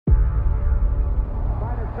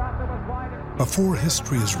Before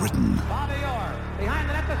history is written,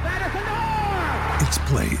 it's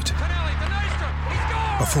played.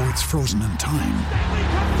 Before it's frozen in time,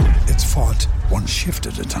 it's fought one shift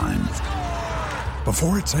at a time.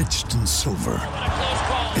 Before it's etched in silver,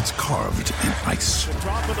 it's carved in ice.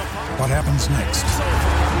 What happens next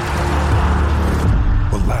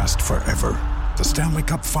will last forever. The Stanley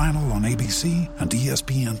Cup Final on ABC and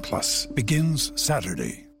ESPN Plus begins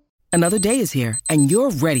Saturday. Another day is here, and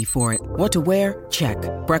you're ready for it. What to wear? Check.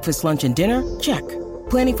 Breakfast, lunch, and dinner? Check.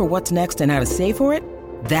 Planning for what's next and how to save for it?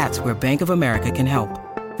 That's where Bank of America can help.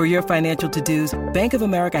 For your financial to-dos, Bank of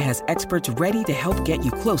America has experts ready to help get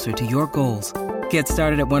you closer to your goals. Get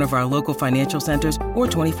started at one of our local financial centers or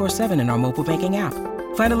 24/7 in our mobile banking app.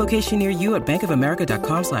 Find a location near you at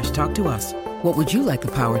bankofamerica.com/talktous. What would you like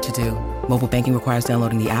the power to do? Mobile banking requires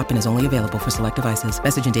downloading the app and is only available for select devices.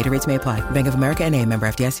 Message and data rates may apply. Bank of America N.A., member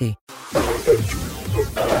FDIC.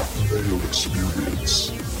 Mayo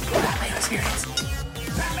Experience. Mayo Experience.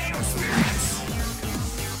 Mayo Experience.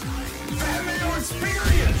 Mayo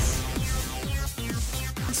Experience.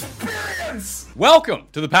 Experience. Welcome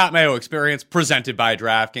to the Pat Mayo Experience, presented by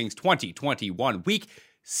DraftKings. 2021 Week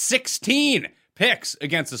 16 picks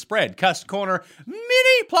against the spread, Cust Corner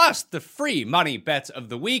Mini, plus the free money bets of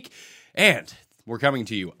the week. And we're coming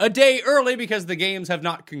to you a day early because the games have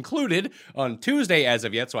not concluded on Tuesday as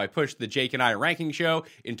of yet, so I pushed the Jake and I ranking show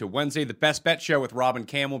into Wednesday. The best bet show with Rob and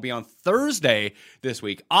Cam will be on Thursday this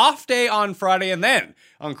week. Off day on Friday, and then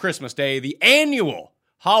on Christmas Day, the annual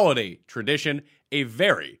holiday tradition, a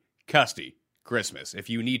very custy Christmas. If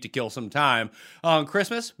you need to kill some time on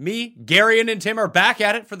Christmas, me, Garion, and Tim are back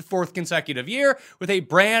at it for the fourth consecutive year with a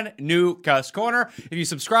brand new Cust Corner. If you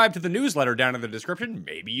subscribe to the newsletter down in the description,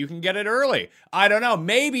 maybe you can get it early. I don't know.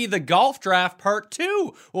 Maybe the golf draft part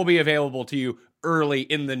 2 will be available to you early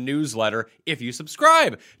in the newsletter if you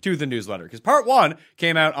subscribe to the newsletter, because part 1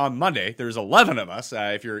 came out on Monday. There's 11 of us.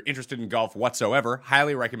 If you're interested in golf whatsoever,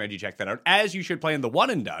 highly recommend you check that out, as you should play in the One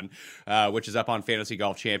and Done, which is up on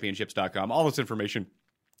fantasygolfchampionships.com. All this information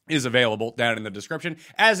is available down in the description,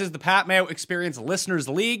 as is the Pat Mayo Experience Listeners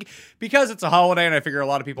League. Because it's a holiday and I figure a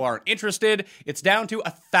lot of people aren't interested, it's down to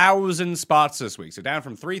 1,000 spots this week. So down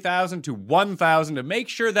from 3,000 to 1,000 to make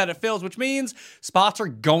sure that it fills, which means spots are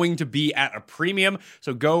going to be at a premium.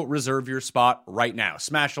 So go reserve your spot right now.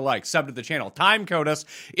 Smash a like, sub to the channel, time code us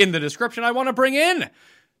in the description. I want to bring in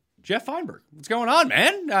Jeff Feinberg. What's going on,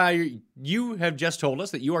 man? You have just told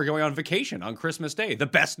us that you are going on vacation on Christmas Day, the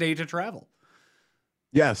best day to travel.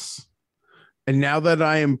 Yes. And now that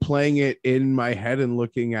I am playing it in my head and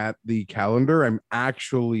looking at the calendar, I'm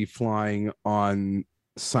actually flying on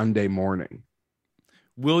Sunday morning.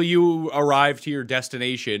 Will you arrive to your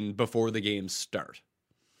destination before the games start?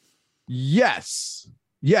 Yes.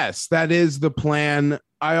 Yes, that is the plan.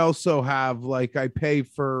 I also have, I pay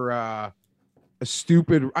for a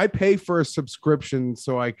subscription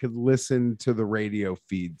so I could listen to the radio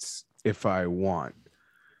feeds if I want.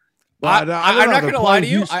 But, I'm not going to lie to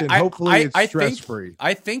you. Hopefully it's stress-free.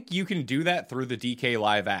 I think you can do that through the DK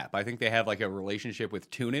Live app. I think they have a relationship with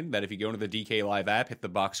TuneIn that if you go into the DK Live app, hit the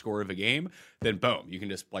box score of a game, then boom, you can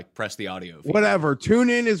just press the audio feed. Whatever.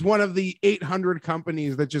 TuneIn is one of the 800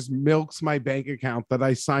 companies that just milks my bank account that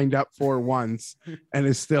I signed up for once and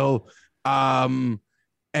is still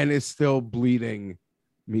bleeding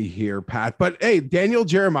me here, Pat. But hey, Daniel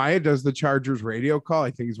Jeremiah does the Chargers radio call.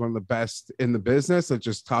 I think he's one of the best in the business at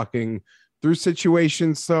just talking through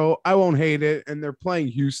situations. So I won't hate it. And they're playing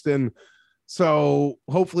Houston. So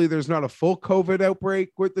hopefully there's not a full COVID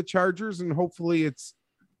outbreak with the Chargers, and hopefully it's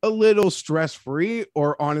a little stress-free,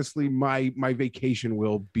 or honestly, my vacation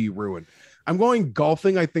will be ruined. I'm going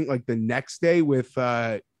golfing, I think, the next day with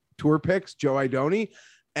Tour Picks, Joe Idoni.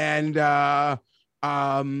 And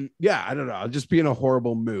I don't know. I'll just be in a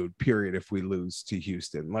horrible mood, period, if we lose to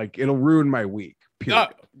Houston. It'll ruin my week, period.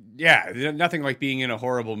 Yeah, nothing like being in a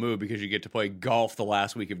horrible mood because you get to play golf the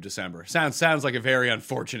last week of December. Sounds like a very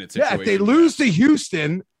unfortunate situation. Yeah, if they lose to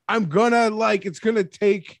Houston, I'm gonna it's gonna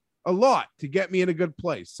take a lot to get me in a good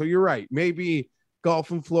place. So you're right. Maybe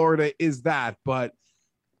golf in Florida is that, but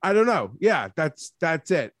I don't know. Yeah, that's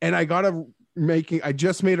it. And I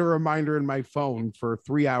just made a reminder in my phone for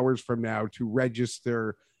 3 hours from now to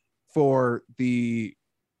register for the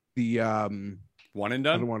One and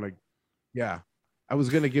Done. I don't want to. Yeah, I was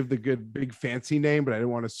going to give the good big fancy name, but I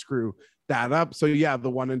didn't want to screw that up. So yeah,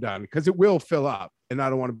 the One and Done, because it will fill up and I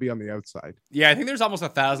don't want to be on the outside. Yeah. I think there's almost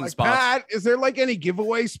 1,000 spots. Pat, is there any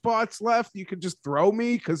giveaway spots left? You could just throw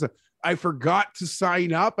me, because I forgot to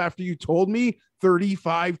sign up after you told me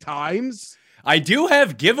 35 times. I do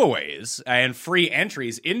have giveaways and free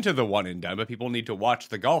entries into the One and Done, but people need to watch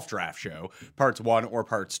the Golf Draft Show, parts 1 or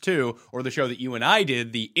parts 2, or the show that you and I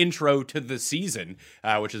did, the intro to the season,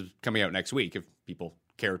 which is coming out next week if people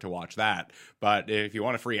care to watch that. But if you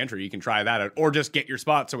want a free entry, you can try that out, or just get your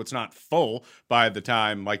spot so it's not full by the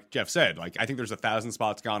time, like Jeff said, like I think there's 1,000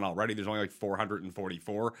 spots gone already. There's only like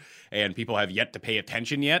 444, and people have yet to pay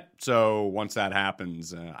attention yet. So once that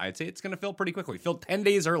happens, I'd say it's going to fill pretty quickly. Filled 10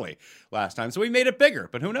 days early last time, so we made it bigger,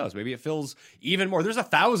 but who knows? Maybe it fills even more. There's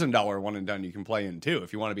 $1,000 One and Done you can play in too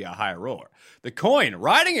if you want to be a high roller. The Coin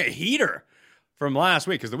riding a heater from last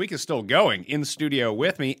week, because the week is still going, in studio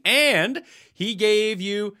with me, and he gave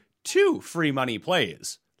you 2 free money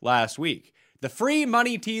plays last week. The free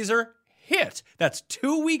money teaser hit. That's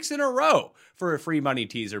 2 weeks in a row for a free money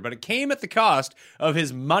teaser, but it came at the cost of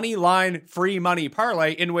his money line free money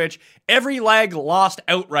parlay, in which every leg lost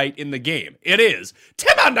outright in the game. It is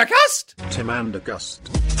Tim Andergust. Tim Andergust.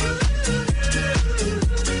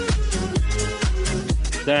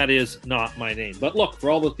 That is not my name. But look,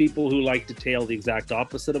 for all those people who like to tail the exact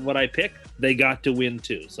opposite of what I pick, they got to win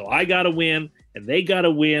too. So I got to win, and they got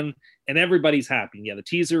to win, and everybody's happy. Yeah, the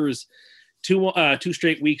teaser is two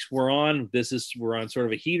straight weeks we're on. We're on sort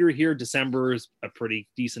of a heater here. December is a pretty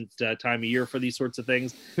decent time of year for these sorts of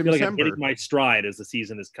things. I feel like I'm hitting my stride as the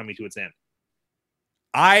season is coming to its end.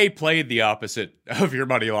 I played the opposite of your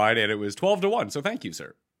money line, and it was 12-1. So thank you,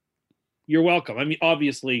 sir. You're welcome. I mean,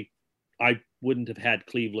 obviously, I wouldn't have had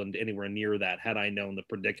Cleveland anywhere near that had I known the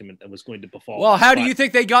predicament that was going to befall. Well, how do you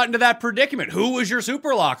think they got into that predicament? Who was your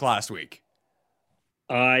super lock last week?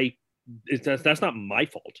 That's not my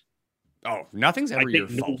fault. Oh, nothing's ever your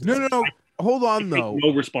fault. No. Hold on, though.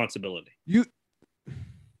 No responsibility. You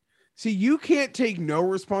can't take no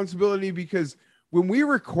responsibility, because when we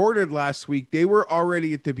recorded last week, they were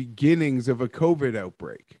already at the beginnings of a COVID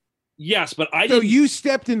outbreak. Yes, but you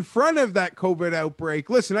stepped in front of that COVID outbreak.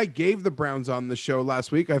 Listen, I gave the Browns on the show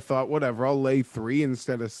last week. I thought, whatever, I'll lay 3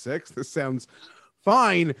 instead of 6. This sounds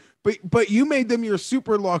fine. But you made them your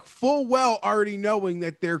super lock full well, already knowing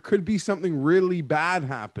that there could be something really bad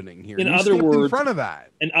happening here. In other words, in front of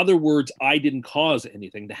that. In other words, I didn't cause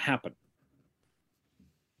anything to happen.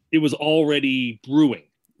 It was already brewing.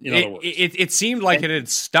 It seemed like it had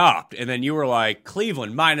stopped, and then you were like,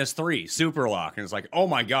 Cleveland -3, super lock. And it's like, oh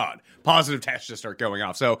my God, positive tests just start going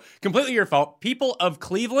off. So completely your fault. People of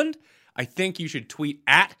Cleveland, I think you should tweet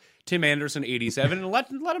at Tim Anderson 87 and let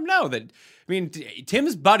him know that, I mean,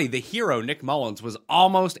 Tim's buddy, the hero, Nick Mullins, was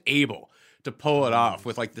almost able to pull it off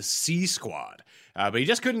with like the C squad, but he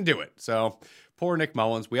just couldn't do it. So poor Nick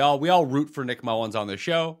Mullins. We all root for Nick Mullins on the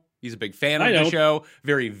show. He's a big fan of the show,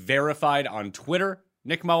 very verified on Twitter.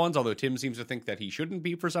 Nick Mullins, although Tim seems to think that he shouldn't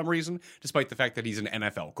be for some reason, despite the fact that he's an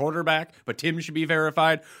NFL quarterback, but Tim should be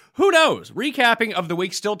verified. Who knows? Recapping of the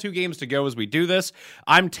week, still 2 games to go as we do this.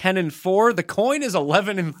 I'm 10-4. The Coin is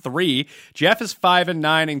 11-3. Jeff is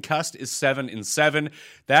 5-9, and Cust is 7-7.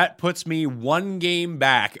 That puts me 1 game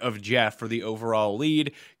back of Jeff for the overall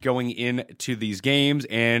lead going into these games,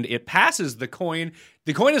 and it passes the Coin.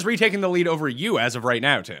 The Coin is retaking the lead over you as of right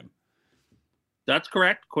now, Tim. That's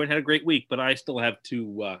correct. Coin had a great week, but I still have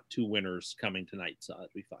two winners coming tonight, so it'll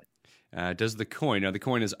be fine. Does the Coin? Now, the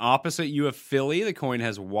Coin is opposite. You have Philly. The Coin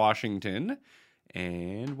has Washington.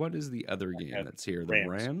 And what is the other game that's here? The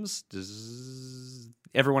Rams?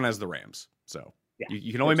 Everyone has the Rams. So yeah,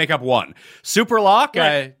 you can only make up one. Super Lock,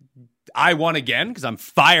 right. I won again because I'm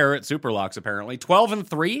fire at Super Locks, apparently.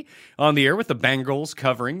 12-3 on the year with the Bengals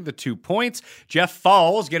covering the 2 points. Jeff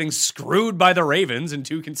Falls getting screwed by the Ravens in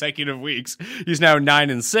 2 consecutive weeks. He's now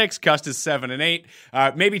 9-6. Cust is 7-8.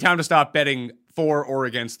 Maybe time to stop betting for or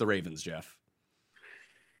against the Ravens, Jeff.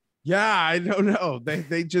 Yeah, I don't know.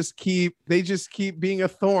 They just keep being a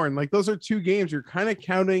thorn. Like, those are 2 games. You're kind of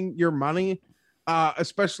counting your money,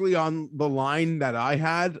 especially on the line that I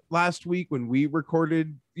had last week when we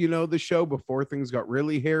recorded, the show before things got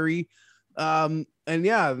really hairy. And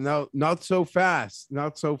yeah, no, not so fast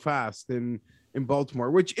in Baltimore,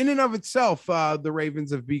 which in and of itself, the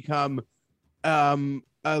Ravens have become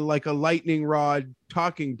like a lightning rod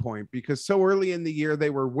talking point, because so early in the year they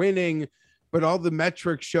were winning, but all the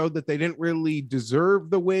metrics showed that they didn't really deserve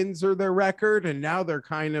the wins or their record. And now they're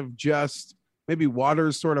kind of just maybe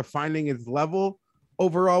water's sort of finding its level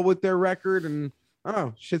overall with their record. And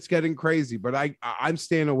shit's getting crazy, but I'm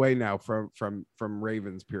staying away now from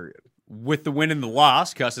Ravens, period. With the win and the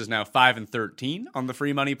loss, Cuss is now 5-13 on the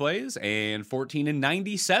free money plays and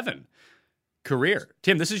 14-97 career.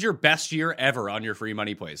 Tim, this is your best year ever on your free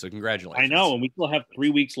money plays, so congratulations. I know, and we still have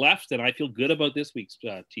 3 weeks left, and I feel good about this week's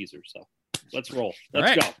teaser, so let's roll.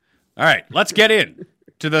 Let's go. All right, let's get in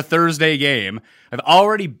to the Thursday game. I've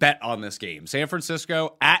already bet on this game. San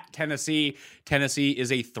Francisco at Tennessee. Tennessee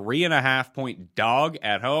is a 3.5-point dog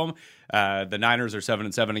at home. The Niners are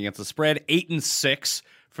 7-7 against the spread. 8-6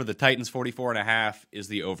 for the Titans. 44.5 is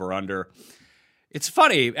the over/under. It's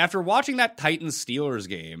funny, after watching that Titans-Steelers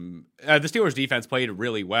game, the Steelers defense played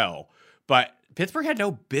really well, but Pittsburgh had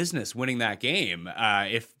no business winning that game.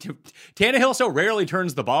 If Tannehill so rarely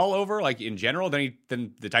turns the ball over, like in general, then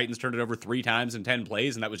the Titans turned it over 3 times in 10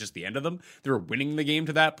 plays, and that was just the end of them. They were winning the game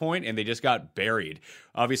to that point, and they just got buried.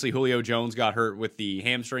 Obviously, Julio Jones got hurt with the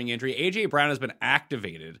hamstring injury. A.J. Brown has been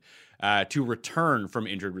activated to return from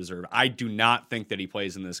injured reserve. I do not think that he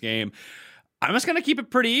plays in this game. I'm just going to keep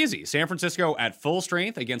it pretty easy. San Francisco at full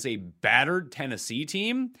strength against a battered Tennessee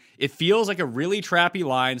team. It feels like a really trappy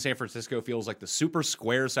line. San Francisco feels like the super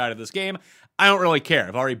square side of this game. I don't really care.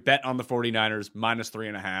 I've already bet on the 49ers minus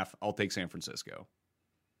 3.5. I'll take San Francisco.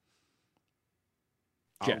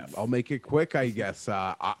 Jeff. I'll make it quick, I guess.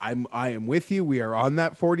 I am with you. We are on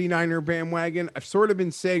that 49er bandwagon. I've sort of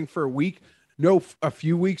been saying for a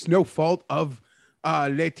few weeks, no fault of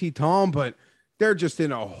Les Titans, but they're just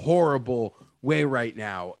in a horrible way right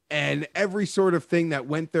now, and every sort of thing that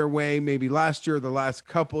went their way maybe last year, the last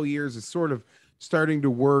couple years, is sort of starting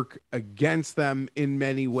to work against them in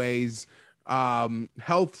many ways.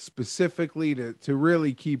 Health specifically to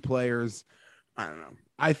really key players. I don't know.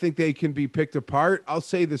 I think they can be picked apart. I'll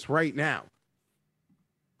say this right now.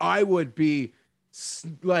 I would be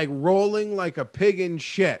like rolling like a pig in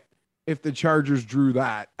shit if the Chargers drew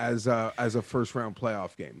that as a first round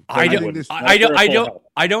playoff game. I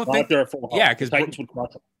don't think they're full. Yeah, because Titans would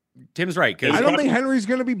crush them. Tim's right. I don't think Henry's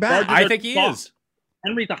going to be back. I think he is.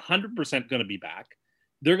 Henry's 100% going to be back.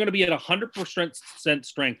 They're going to be at 100%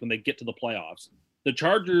 strength when they get to the playoffs. The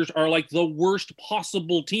Chargers are like the worst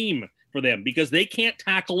possible team for them because they can't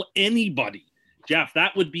tackle anybody. Jeff,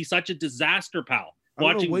 that would be such a disaster, pal.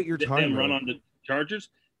 Watching them run on the Chargers.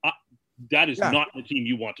 That is not the team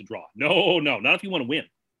you want to draw. No, not if you want to win.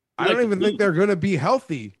 I don't even think they're going to be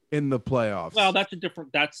healthy in the playoffs. Well, that's a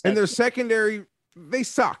different. That's and their secondary, they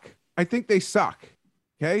suck. I think they suck.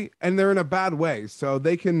 Okay, and they're in a bad way, so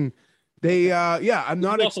they can. I'm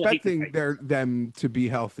not expecting them to be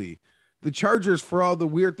healthy. The Chargers, for all the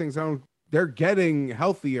weird things, they're getting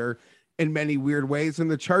healthier in many weird ways,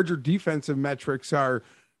 and the Charger defensive metrics are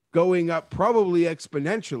going up probably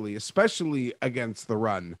exponentially, especially against the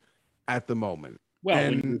run at the moment. Well,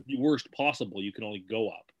 when you're the worst possible, you can only go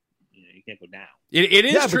up. You can't go down. It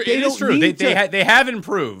is true. It is true. They have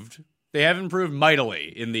improved. They have improved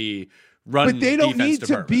mightily in the run. But they don't need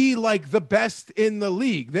department. to be like the best in the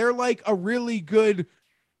league. They're like a really good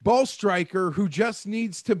ball striker who just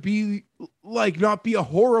needs to be like not be a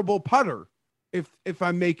horrible putter. If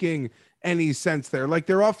I'm making any sense there, like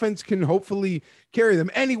their offense can hopefully carry them.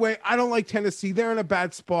 Anyway, I don't like Tennessee. They're in a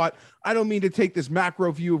bad spot. I don't mean to take this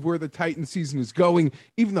macro view of where the Titan season is going,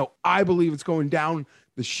 even though I believe it's going down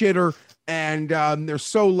the shitter. And they're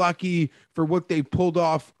so lucky for what they pulled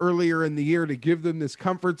off earlier in the year to give them this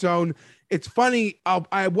comfort zone. It's funny.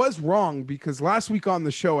 I was wrong because last week on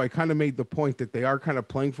the show, I kind of made the point that they are kind of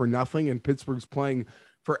playing for nothing and Pittsburgh's playing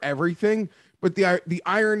for everything. But the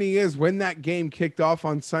irony is when that game kicked off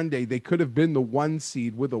on Sunday, they could have been the 1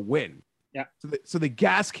 seed with a win. Yeah. So they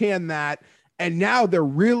gas can that. And now they're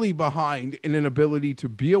really behind in an ability to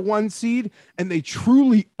be a 1 seed. And they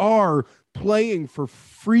truly are playing for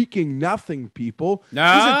freaking nothing, people.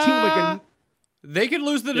 Nah, a team like they could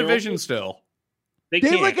lose the division still. They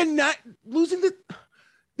have can't.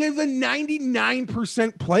 They have a 99%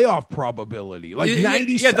 playoff probability. Like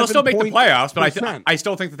 97%. Yeah, they'll still make the playoffs, but I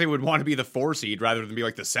still think that they would want to be the 4 seed rather than be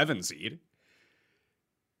like the 7 seed.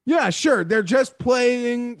 Yeah, sure. They're just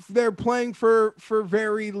playing. They're playing for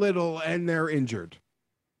very little, and they're injured.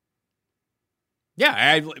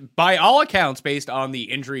 Yeah, by all accounts, based on the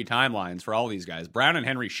injury timelines for all these guys, Brown and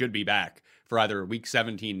Henry should be back for either week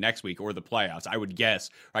 17 next week or the playoffs. I would guess,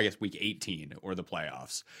 or I guess week 18 or the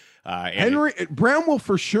playoffs. Brown will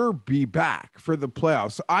for sure be back for the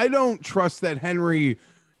playoffs. I don't trust that Henry,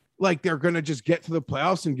 like they're going to just get to the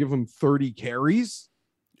playoffs and give him 30 carries.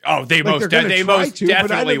 Oh, they most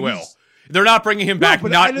definitely will. They're not bringing him back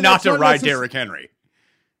not to ride Derrick Henry.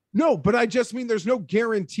 No, but I just mean there's no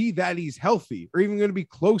guarantee that he's healthy or even going to be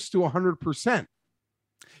close to 100%.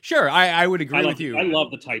 Sure, I would agree with you. I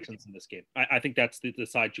love the Titans in this game. I think that's the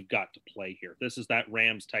side you've got to play here. This is that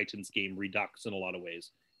Rams-Titans game redux in a lot of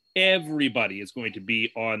ways. Everybody is going to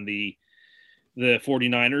be on the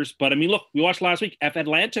 49ers. But, I mean, look, we watched last week. If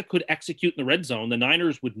Atlanta could execute in the red zone, the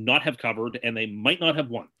Niners would not have covered, and they might not have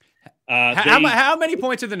won. How many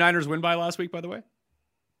points did the Niners win by last week, by the way?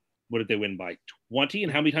 what did they win by? 20?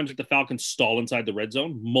 And how many times did the Falcons stall inside the red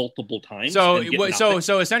zone? Multiple times.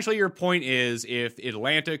 So essentially your point is if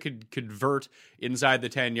Atlanta could convert inside the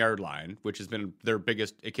 10-yard line, which has been their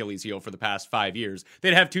biggest Achilles heel for the past 5 years,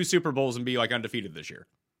 they'd have 2 Super Bowls and be like undefeated this year.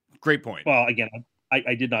 Great point. Well, again,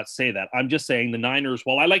 I did not say that. I'm just saying the Niners,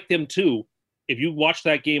 while I like them too, if you watched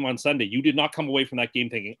that game on Sunday, you did not come away from that game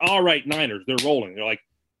thinking, all right, Niners, they're rolling. They're like,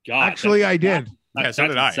 God. Actually, I did. Yeah, so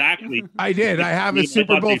did I. Exactly. I did. I have a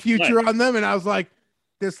Super Bowl future on them, and I was like,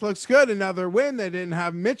 this looks good. Another win. They didn't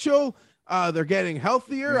have Mitchell. They're getting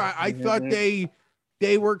healthier. I thought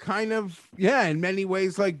they were kind of, in many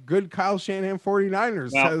ways, like good Kyle Shanahan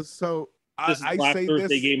 49ers. Well, this is the last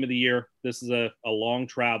Thursday game of the year. This is a long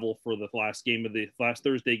travel for the last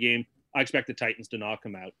Thursday game. I expect the Titans to knock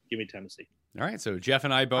them out. Give me Tennessee. All right, so Jeff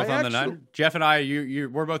and I both on the Niners. Jeff and I,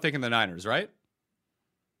 we're both taking the Niners, right?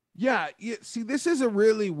 Yeah, see, this is a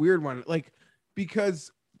really weird one, like,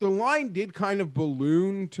 because the line did kind of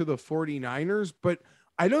balloon to the 49ers, but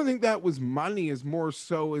I don't think that was money as more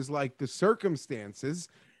so as like the circumstances.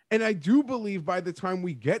 And I do believe by the time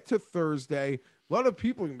we get to Thursday, a lot of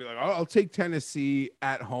people can be like, oh, I'll take Tennessee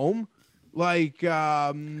at home. Like,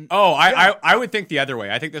 I would think the other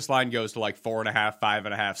way. I think this line goes to like 4.5,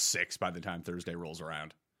 5.5, 6 by the time Thursday rolls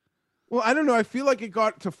around. Well, I don't know. I feel like it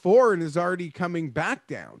got to 4 and is already coming back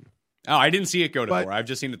down. Oh, I didn't see it go to 4. I've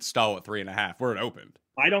just seen it stall at 3.5 where it opened.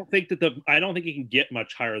 I don't think it can get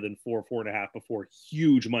much higher than 4.5 before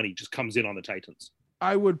huge money just comes in on the Titans.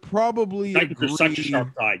 I would probably agree. There's such a sharp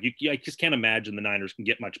side. I just can't imagine the Niners can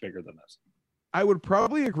get much bigger than this. I would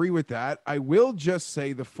probably agree with that. I will just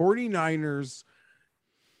say the 49ers,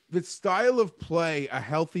 the style of play a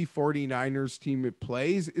healthy 49ers team it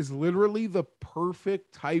plays is literally the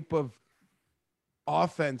perfect type of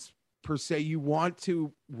offense per se. You want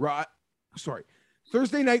to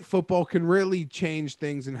Thursday night football can really change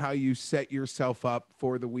things and how you set yourself up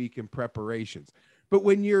for the week in preparations. But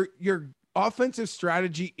when your offensive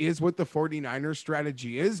strategy is what the 49ers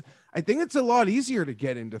strategy is, I think it's a lot easier to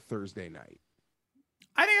get into Thursday night.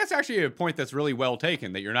 I think that's actually a point that's really well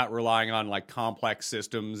taken, that you're not relying on like complex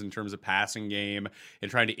systems in terms of passing game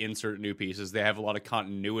and trying to insert new pieces. They have a lot of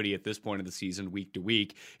continuity at this point of the season, week to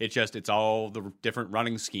week. It's all the different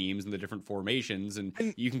running schemes and the different formations, and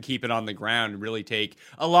you can keep it on the ground and really take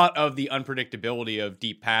a lot of the unpredictability of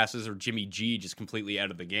deep passes or Jimmy G just completely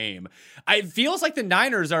out of the game. It feels like the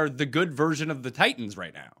Niners are the good version of the Titans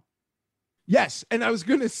right now. Yes, and I was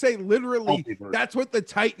going to say, literally, that's what the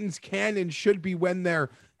Titans can and should be when they're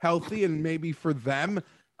healthy, and maybe for them,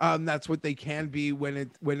 that's what they can be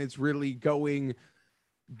when it's really going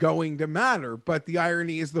to matter. But the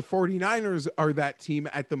irony is the 49ers are that team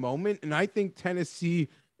at the moment, and I think Tennessee,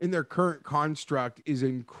 in their current construct, is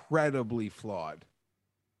incredibly flawed.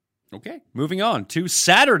 Okay, moving on to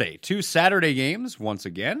Saturday. 2 Saturday games once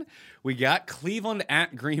again. We got Cleveland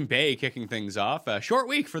at Green Bay kicking things off. A short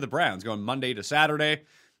week for the Browns, going Monday to Saturday. I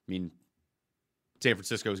mean, San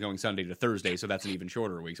Francisco is going Sunday to Thursday, so that's an even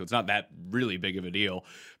shorter week, so it's not that really big of a deal.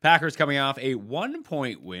 Packers coming off a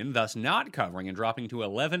 1-point win, thus not covering and dropping to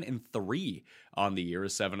 11-3 on the year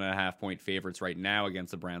as 7.5-point favorites right now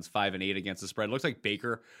against the Browns, 5-8 against the spread. Looks like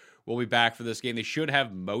Baker will be back for this game. They should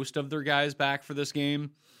have most of their guys back for this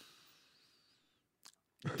game.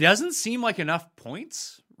 Doesn't seem like enough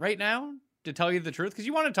points right now, to tell you the truth, because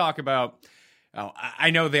you want to talk about,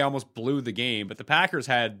 I know they almost blew the game, but the Packers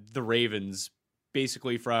had the Ravens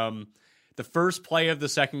basically from the first play of the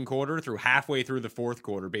second quarter through halfway through the fourth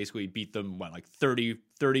quarter, basically beat them,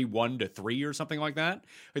 31-3 or something like that?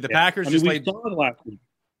 Like the Packers we saw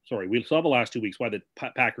the last 2 weeks why the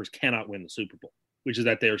Packers cannot win the Super Bowl, which is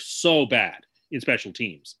that they're so bad in special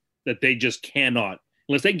teams that they just cannot,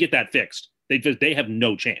 unless they can get that fixed, they have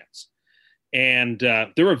no chance. And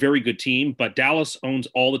they're a very good team, but Dallas owns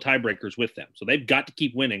all the tiebreakers with them. So they've got to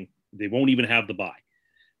keep winning. They won't even have the bye.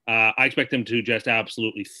 I expect them to just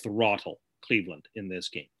absolutely throttle Cleveland in this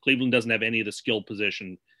game. Cleveland doesn't have any of the skill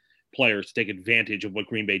position players to take advantage of what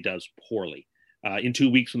Green Bay does poorly. In 2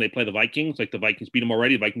 weeks when they play the Vikings, like the Vikings beat them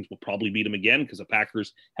already, the Vikings will probably beat them again because the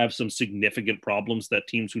Packers have some significant problems that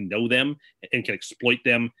teams who know them and can exploit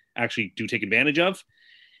them actually do take advantage of.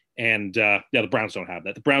 And the Browns don't have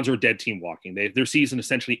that. The Browns are a dead team walking. Their season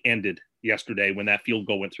essentially ended yesterday when that field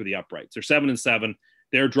goal went through the uprights. They're 7-7.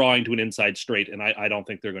 They're drawing to an inside straight, and I don't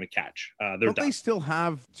think they're going to catch. Don't they still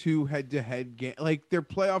have 2 head-to-head games? Like their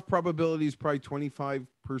playoff probability is probably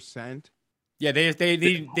 25%. Yeah,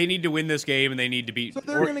 they need to win this game, and they need to beat. So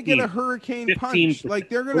they're going to get a hurricane punch. Like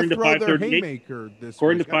they're going to throw their haymaker this.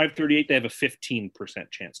 According to 538, they have a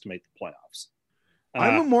 15% chance to make the playoffs.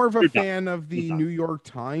 I'm more of a fan of the New York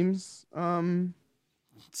Times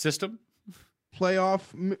system. playoff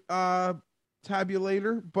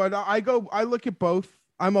tabulator, but I look at both.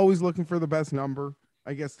 I'm always looking for the best number,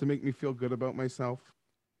 I guess, to make me feel good about myself.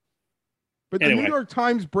 But the New York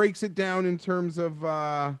Times breaks it down in terms of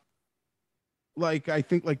like I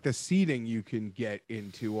think like the seeding you can get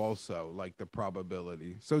into also, like the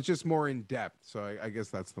probability. So it's just more in depth. So I guess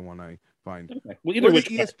that's the one I find. Okay. Well, either which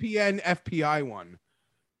ESPN FPI one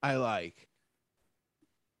I like.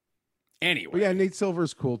 Anyway. But yeah, Nate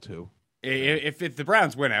Silver's cool too. If the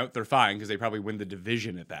Browns win out, they're fine because they probably win the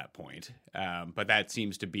division at that point. But that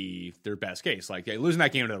seems to be their best case. Like losing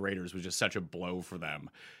that game to the Raiders was just such a blow for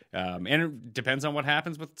them. And it depends on what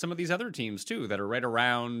happens with some of these other teams too that are right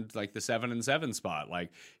around like the 7-7 spot.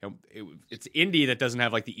 Like it's Indy that doesn't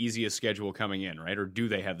have like the easiest schedule coming in, right? Or do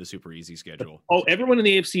they have the super easy schedule? Oh, everyone in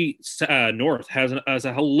the AFC North has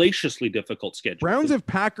a hellaciously difficult schedule. Browns have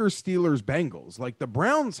Packers, Steelers, Bengals. Like the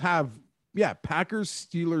Browns have. Yeah, Packers,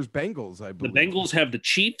 Steelers, Bengals, I believe. The Bengals have the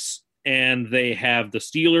Chiefs, and they have the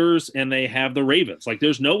Steelers, and they have the Ravens. Like,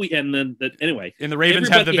 there's no... And then, anyway. And the Ravens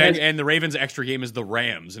have and the Ravens' extra game is the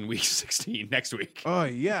Rams in Week 16 next week. Oh,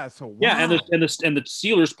 yeah. So, wow. Yeah, and the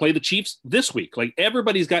Steelers play the Chiefs this week. Like,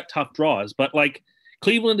 everybody's got tough draws. But, like,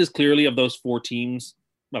 Cleveland is clearly of those four teams.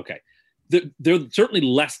 Okay. They're certainly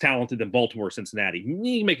less talented than Baltimore or Cincinnati.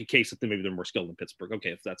 You can make a case that maybe they're more skilled than Pittsburgh.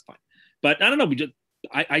 Okay, that's fine. But I don't know.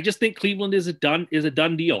 I just think Cleveland is a done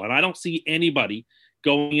deal, and I don't see anybody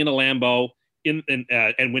going into Lambeau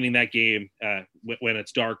and winning that game when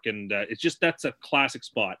it's dark, and it's just that's a classic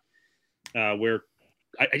spot where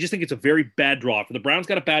I just think it's a very bad draw for the Browns.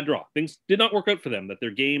 Got a bad draw. Things did not work out for them. That their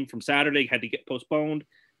game from Saturday had to get postponed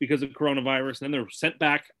because of coronavirus, and then they're sent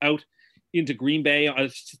back out into Green Bay.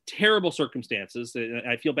 It's terrible circumstances.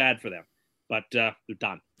 I feel bad for them, but they're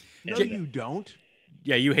done. No, you don't.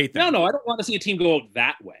 Yeah, you hate them. No, I don't want to see a team go out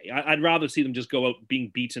that way. I'd rather see them just go out being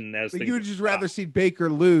beaten as you would just rather see Baker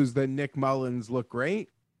lose than Nick Mullins look great?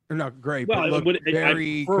 Or not great, but look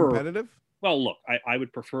very competitive? Well, look, I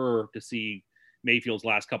would prefer to see Mayfield's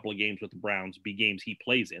last couple of games with the Browns be games he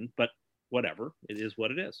plays in, but whatever. It is what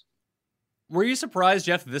it is. Were you surprised,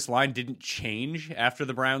 Jeff, that this line didn't change after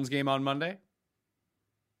the Browns game on Monday?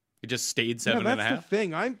 It just stayed 7.5. That's the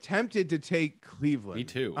thing. I'm tempted to take Cleveland. Me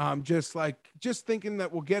too. Just thinking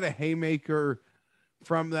that we'll get a haymaker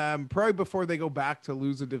from them probably before they go back to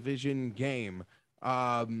lose a division game.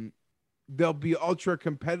 They'll be ultra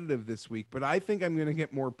competitive this week, but I think I'm going to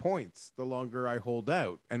get more points the longer I hold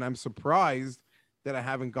out. And I'm surprised that I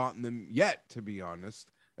haven't gotten them yet, to be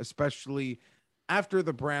honest, especially after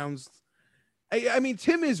the Browns. I mean,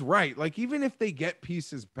 Tim is right. Like, even if they get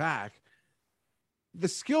pieces back, the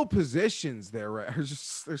skill positions there are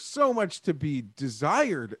just, there's so much to be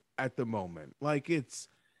desired at the moment. Like it's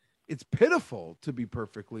pitiful, to be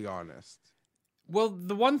perfectly honest. Well,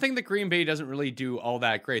 the one thing that Green Bay doesn't really do all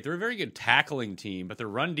that great, they're a very good tackling team, but their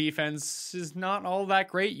run defense is not all that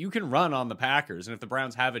great. You can run on the Packers, and if the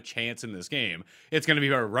Browns have a chance in this game, it's going to be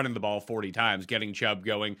about running the ball 40 times, getting Chubb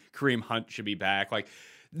going. Kareem Hunt should be back. Like,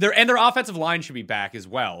 their offensive line should be back as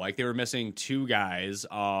well. Like, they were missing two guys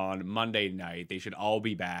on Monday night. They should all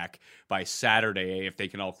be back by Saturday if they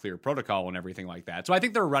can all clear protocol and everything like that. So I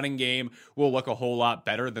think their running game will look a whole lot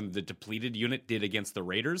better than the depleted unit did against the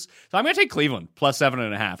Raiders. So I'm going to take Cleveland plus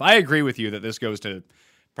 7.5. I agree with you that this goes to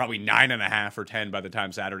probably 9.5 or 10 by the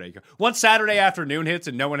time Saturday. Once Saturday afternoon hits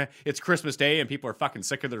and it's Christmas Day and people are fucking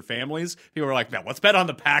sick of their families, people are like, no, let's bet on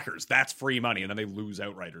the Packers. That's free money. And then they lose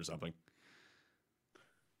outright or something.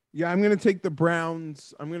 Yeah, I'm going to take the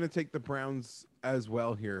Browns. I'm going to take the Browns as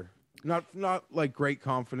well here. Not like great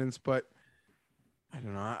confidence, but I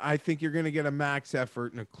don't know. I think you're going to get a max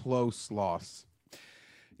effort and a close loss.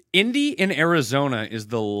 Indy in Arizona is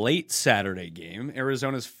the late Saturday game.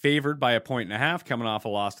 Arizona's favored by 1.5, coming off a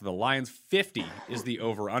loss to the Lions. 50 is the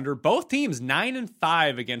over-under. Both teams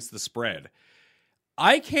 9-5 against the spread.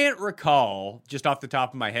 I can't recall, just off the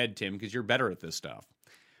top of my head, Tim, because you're better at this stuff.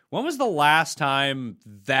 When was the last time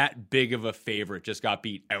that big of a favorite just got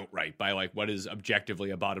beat outright by like what is objectively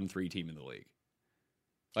a bottom three team in the league?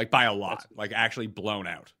 Like by a lot, like actually blown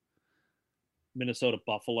out. Minnesota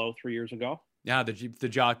Buffalo 3 years ago. Yeah, the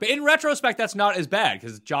Josh. But in retrospect, that's not as bad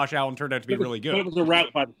because Josh Allen turned out to be really good. It was a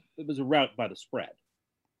rout by the spread.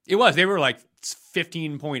 It was. They were like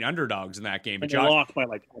 15-point underdogs in that game. But they lost by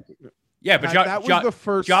like 20. Yeah, but that was the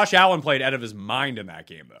first. Josh Allen played out of his mind in that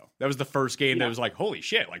game, though. That was the first game that was like, holy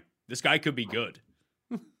shit, like this guy could be good.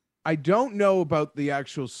 I don't know about the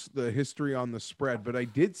history on the spread, but I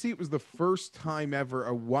did see it was the first time ever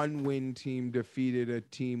a 1-win team defeated a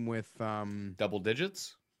team with double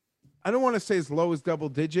digits. I don't want to say as low as double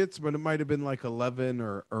digits, but it might have been like 11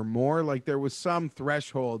 or more. Like there was some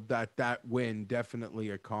threshold that win definitely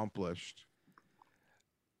accomplished.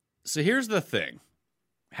 So here's the thing.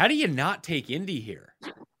 How do you not take Indy here?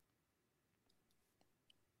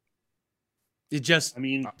 It just,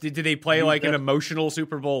 did they play like an emotional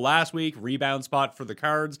Super Bowl last week? Rebound spot for the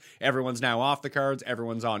Cards. Everyone's now off the Cards.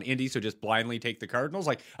 Everyone's on Indy, so just blindly take the Cardinals.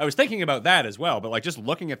 Like, I was thinking about that as well, but like just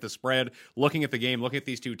looking at the spread, looking at the game, looking at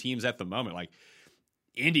these two teams at the moment, like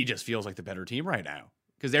Indy just feels like the better team right now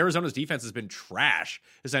because Arizona's defense has been trash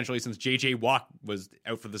essentially since J.J. Watt was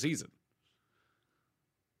out for the season.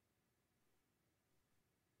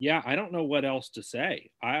 Yeah, I don't know what else to say.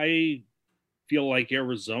 I feel like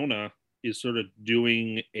Arizona is sort of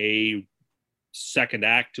doing a second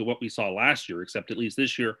act to what we saw last year, except at least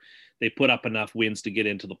this year they put up enough wins to get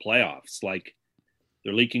into the playoffs. Like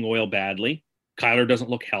they're leaking oil badly. Kyler doesn't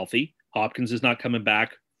look healthy. Hopkins is not coming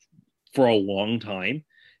back for a long time.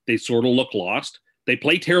 They sort of look lost. They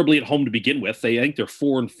play terribly at home to begin with. I think they're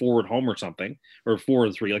 4-4 at home or something, or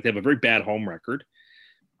 4-3. Like they have a very bad home record.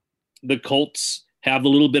 The Colts have a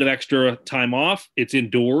little bit of extra time off. It's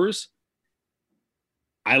indoors.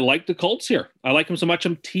 I like the Colts here. I like them so much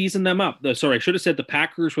I'm teasing them up. Sorry, I should have said the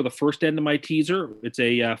Packers were the first end of my teaser. It's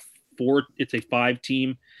a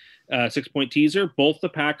 5-team 6-point teaser. Both the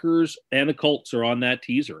Packers and the Colts are on that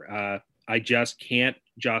teaser. I just can't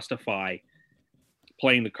justify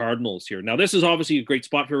playing the Cardinals here. Now, this is obviously a great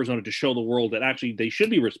spot for Arizona to show the world that actually they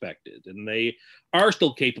should be respected and they are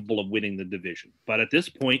still capable of winning the division. But at this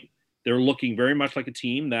point, they're looking very much like a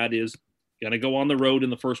team that is going to go on the road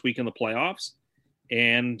in the first week in the playoffs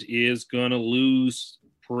and is going to lose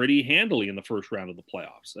pretty handily in the first round of the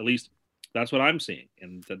playoffs. At least that's what I'm seeing.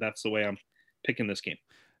 And that's the way I'm picking this game.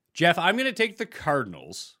 Jeff, I'm going to take the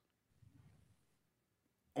Cardinals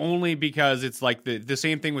only because it's like the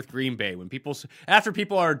same thing with Green Bay. When after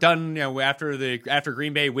people are done, after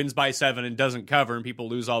Green Bay wins by 7 and doesn't cover and people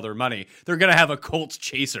lose all their money, they're going to have a Colts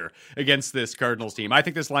chaser against this Cardinals team. I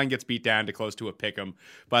think this line gets beat down to close to a pick'em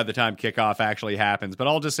by the time kickoff actually happens. But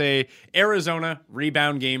I'll just say Arizona,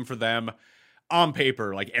 rebound game for them. On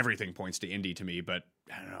paper, like everything points to Indy to me, but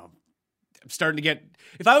I don't know. I'm starting to get,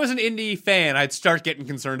 if I was an Indy fan, I'd start getting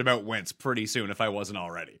concerned about Wentz pretty soon if I wasn't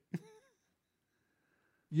already.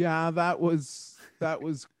 Yeah, that was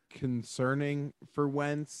concerning for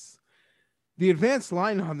Wentz. The advanced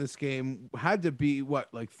line on this game had to be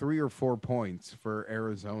like 3 or 4 points for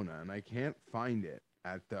Arizona, and I can't find it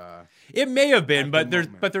at the. It may have been, but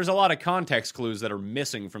there's a lot of context clues that are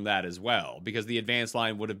missing from that as well, because the advanced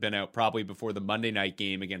line would have been out probably before the Monday night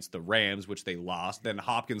game against the Rams, which they lost. Then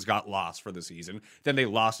Hopkins got lost for the season. Then they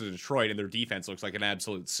lost to Detroit, and their defense looks like an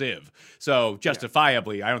absolute sieve. So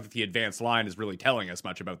justifiably, I don't think the advanced line is really telling us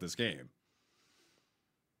much about this game.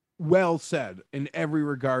 Well said in every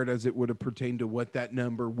regard, as it would have pertained to what that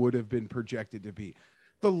number would have been projected to be.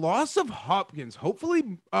 The loss of Hopkins,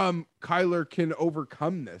 hopefully Kyler can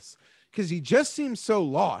overcome this because he just seems so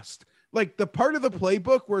lost. Like the part of the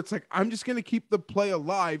playbook where it's like, I'm just going to keep the play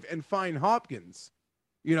alive and find Hopkins,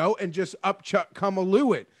 and just upchuck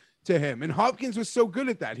Kamalu it to him. And Hopkins was so good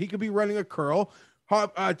at that. He could be running a curl.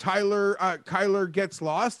 Kyler gets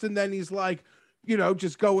lost and then he's like,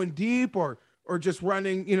 just going deep or just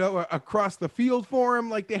running, across the field for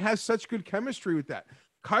him. Like they have such good chemistry with that.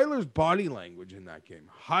 Kyler's body language in that game,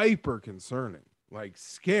 hyper concerning, like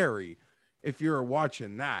scary if you're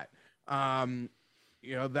watching that.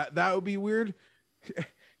 That would be weird. It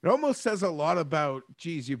almost says a lot about,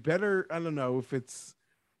 geez, you better, I don't know if it's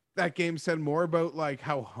that game said more about like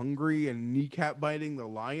how hungry and kneecap biting the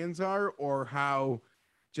Lions are or how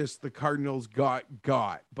just the Cardinals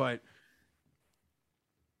got, but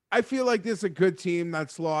I feel like this is a good team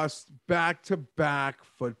that's lost back-to-back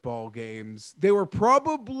football games. They were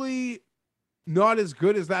probably not as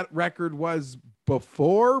good as that record was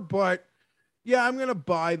before, but yeah, I'm going to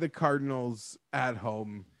buy the Cardinals at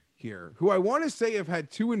home here, who I want to say have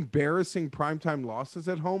had 2 embarrassing primetime losses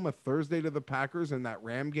at home, a Thursday to the Packers and that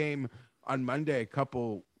Ram game on Monday a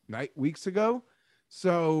couple weeks ago.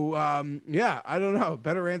 So, I don't know.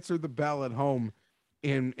 Better answer the bell at home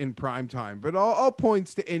in prime time, but all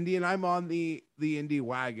points to Indy, and I'm on the Indy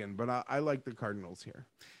wagon, but I like the Cardinals here.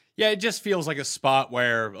 Yeah, it just feels like a spot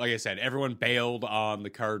where, like I said, everyone bailed on the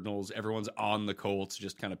Cardinals, everyone's on the Colts,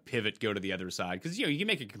 just kind of pivot, go to the other side, because you can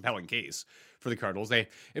make a compelling case for the Cardinals.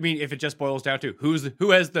 If it just boils down to who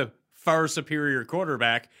has the far superior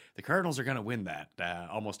quarterback, the Cardinals are going to win that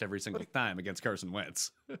almost every single time against Carson Wentz,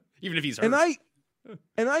 even if he's hurt.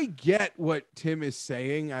 And I get what Tim is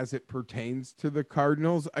saying as it pertains to the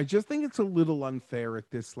Cardinals. I just think it's a little unfair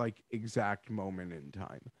at this like exact moment in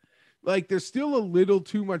time like there's still a little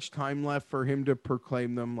too much time left for him to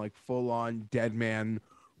proclaim them like full on dead man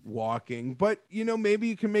walking. But, you know, maybe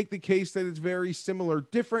you can make the case that it's very similar,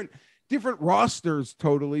 different rosters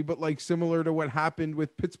totally, but like similar to what happened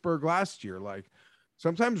with Pittsburgh last year. Like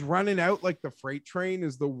sometimes running out like the freight train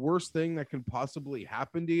is the worst thing that can possibly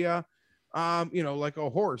happen to you. You know, like a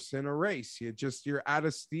horse in a race, you're out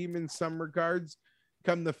of steam in some regards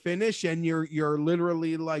come the finish, and you're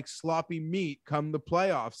literally like sloppy meat come the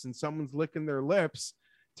playoffs, and someone's licking their lips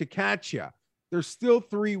to catch you. There's still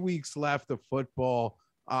 3 weeks left of football.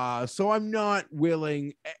 So I'm not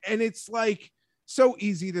willing, and it's like so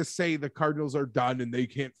easy to say the Cardinals are done and they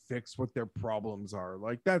can't fix what their problems are.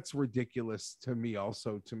 Like that's ridiculous to me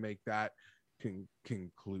also to make that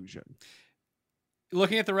conclusion.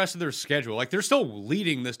 Looking at the rest of their schedule, like they're still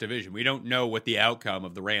leading this division. We don't know what the outcome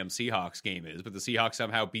of the Rams-Seahawks game is, but the Seahawks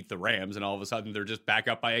somehow beat the Rams, and all of a sudden they're just back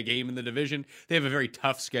up by a game in the division. They have a very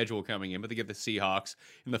tough schedule coming in, but they get the Seahawks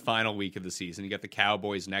in the final week of the season. You get the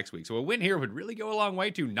Cowboys next week. So a win here would really go a long way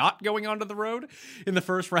to not going onto the road in the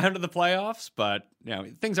first round of the playoffs. But, you know,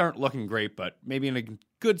 things aren't looking great, but maybe in a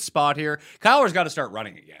good spot here. Kyler's got to start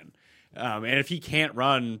running again. And if he can't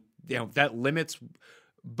run, you know, that limits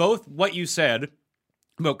both what you said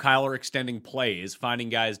about Kyler extending plays, finding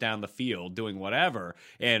guys down the field, doing whatever,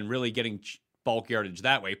 and really getting bulk yardage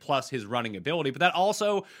that way, plus his running ability. But that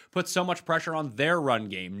also puts so much pressure on their run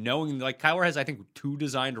game, knowing like Kyler has, I think, 2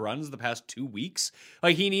 designed runs the past 2 weeks.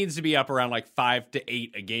 Like he needs to be up around like 5 to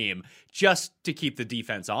 8 a game just to keep the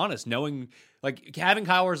defense honest, knowing like having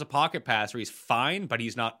Kyler as a pocket passer, he's fine, but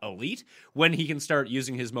he's not elite. When he can start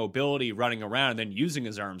using his mobility, running around, and then using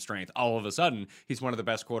his arm strength, all of a sudden, he's one of the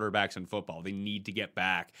best quarterbacks in football. They need to get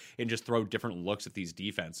back and just throw different looks at these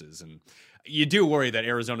defenses. And you do worry that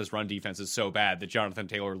Arizona's run defense is so bad that Jonathan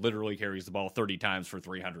Taylor literally carries the ball 30 times for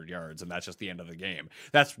 300 yards, and that's just the end of the game.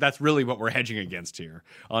 That's really what we're hedging against here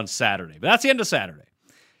on Saturday. But that's the end of Saturday.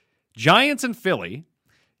 Giants and Philly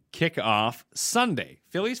kick off Sunday.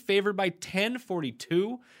 Philly's favored by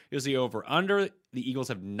 10-42 is the over-under. The Eagles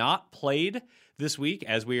have not played this week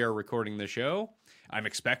as we are recording the show. I'm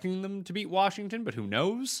expecting them to beat Washington, but who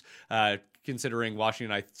knows? Considering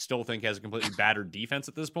Washington, I still think has a completely battered defense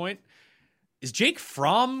at this point. Is Jake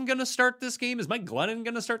Fromm going to start this game? Is Mike Glennon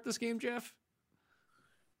going to start this game, Jeff?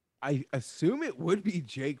 I assume it would be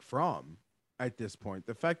Jake Fromm at this point.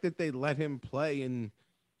 The fact that they let him play and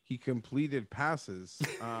he completed passes.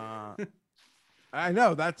 I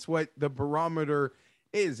know that's what the barometer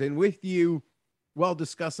is. And with you, while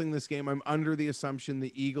discussing this game, I'm under the assumption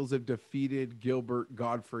the Eagles have defeated Gilbert,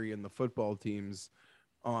 Godfrey, and the football teams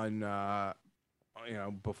on,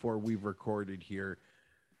 before we've recorded here.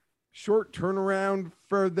 Short turnaround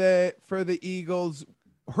for the Eagles.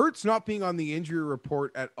 Hurts not being on the injury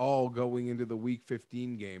report at all going into the Week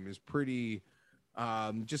 15 game is pretty.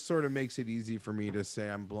 Just sort of makes it easy for me to say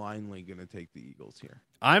I'm blindly going to take the Eagles here.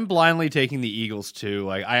 I'm blindly taking the Eagles too.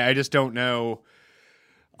 Like I just don't know.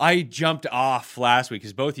 I jumped off last week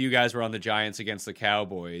because both of you guys were on the Giants against the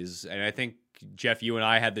Cowboys, and I think Jeff, you and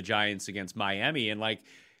I had the Giants against Miami, and like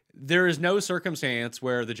there is no circumstance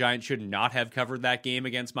where the Giants should not have covered that game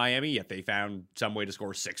against Miami, yet they found some way to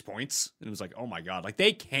score 6 points, and it was like, oh my god, like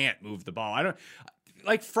they can't move the ball. I don't.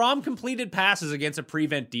 Like Fromm completed passes against a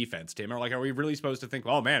prevent defense, Tim. Or like, are we really supposed to think,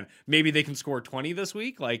 oh man, maybe they can score 20 this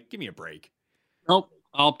week? Like, give me a break. Nope.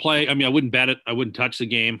 I'll play. I mean, I wouldn't bet it. I wouldn't touch the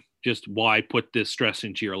game. Just why put this stress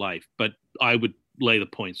into your life? But I would lay the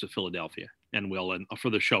points with Philadelphia and will, and for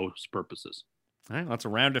the show's purposes. All right, that's a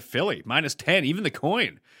round of Philly. -10, even the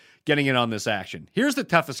coin getting in on this action. Here's the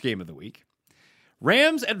toughest game of the week.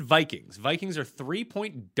 Rams at Vikings. Vikings are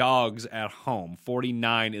 3-point dogs at home.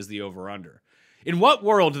 49 is the over-under. In what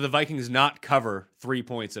world do the Vikings not cover 3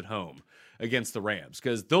 points at home against the Rams?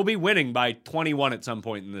 Because they'll be winning by 21 at some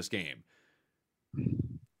point in this game.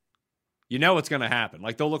 You know what's going to happen.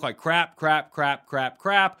 Like, they'll look like crap.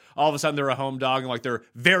 All of a sudden, they're a home dog, and like they're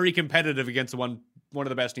very competitive against one of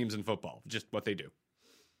the best teams in football. Just what they do.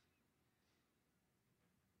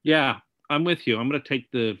 Yeah, I'm with you. I'm going to take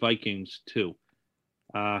the Vikings, too.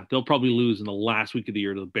 They'll probably lose in the last week of the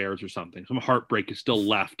year to the Bears or something. Some heartbreak is still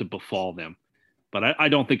left to befall them. But I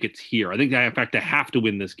don't think it's here. I think, in fact, they have to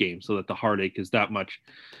win this game so that the heartache is that much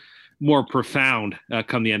more profound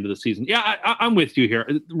come the end of the season. Yeah, I'm with you here.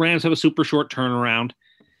 The Rams have a super short turnaround.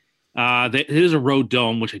 It is a road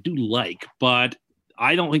dome, which I do like, but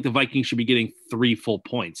I don't think the Vikings should be getting 3 full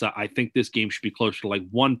points. I think this game should be closer to like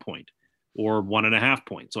 1 point or 1.5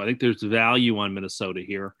 points. So I think there's value on Minnesota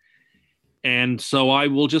here. And so I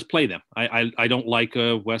will just play them. I don't like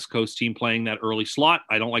a West Coast team playing that early slot.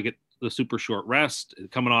 I don't like it. The super short rest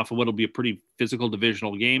coming off of what will be a pretty physical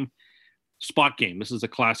divisional game. spot game. This is a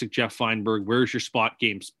classic Jeff Feinberg. Where's your spot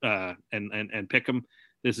games? And pick them.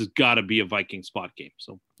 This has got to be a Viking spot game.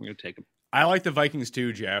 So I'm going to take them. I like the Vikings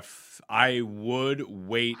too, Jeff. I would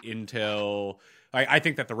wait until I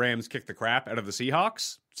think that the Rams kick the crap out of the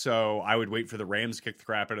Seahawks. So I would wait for the Rams to kick the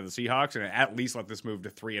crap out of the Seahawks and at least let this move to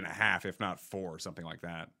 3.5, if not 4, something like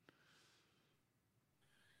that.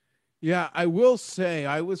 Yeah, I will say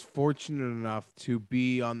I was fortunate enough to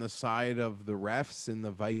be on the side of the refs in the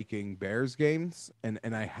Viking Bears games, and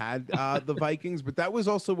I had the Vikings, but that was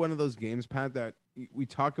also one of those games, Pat, that we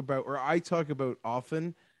talk about, or I talk about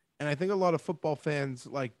often, and I think a lot of football fans,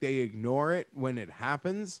 like, they ignore it when it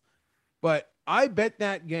happens, but I bet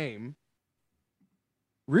that game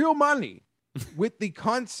real money with the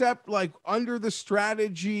concept, like, under the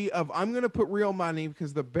strategy of I'm going to put real money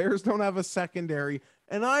because the Bears don't have a secondary.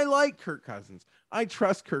 And I like Kirk Cousins. I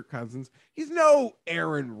trust Kirk Cousins. He's no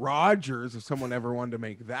Aaron Rodgers, if someone ever wanted to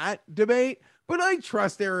make that debate. But I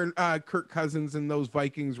trust Kirk Cousins and those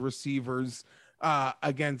Vikings receivers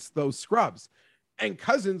against those scrubs. And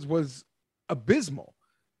Cousins was abysmal.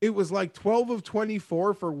 It was like 12 of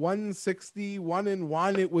 24 for 160,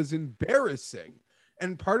 1-1. It was embarrassing.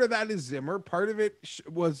 And part of that is Zimmer. Part of it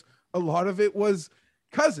was, a lot of it was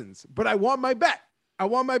Cousins. But I want my bet. And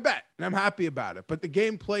I'm happy about it. But the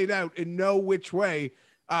game played out in no which way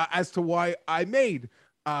as to why I made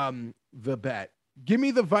the bet. Give me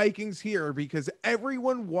the Vikings here because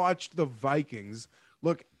everyone watched the Vikings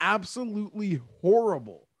look absolutely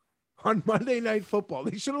horrible on Monday Night Football.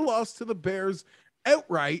 They should have lost to the Bears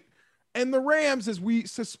outright. And the Rams, as we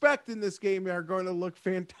suspect in this game, are going to look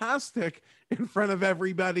fantastic in front of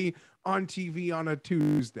everybody on TV on a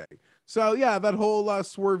Tuesday. So, yeah, that whole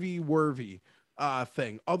swervy-worvy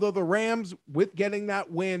thing. Although the Rams, with getting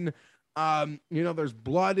that win, there's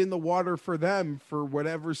blood in the water for them for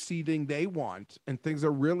whatever seeding they want, and things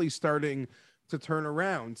are really starting to turn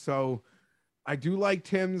around. So I do like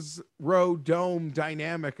Tim's road dome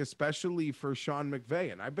dynamic, especially for Sean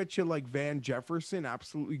McVay, and I bet you like Van Jefferson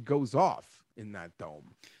absolutely goes off in that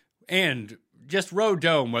dome. And just road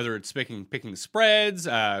dome, whether it's picking spreads,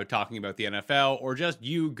 talking about the NFL, or just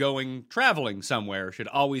you traveling somewhere, should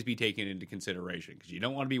always be taken into consideration because you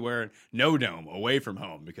don't want to be wearing no dome away from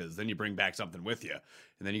home because then you bring back something with you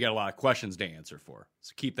and then you got a lot of questions to answer for.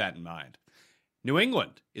 So keep that in mind. New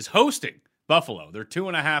England is hosting Buffalo. They're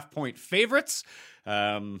 2.5-point favorites.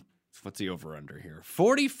 What's the over-under here?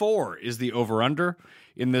 44 is the over-under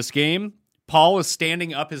in this game. Paul is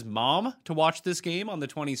standing up his mom to watch this game on the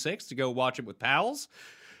 26th to go watch it with pals.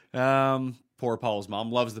 Poor Paul's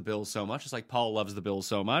mom loves the Bills so much. It's like Paul loves the Bills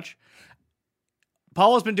so much.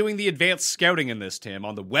 Paul has been doing the advanced scouting in this, Tim,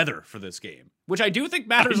 on the weather for this game, which I do think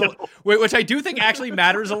matters. Which I do think actually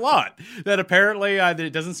matters a lot. That apparently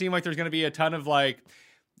it doesn't seem like there's going to be a ton of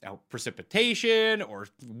precipitation or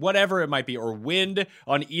whatever it might be, or wind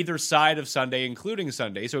on either side of Sunday, including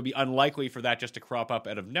Sunday. So it'd be unlikely for that just to crop up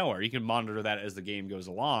out of nowhere. You can monitor that as the game goes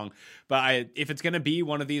along. But if it's going to be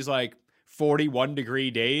one of these 41-degree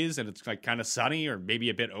days and it's kind of sunny or maybe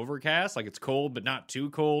a bit overcast, it's cold but not too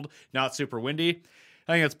cold, not super windy,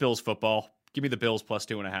 I think that's Bills football. Give me the Bills plus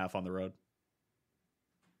 2.5 on the road.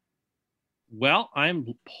 Well,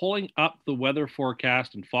 I'm pulling up the weather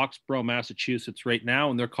forecast in Foxborough, Massachusetts right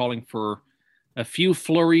now, and they're calling for a few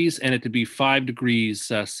flurries and it to be 5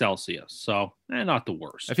 degrees Celsius. So, not the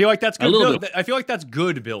worst. I feel like that's good. I feel like that's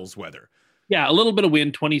good Bills weather. Yeah, a little bit of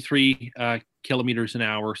wind, 23 kilometers an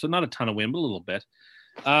hour. So not a ton of wind, but a little bit.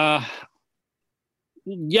 Yeah,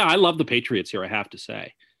 I love the Patriots here, I have to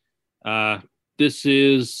say. This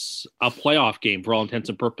is a playoff game for all intents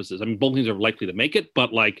and purposes. I mean, both teams are likely to make it,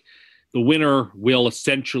 but the winner will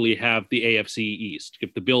essentially have the AFC East.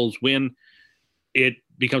 If the Bills win, it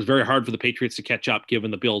becomes very hard for the Patriots to catch up,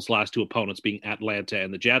 given the Bills' last two opponents being Atlanta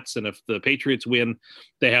and the Jets. And if the Patriots win,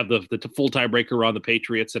 they have the full tiebreaker on the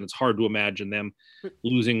Patriots, and it's hard to imagine them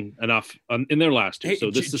losing enough in their last two. Hey,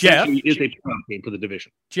 so this Jeff, essentially is a playoff game for the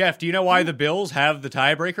division. Jeff, do you know why the Bills have the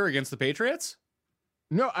tiebreaker against the Patriots?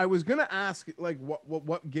 No, I was going to ask,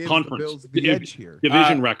 what gives Conference. the Bills the edge here?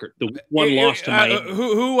 Division record. The one loss to Miami.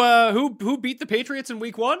 Who beat the Patriots in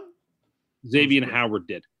week 1? Xavier Howard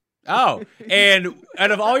did. Oh, and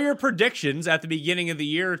out of all your predictions at the beginning of the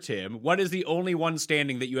year, Tim, what is the only one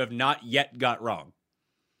standing that you have not yet got wrong?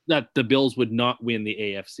 That the Bills would not win the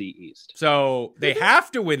AFC East. So they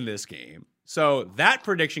have to win this game. So that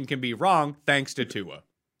prediction can be wrong thanks to Tua.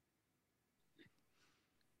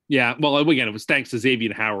 Yeah, well, again, it was thanks to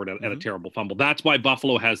Xavier Howard at a terrible fumble. That's why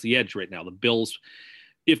Buffalo has the edge right now. The Bills,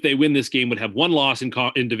 if they win this game, would have one loss in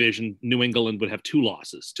division. New England would have 2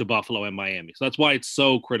 losses to Buffalo and Miami. So that's why it's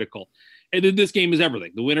so critical. And then this game is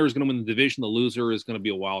everything. The winner is going to win the division. The loser is going to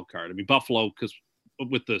be a wild card. I mean, Buffalo, because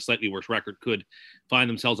with the slightly worse record, could find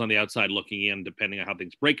themselves on the outside looking in, depending on how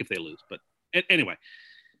things break if they lose. But anyway,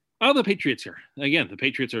 the Patriots here. Again, the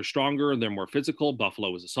Patriots are stronger. They're more physical.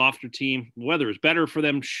 Buffalo is a softer team. The weather is better for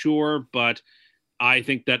them, sure, but I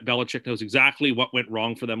think that Belichick knows exactly what went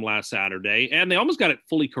wrong for them last Saturday, and they almost got it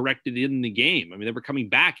fully corrected in the game. I mean, they were coming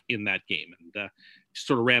back in that game and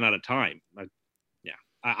sort of ran out of time.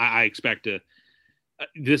 I expect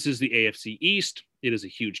this is the AFC East. It is a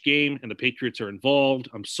huge game, and the Patriots are involved.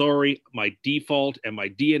 I'm sorry. My default and my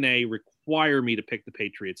DNA require me to pick the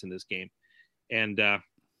Patriots in this game, and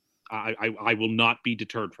I will not be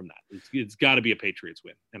deterred from that. It's got to be a Patriots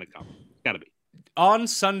win and a cover. Got to be. On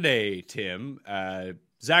Sunday, Tim,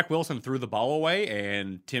 Zach Wilson threw the ball away,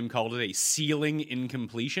 and Tim called it a ceiling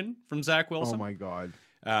incompletion from Zach Wilson. Oh, my God.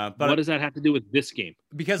 But what does that have to do with this game?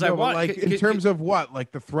 Because no, I want, like, in terms of what,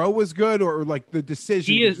 like the throw was good, or like the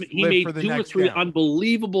decision. He made for the 2 or 3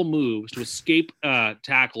 unbelievable moves to escape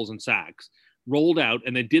tackles and sacks. Rolled out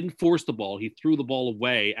and then didn't force the ball. He threw the ball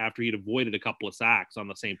away after he'd avoided a couple of sacks on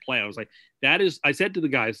the same play. I was like, I said to the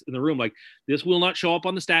guys in the room, like, this will not show up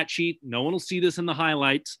on the stat sheet. No one will see this in the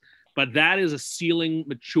highlights, but that is a ceiling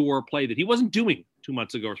mature play that he wasn't doing 2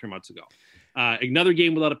 months ago or 3 months ago. Another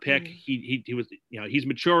game without a pick. He was, he's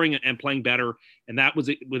maturing and playing better. And that was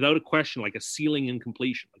without a question, like a ceiling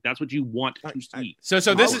incompletion. Like that's what you want to see.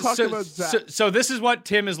 So this is what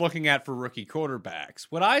Tim is looking at for rookie quarterbacks.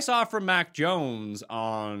 What I saw from Mac Jones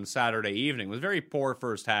on Saturday evening was very poor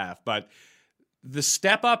first half, but the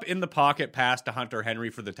step up in the pocket pass to Hunter Henry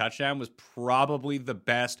for the touchdown was probably the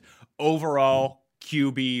best overall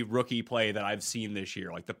QB rookie play that I've seen this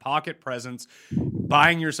year. Like the pocket presence,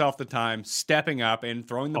 buying yourself the time, stepping up and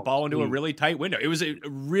throwing the ball into a really tight window. It was a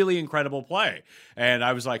really incredible play. And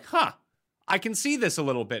I was like, I can see this a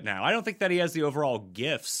little bit now. I don't think that he has the overall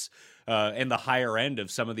gifts in the higher end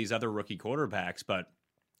of some of these other rookie quarterbacks, but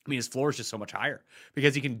I mean, his floor is just so much higher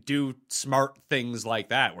because he can do smart things like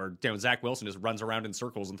that where Zach Wilson just runs around in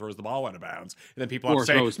circles and throws the ball out of bounds. And then people have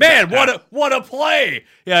to say, man, what a play.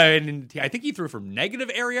 Yeah, and I think he threw for negative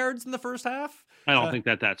air yards in the first half. I don't think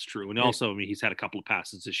that's true. And also, I mean, he's had a couple of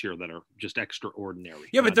passes this year that are just extraordinary.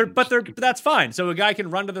 Yeah, but that's fine. So a guy can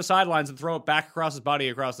run to the sidelines and throw it back across his body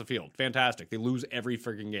across the field. Fantastic. They lose every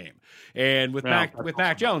freaking game. And with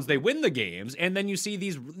Mac Jones, they win the games. And then you see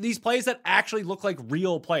these plays that actually look like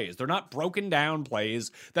real plays. They're not broken down plays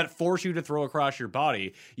that force you to throw across your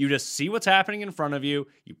body. You just see what's happening in front of you.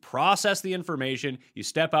 You process the information. You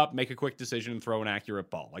step up, make a quick decision, and throw an accurate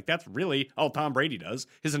ball. Like that's really all Tom Brady does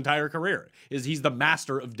his entire career. He's the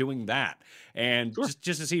master of doing that. And just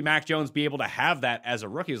to see Mac Jones be able to have that as a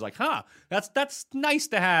rookie is like, that's nice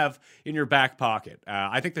to have in your back pocket.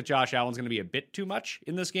 I think that Josh Allen's going to be a bit too much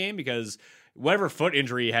in this game because whatever foot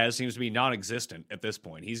injury he has seems to be non-existent at this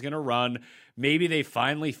point. He's going to run. Maybe they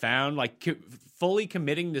finally found fully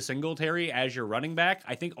committing to Singletary as your running back,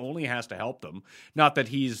 I think only has to help them. Not that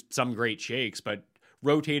he's some great shakes, but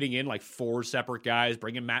rotating in like 4 separate guys,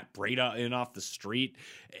 bringing Matt Breida in off the street.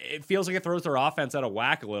 It feels like it throws their offense out of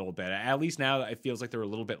whack a little bit. At least now it feels like they're a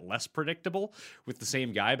little bit less predictable with the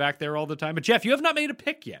same guy back there all the time. But Jeff, you have not made a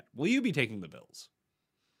pick yet. Will you be taking the Bills?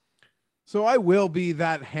 So I will be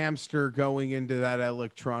that hamster going into that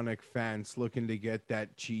electronic fence looking to get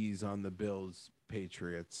that cheese on the Bills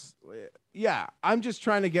Patriots. Yeah, I'm just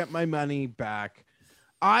trying to get my money back.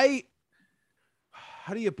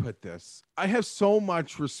 How do you put this? I have so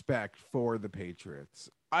much respect for the Patriots.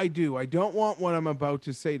 I do. I don't want what I'm about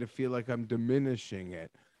to say to feel like I'm diminishing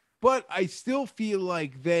it, but I still feel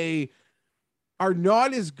like they are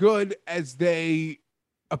not as good as they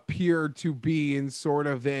appear to be in sort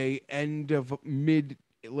of a end of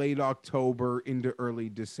late October into early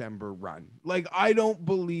December run. Like, I don't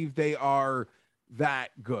believe they are that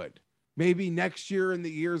good. Maybe next year and the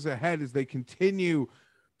years ahead as they continue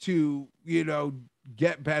to,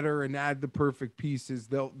 get better and add the perfect pieces,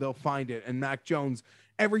 they'll find it. And Mac Jones,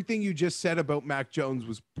 everything you just said about Mac Jones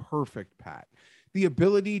was perfect, Pat. The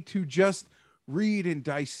ability to just read and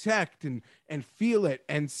dissect and feel it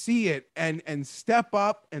and see it and step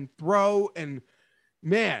up and throw, and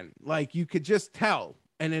man, like you could just tell.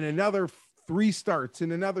 And in another 3 starts,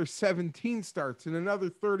 in another 17 starts, in another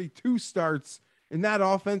 32 starts, in that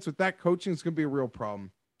offense with that coaching is going to be a real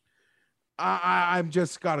problem. I'm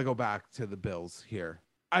just got to go back to the Bills here.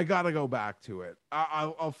 I got to go back to it.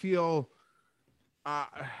 I'll feel I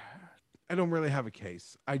don't really have a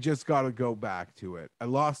case. I just got to go back to it. I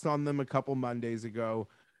lost on them a couple Mondays ago.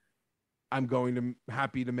 I'm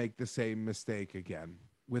happy to make the same mistake again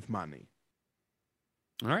with money.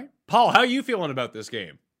 All right. Paul, how are you feeling about this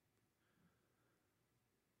game?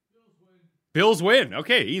 Bills win.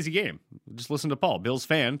 Okay, easy game. Just listen to Paul. Bills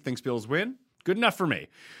fan thinks Bills win. Good enough for me.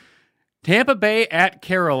 Tampa Bay at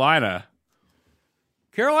Carolina.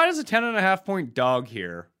 Carolina's a 10.5-point dog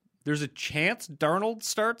here. There's a chance Darnold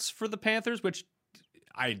starts for the Panthers, which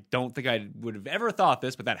I don't think I would have ever thought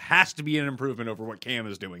this, but that has to be an improvement over what Cam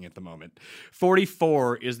is doing at the moment.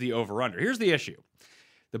 44 is the over-under. Here's the issue.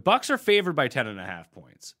 The Bucs are favored by 10.5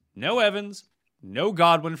 points. No Evans, no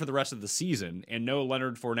Godwin for the rest of the season, and no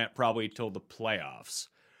Leonard Fournette probably till the playoffs.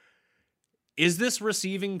 Is this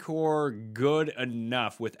receiving core good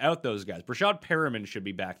enough without those guys? Brashad Perriman should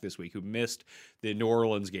be back this week, who missed the New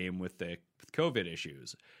Orleans game with the COVID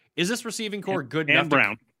issues. Is this receiving core good enough? And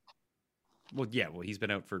Brown. Well, he's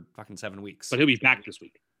been out for fucking 7 weeks. But he'll be back this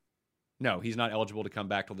week. No, he's not eligible to come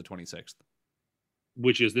back till the 26th.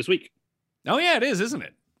 Which is this week. Oh, yeah, it is, isn't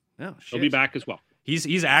it? Oh, shit. He'll be back as well.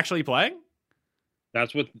 He's actually playing?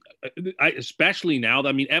 That's what, especially now.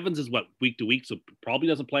 I mean, Evans is week to week, so probably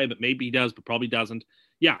doesn't play, but maybe he does, but probably doesn't.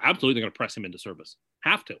 Yeah, absolutely. They're going to press him into service.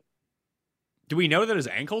 Have to. Do we know that his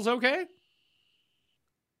ankle's okay?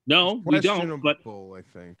 No, we don't. But I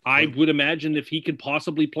think I would imagine if he could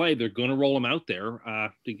possibly play, they're going to roll him out there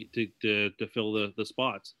to fill the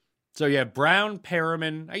spots. So yeah, Brown,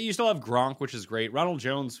 Perriman. You still have Gronk, which is great. Ronald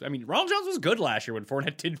Jones. I mean, Ronald Jones was good last year when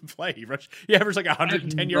Fournette didn't play. He averaged like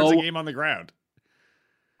 110 yards a game on the ground.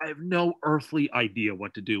 I have no earthly idea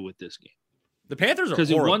what to do with this game. The Panthers are because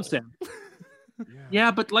horrible. In one sense, yeah,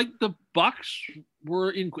 but like the Bucs were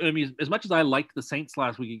in. I mean, as much as I liked the Saints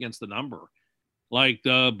last week against the number, like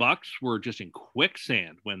the Bucs were just in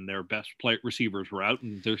quicksand when their best receivers were out,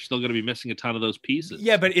 and they're still going to be missing a ton of those pieces.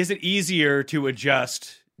 Yeah, but is it easier to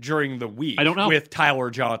adjust during the week I don't know. With Tyler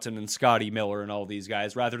Johnson and Scotty Miller and all these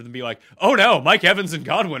guys rather than be like, oh no, Mike Evans and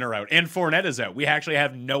Godwin are out and Fournette is out. We actually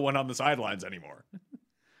have no one on the sidelines anymore.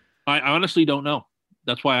 I honestly don't know.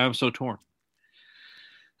 That's why I'm so torn.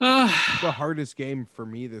 The hardest game for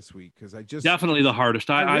me this week because I just definitely the hardest.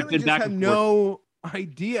 I've been back and forth. No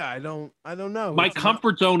idea. I don't know. My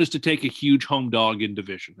comfort zone is to take a huge home dog in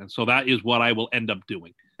division, and so that is what I will end up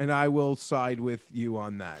doing. And I will side with you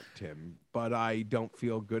on that, Tim. But I don't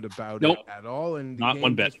feel good about Nope. it at all, and the Not game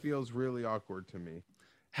one bit. just feels really awkward to me.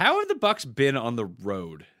 How have the Bucs been on the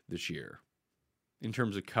road this year in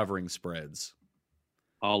terms of covering spreads?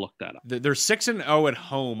 I'll look that up. They're 6-0 at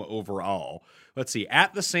home overall. Let's see.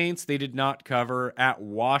 At the Saints, they did not cover. At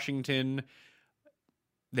Washington,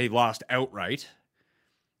 they lost outright.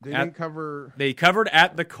 They didn't cover. They covered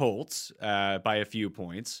at the Colts by a few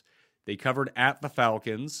points. They covered at the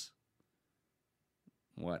Falcons.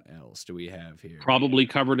 What else do we have here? Probably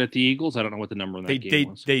covered at the Eagles. I don't know what the number in that game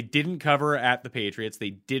was. They didn't cover at the Patriots.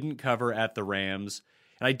 They didn't cover at the Rams.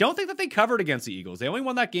 And I don't think that they covered against the Eagles. They only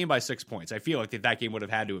won that game by 6 points. I feel like that game would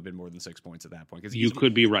have had to have been more than 6 points at that point. You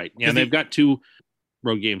could be right. Yeah, and they've got 2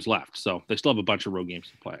 road games left, so they still have a bunch of road games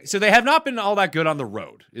to play. So they have not been all that good on the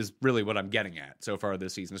road, is really what I'm getting at so far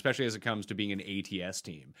this season, especially as it comes to being an ATS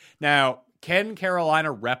team. Now, can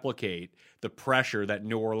Carolina replicate the pressure that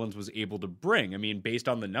New Orleans was able to bring? I mean, based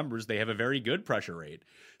on the numbers, they have a very good pressure rate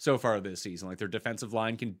so far this season. Like, their defensive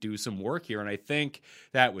line can do some work here, and I think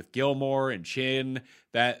that with Gilmore and Chin,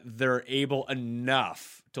 that they're able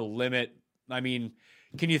enough to limit. I mean,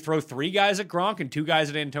 can you throw 3 guys at Gronk and 2 guys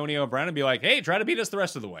at Antonio Brown and be like, hey, try to beat us the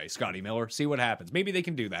rest of the way, Scotty Miller, see what happens? Maybe they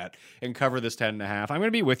can do that and cover this 10.5. I'm going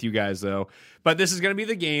to be with you guys, though. But this is going to be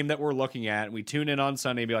the game that we're looking at. We tune in on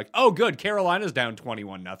Sunday and be like, oh, good, Carolina's down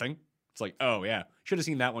 21-0. It's like, oh, yeah, should have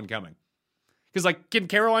seen that one coming. Because, like, can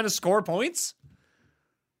Carolina score points?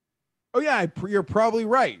 Oh, yeah, you're probably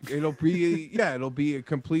right. It'll be a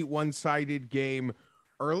complete one-sided game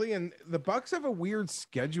early, and the Bucs have a weird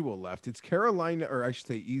schedule left. It's Carolina, or I should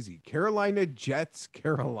say easy. Carolina, Jets,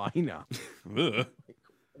 Carolina.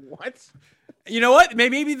 What? You know what?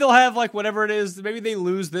 Maybe they'll have like whatever it is. Maybe they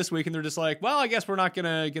lose this week and they're just like, well, I guess we're not going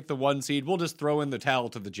to get the 1 seed. We'll just throw in the towel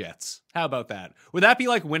to the Jets. How about that? Would that be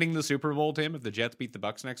like winning the Super Bowl, Tim, if the Jets beat the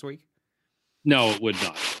Bucs next week? No, it would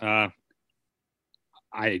not.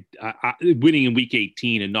 I winning in week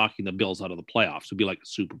 18 and knocking the Bills out of the playoffs would be like a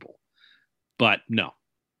Super Bowl. But no.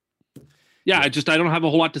 Yeah, I don't have a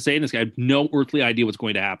whole lot to say in this game. I have no earthly idea what's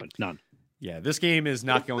going to happen. None. Yeah, this game is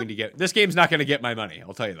not going to get. This game's not going to get my money.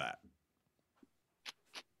 I'll tell you that.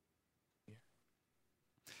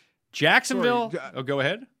 Jacksonville. Oh, go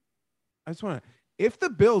ahead. I just want to. If the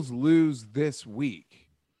Bills lose this week,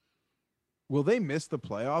 will they miss the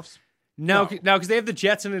playoffs? No, because they have the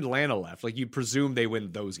Jets and Atlanta left. Like, you presume they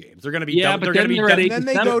win those games. They're going to be. Yeah, but then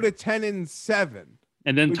they go to 10-7,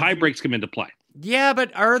 and then tie breaks come into play. Yeah,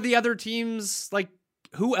 but are the other teams like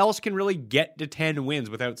who else can really get to 10 wins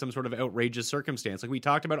without some sort of outrageous circumstance? Like we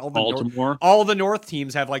talked about, Baltimore. all the North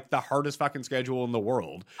teams have like the hardest fucking schedule in the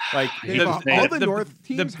world. Like all the North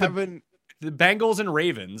teams haven't. The Bengals and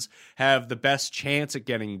Ravens have the best chance at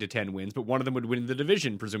getting to 10 wins, but one of them would win the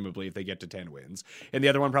division, presumably, if they get to 10 wins. And the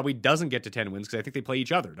other one probably doesn't get to 10 wins because I think they play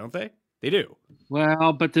each other, don't they? They do.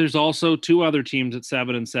 Well, but there's also 2 other teams at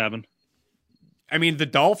 7-7. I mean, the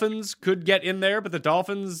Dolphins could get in there, but the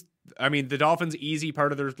Dolphins easy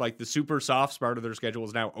part of their, like the super soft part of their schedule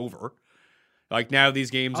is now over. Like now these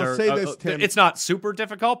games I'll say this, Tim. It's not super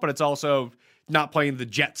difficult, but it's also not playing the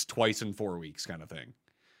Jets twice in 4 weeks kind of thing.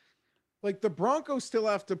 Like the Broncos still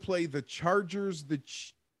have to play the Chargers, the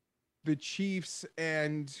Chiefs,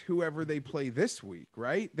 and whoever they play this week,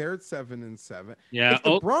 right? They're at 7-7. Yeah. If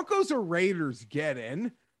the Broncos or Raiders get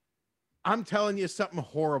in, I'm telling you, something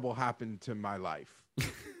horrible happened to my life.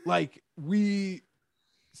 Like we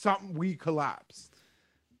collapsed.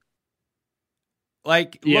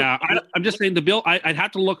 Like, yeah, I'm just saying I'd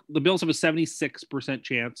have to look. The Bills have a 76%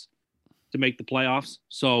 chance to make the playoffs,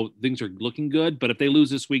 so things are looking good. But if they lose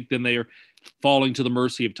this week, then they are falling to the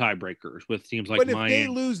mercy of tiebreakers with teams like Miami. But if they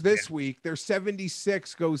lose this week, their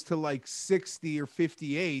 76 goes to like 60 or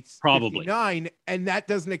 58, probably 59, and that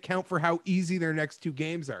doesn't account for how easy their next 2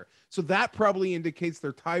 games are. So that probably indicates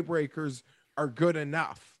their tiebreakers are good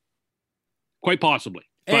enough. Quite possibly.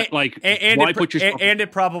 But why put yourself? And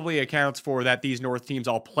it probably accounts for that these North teams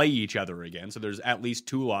all play each other again. So there's at least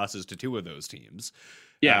 2 losses to 2 of those teams.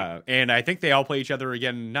 Yeah. And I think they all play each other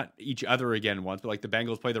again, not each other again once, but like the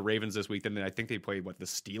Bengals play the Ravens this week. Then I think they play the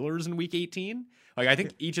Steelers in week 18. Like I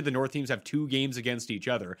think each of the North teams have 2 games against each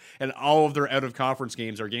other, and all of their out of conference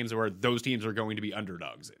games are games where those teams are going to be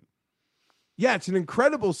underdogs in. Yeah, it's an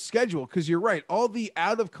incredible schedule because you're right. All the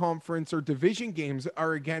out of conference or division games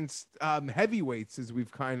are against heavyweights, as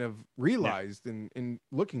we've kind of realized in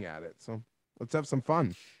looking at it. So let's have some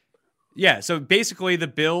fun. Yeah, so basically the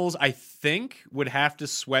Bills, I think, would have to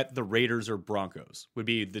sweat the Raiders or Broncos would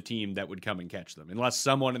be the team that would come and catch them, unless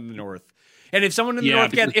someone in the North. And if someone in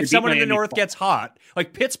the North gets hot,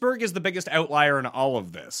 like Pittsburgh is the biggest outlier in all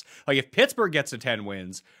of this. Like if Pittsburgh gets to 10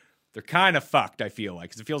 wins, they're kind of fucked, I feel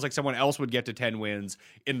like, because it feels like someone else would get to 10 wins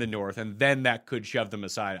in the North, and then that could shove them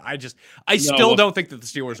aside. I still don't think that the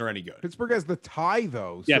Steelers are any good. Pittsburgh has the tie,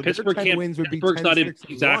 though. Yeah, so Pittsburgh 10 wins would be Pittsburgh's 10, not in, 6,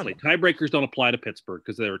 exactly. 1. Tiebreakers don't apply to Pittsburgh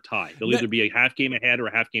because they're a tie. They'll either be a half game ahead or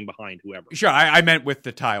a half game behind whoever. Sure, I meant with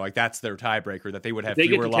the tie, like that's their tiebreaker, that they would have if they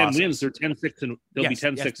fewer get to 10 losses. wins, they're 10-6 and they'll be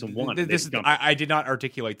 10-6 and 1. I did not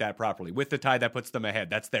articulate that properly. With the tie, that puts them ahead.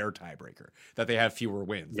 That's their tiebreaker, that they have fewer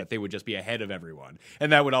wins, that they would just be ahead of everyone.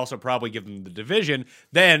 And that would also probably give them the division.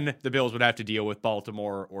 Then the Bills would have to deal with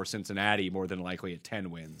Baltimore or Cincinnati more than likely at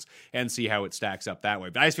 10 wins and see how it stacks up that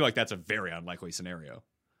way. But I just feel like that's a very unlikely scenario.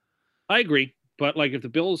 I agree. But like if the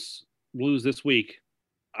Bills lose this week,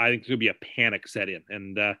 I think there's going to be a panic set in.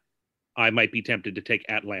 And I might be tempted to take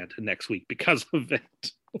Atlanta next week because of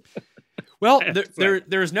it. Well,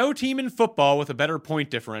 there's no team in football with a better point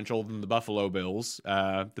differential than the Buffalo Bills.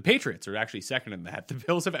 The Patriots are actually second in that. The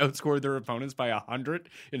Bills have outscored their opponents by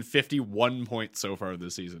 151 points so far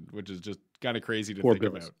this season, which is just kind of crazy to think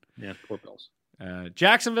about. Yeah, poor Bills.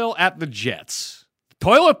 Jacksonville at the Jets.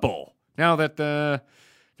 Toilet bowl. Now that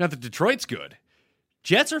Detroit's good.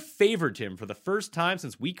 Jets are favored, Tim, for the first time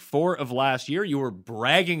since week 4 of last year. You were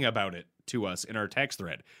bragging about it to us in our text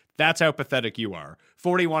thread. That's how pathetic you are.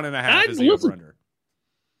 41.5 is the over-under.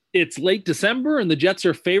 It's late December, and the Jets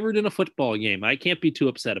are favored in a football game. I can't be too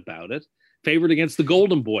upset about it. Favored against the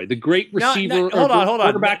Golden Boy, the great receiver, hold on.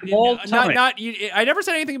 quarterback of all time. I never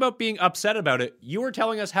said anything about being upset about it. You were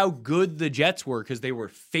telling us how good the Jets were because they were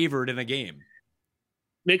favored in a game.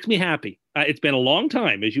 Makes me happy. It's been a long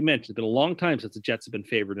time, as you mentioned. It's been a long time since the Jets have been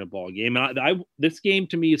favored in a ball game. And this game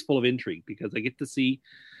to me is full of intrigue because I get to see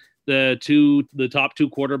the top 2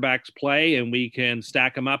 quarterbacks play, and we can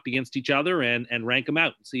stack them up against each other and rank them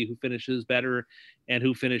out and see who finishes better and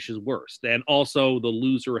who finishes worst. And also the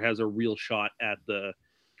loser has a real shot at the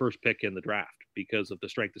first pick in the draft because of the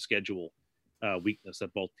strength of schedule weakness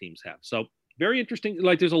that both teams have. So very interesting.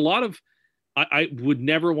 Like there's a lot of, I would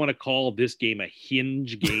never want to call this game a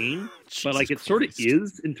hinge game, but like it sort of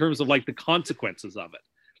is in terms of like the consequences of it.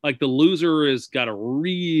 Like the loser has got a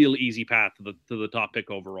real easy path to the top pick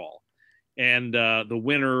overall. And the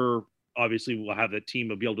winner obviously will have the team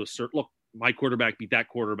will be able to assert, look, my quarterback beat that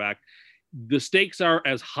quarterback. The stakes are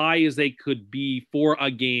as high as they could be for a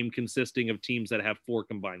game consisting of teams that have 4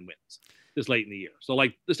 combined wins this late in the year. So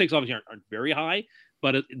like the stakes obviously aren't very high,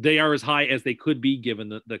 but they are as high as they could be given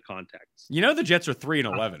the context. You know the Jets are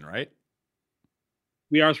 3-11, right?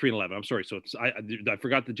 We are 3-11. I'm sorry. So it's I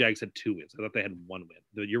forgot the Jags had 2 wins. I thought they had 1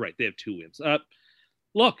 win. You're right. They have 2 wins.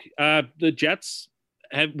 Look, the Jets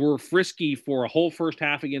were frisky for a whole first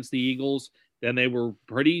half against the Eagles. Then they were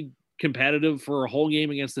pretty competitive for a whole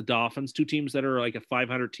game against the Dolphins, 2 teams that are like a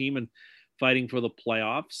 500 team and fighting for the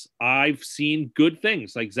playoffs. I've seen good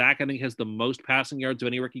things. Like Zach, I think, has the most passing yards of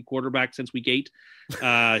any rookie quarterback since week 8.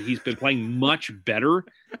 He's been playing much better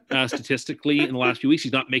statistically in the last few weeks.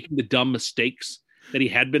 He's not making the dumb mistakes that he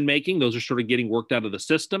had been making. Those are sort of getting worked out of the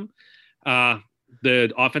system.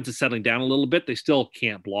 The offense is settling down a little bit. They still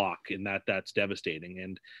can't block, and that's devastating.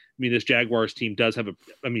 And I mean, this Jaguars team does have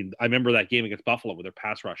I remember that game against Buffalo where their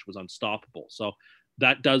pass rush was unstoppable. So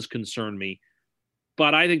that does concern me.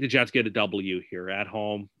 But I think the Jets get a W here at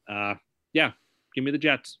home. Give me the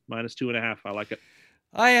Jets -2.5. I like it.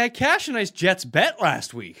 I cashed a nice Jets bet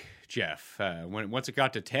last week, Jeff. Once it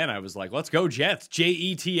got to 10, I was like, let's go Jets.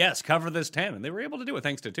 Jets, cover this 10. And they were able to do it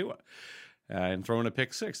thanks to Tua. And throwing a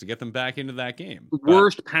pick 6 to get them back into that game. The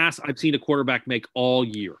worst pass I've seen a quarterback make all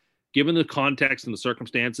year. Given the context and the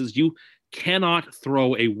circumstances, you cannot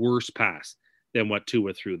throw a worse pass than what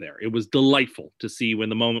Tua threw there. It was delightful to see when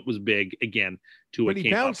the moment was big again. Tua But he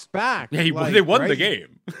bounced back. Yeah, they won the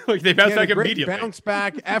game. Like they bounced back immediately. Bounce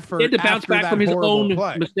back effort. He had to bounce back from his own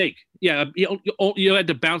play. mistake. Yeah, you had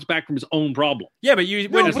to bounce back from his own problem. Yeah, but you.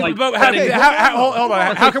 No, hold on.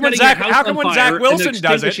 It's How come when Zach Wilson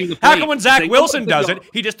does it? How come when Zach Wilson does it,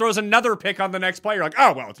 he just throws another pick on the next play? You're like,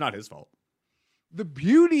 oh well, it's not his fault. The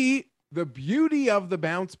beauty of the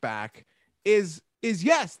bounce back is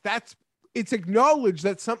yes, it's acknowledged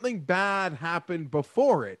that something bad happened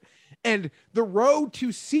before it. And the road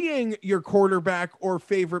to seeing your quarterback or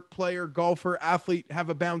favorite player, golfer, athlete have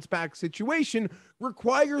a bounce back situation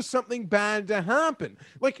requires something bad to happen.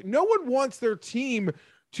 Like no one wants their team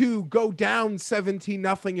to go down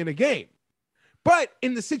 17-0 in a game. But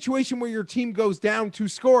in the situation where your team goes down 2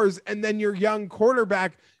 scores and then your young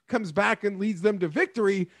quarterback comes back and leads them to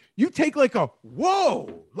victory, you take like a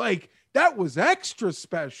whoa, like that was extra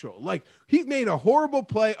special. Like he made a horrible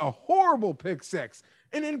play, a horrible pick 6,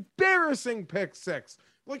 an embarrassing pick 6.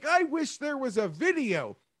 Like I wish there was a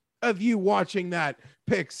video of you watching that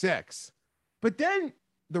pick 6. But then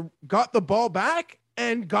got the ball back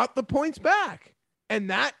and got the points back. And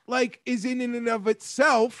that like is in and of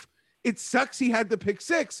itself. It sucks he had the pick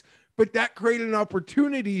 6, but that created an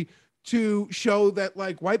opportunity to show that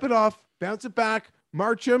like wipe it off, bounce it back,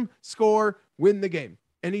 march him, score, win the game.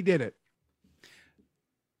 And he did it.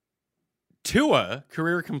 Tua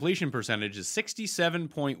career completion percentage is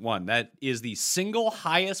 67.1. That is the single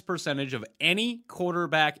highest percentage of any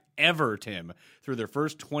quarterback ever, Tim, through their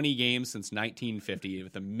first 20 games since 1950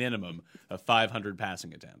 with a minimum of 500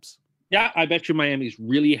 passing attempts. Yeah, I bet you Miami's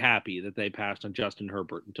really happy that they passed on Justin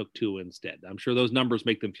Herbert and took Tua instead. I'm sure those numbers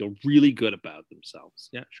make them feel really good about themselves.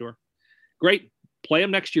 Yeah, sure. Great. Play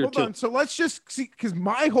them next year, Hold on. So let's just see, because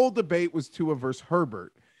my whole debate was Tua versus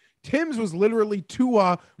Herbert. Tim's was literally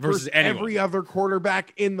Tua versus every other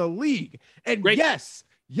quarterback in the league. And Great. yes,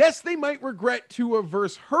 they might regret Tua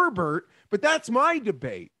versus Herbert, but that's my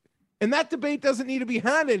debate. And that debate doesn't need to be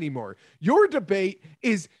had anymore. Your debate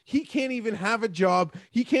is he can't even have a job.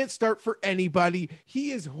 He can't start for anybody.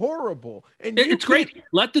 He is horrible. And it's great.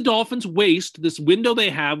 Let the Dolphins waste this window they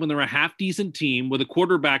have when they're a half-decent team with a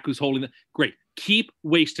quarterback who's holding it. Great. Keep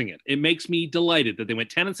wasting it. It makes me delighted that they went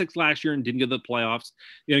 10-6 last year and didn't get the playoffs.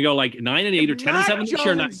 You're going to go like 9-8 or 10-7 this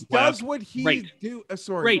year. Does what he do.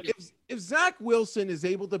 Sorry. Great. If Zach Wilson is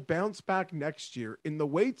able to bounce back next year in the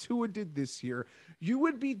way Tua did this year, you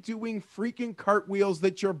would be doing freaking cartwheels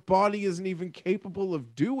that your body isn't even capable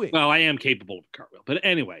of doing. Well, I am capable of a cartwheel. But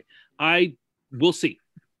anyway, we'll see.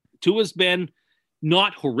 Tua's been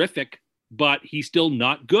not horrific, but he's still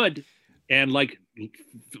not good. And like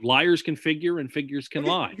liars can figure and figures can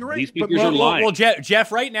lie. You're right. These figures are lying. Well,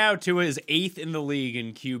 Jeff, right now Tua is 8th in the league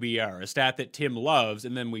in QBR, a stat that Tim loves.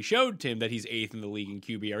 And then we showed Tim that he's 8th in the league in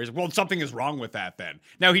QBR. He's like, well, something is wrong with that then.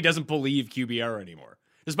 Now he doesn't believe QBR anymore.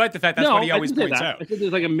 Despite the fact that's what he always points out. I think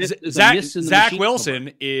there's like a miss. Zach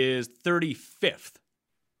Wilson is 35th.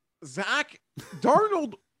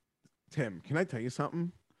 Darnold, Tim, can I tell you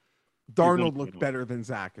something? Darnold looked better than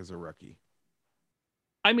Zach as a rookie.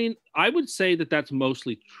 I mean, I would say that that's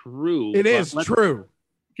mostly true. It is true.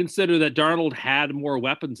 Consider that Darnold had more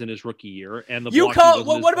weapons in his rookie year, and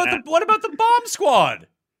what about the bomb squad?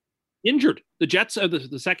 Injured. The Jets are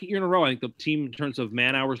the second year in a row. I think the team, in terms of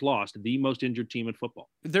man hours lost, the most injured team in football.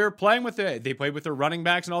 They're playing with they played with their running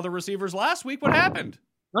backs and all the receivers last week. What happened?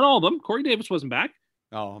 Not all of them. Corey Davis wasn't back.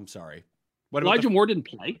 Oh, I'm sorry. Elijah Moore didn't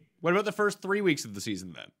play. What about the first 3 weeks of the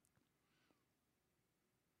season then?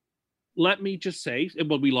 let me just say,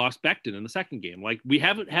 well, we lost Becton in the second game. Like, we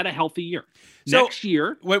haven't had a healthy year. So, next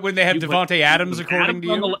year, when they have Devontae Adams, according to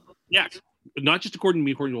you? Yes. Not just according to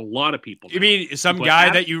me, according to a lot of people. You mean some guy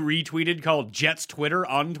that you retweeted called Jets Twitter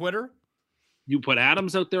on Twitter? You put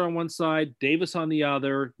Adams out there on one side, Davis on the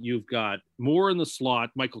other. You've got Moore in the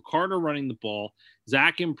slot, Michael Carter running the ball,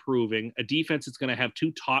 Zach improving, a defense that's going to have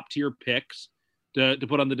 2 top-tier picks to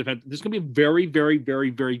put on the defense. This is going to be a very, very, very,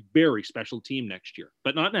 very, very special team next year.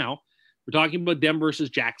 But not now. We're talking about them versus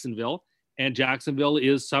Jacksonville, and Jacksonville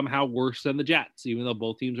is somehow worse than the Jets, even though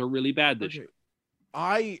both teams are really bad this year.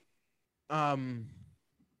 I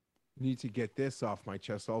need to get this off my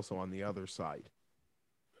chest also on the other side.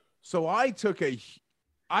 So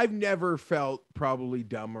I've never felt probably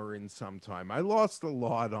dumber in some time. I lost a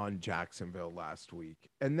lot on Jacksonville last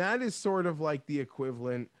week, and that is sort of like the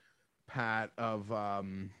equivalent, Pat, of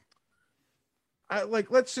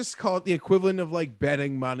let's just call it the equivalent of like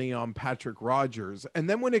betting money on Patrick Rogers. And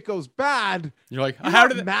then when it goes bad, you're like, how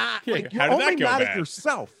did that? Like, you're only mad at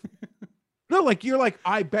yourself. No, like, you're like,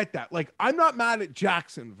 I bet that. Like, I'm not mad at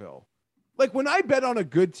Jacksonville. Like, when I bet on a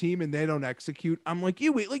good team and they don't execute, I'm like,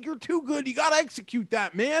 you're too good. You got to execute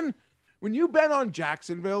that, man. When you bet on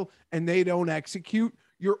Jacksonville and they don't execute,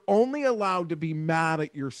 you're only allowed to be mad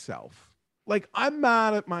at yourself. Like, I'm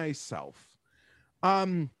mad at myself.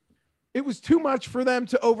 It was too much for them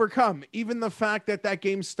to overcome. Even the fact that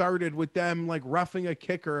game started with them like roughing a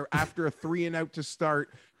kicker after a 3-and-out to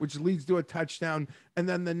start, which leads to a touchdown. And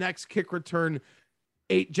then the next kick return,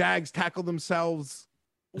 8 Jags tackle themselves.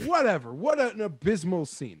 Whatever. What an abysmal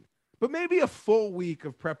scene. But maybe a full week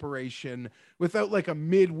of preparation without like a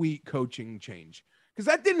midweek coaching change. Because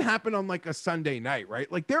that didn't happen on like a Sunday night,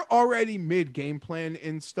 right? Like, they're already mid-game plan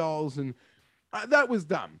installs, and that was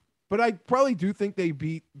dumb. But I probably do think they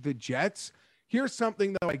beat the Jets. Here's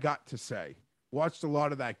something that I got to say. Watched a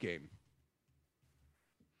lot of that game.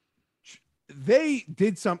 They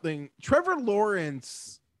did something. Trevor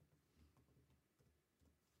Lawrence,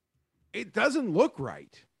 it doesn't look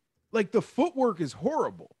right. Like, the footwork is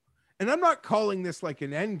horrible. And I'm not calling this like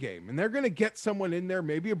an end game. And they're going to get someone in there,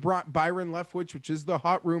 maybe a Byron Leftwich, which is the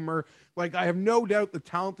hot rumor. Like, I have no doubt the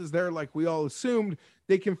talent is there, like we all assumed.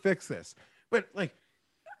 They can fix this. But, like,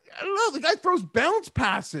 I don't know. The guy throws bounce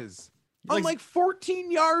passes on like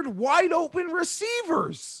 14-yard wide open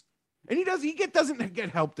receivers. And he doesn't get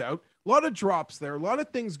helped out. A lot of drops there, a lot of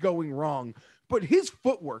things going wrong. But his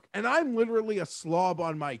footwork, and I'm literally a slob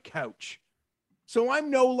on my couch. So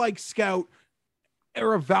I'm no like scout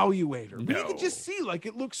or evaluator. But you can just see, like,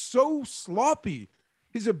 it looks so sloppy.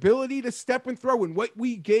 His ability to step and throw, and what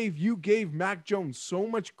you gave Mac Jones so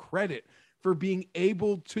much credit for being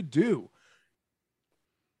able to do.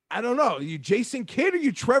 I don't know. Are you Jason Kidd or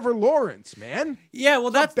you Trevor Lawrence, man? Yeah,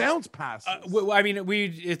 well, that's bounce passes. I mean,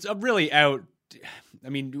 it's really out. I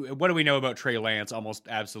mean, what do we know about Trey Lance? Almost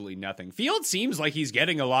absolutely nothing. Fields seems like he's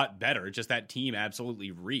getting a lot better. Just that team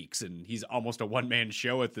absolutely reeks, and he's almost a one-man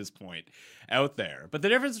show at this point out there. But the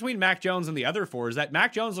difference between Mac Jones and the other 4 is that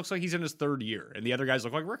Mac Jones looks like he's in his 3rd year, and the other guys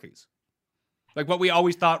look like rookies. Like what we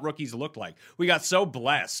always thought rookies looked like. We got so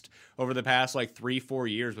blessed over the past like 3-4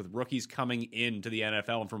 years with rookies coming into the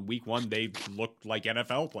NFL. And from week 1, they looked like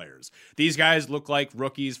NFL players. These guys look like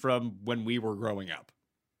rookies from when we were growing up.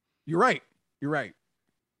 You're right.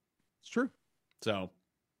 It's true. So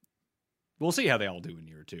we'll see how they all do in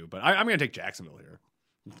year 2. But I'm going to take Jacksonville here.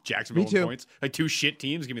 Jacksonville with points. Like 2 shit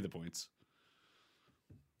teams. Give me the points.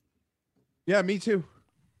 Yeah, me too.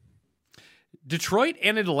 Detroit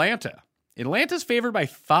and Atlanta. Atlanta's favored by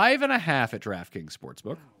 5.5 at DraftKings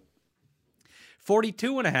Sportsbook.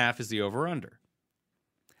 42.5 is the over-under.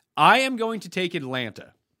 I am going to take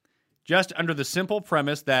Atlanta just under the simple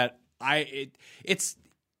premise that it's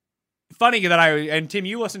funny that and Tim,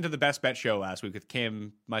 you listened to the Best Bet show last week with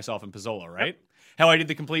Kim, myself, and Pizzola, right? Yep. How I did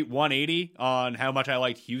the complete 180 on how much I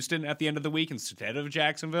liked Houston at the end of the week instead of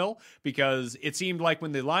Jacksonville, because it seemed like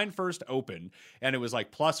when the line first opened and it was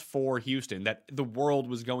like +4 Houston, that the world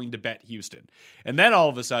was going to bet Houston. And then all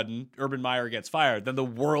of a sudden, Urban Meyer gets fired. Then the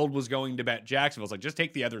world was going to bet Jacksonville. It's like, just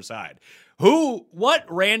take the other side. What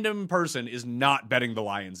random person is not betting the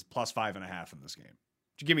Lions +5.5 in this game?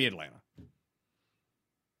 Give me Atlanta.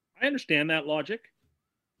 I understand that logic,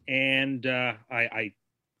 and I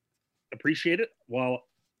appreciate it. Well,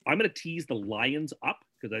 I'm going to tease the Lions up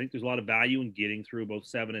because I think there's a lot of value in getting through both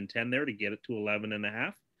 7 and 10 there to get it to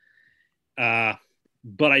 11.5.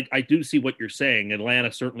 But I do see what you're saying.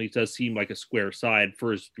 Atlanta certainly does seem like a square side.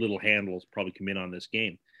 For as little handles probably come in on this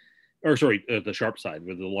game. Or sorry, the sharp side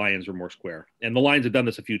where the Lions are more square. And the Lions have done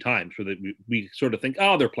this a few times where we sort of think,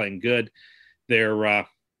 oh, they're playing good. They're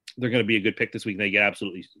they're going to be a good pick this week and they get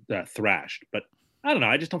absolutely thrashed. But I don't know.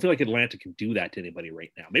 I just don't feel like Atlanta can do that to anybody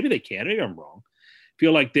right now. Maybe they can. Maybe I'm wrong. I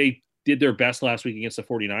feel like they did their best last week against the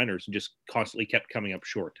 49ers and just constantly kept coming up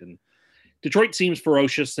short. And Detroit seems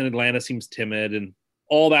ferocious and Atlanta seems timid, and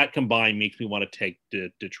all that combined makes me want to take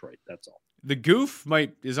Detroit. That's all. The Goof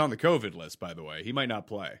is on the COVID list, by the way. He might not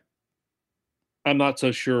play. I'm not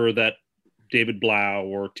so sure that David Blau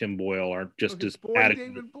or Tim Boyle are just as adequate.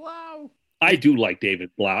 David Blau. I do like David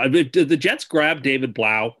Blau. If the Jets grab David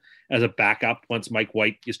Blau as a backup once Mike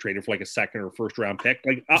White is traded for like a second or first round pick,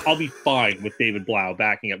 like I'll be fine with David Blau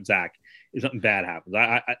backing up Zach if something bad happens.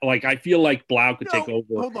 I feel like Blau could take over.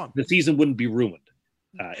 Hold on. The season wouldn't be ruined.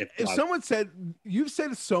 If someone said, you've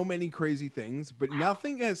said so many crazy things, but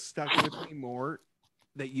nothing has stuck with me more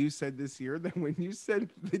that you said this year than when you said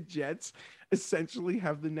the Jets essentially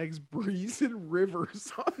have the next Breeze and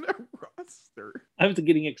Rivers on their roster. I was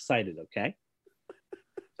getting excited, okay?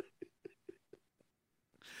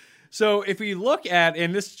 So if we look at,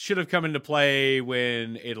 and this should have come into play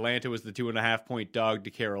when Atlanta was the 2.5-point dog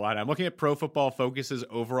to Carolina. I'm looking at Pro Football Focus's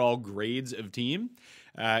overall grades of team.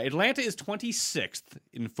 Atlanta is 26th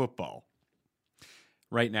in football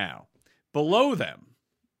right now. Below them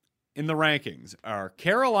in the rankings are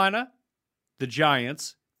Carolina, the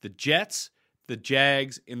Giants, the Jets, the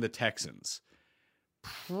Jags, and the Texans.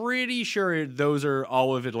 Pretty sure those are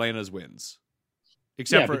all of Atlanta's wins,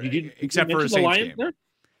 except for a Saints game. There?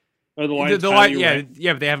 Or the Lions?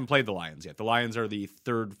 But they haven't played the Lions yet. The Lions are the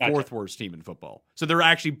fourth worst team in football, so they're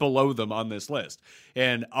actually below them on this list.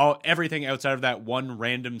 And everything outside of that one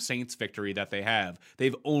random Saints victory that they have,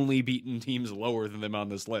 they've only beaten teams lower than them on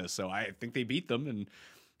this list. So I think they beat them. And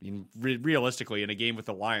I mean, realistically, in a game with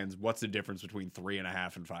the Lions, what's the difference between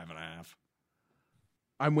 3.5 and 5.5?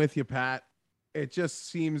 I'm with you, Pat. It just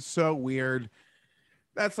seems so weird.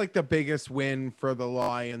 That's like the biggest win for the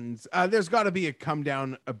Lions. There's got to be a come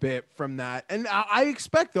down a bit from that. And I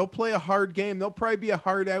expect they'll play a hard game. They'll probably be a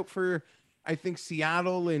hard out for, I think,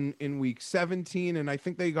 Seattle in week 17. And I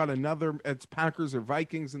think they got it's Packers or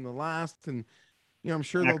Vikings in the last. And, I'm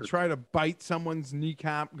sure they'll try to bite someone's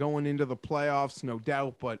kneecap going into the playoffs, no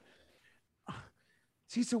doubt. But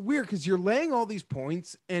see, it's so weird because you're laying all these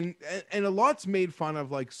points and a lot's made fun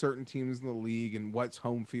of like certain teams in the league and what's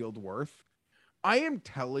home field worth. I am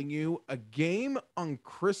telling you, a game on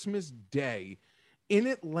Christmas Day in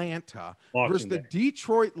Atlanta versus the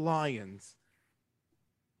Detroit Lions,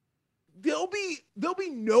 there'll be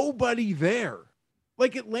nobody there.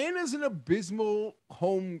 Like, Atlanta's an abysmal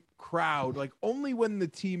home crowd, like only when the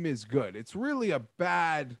team is good. It's really a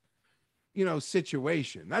bad,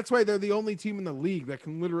 situation. That's why they're the only team in the league that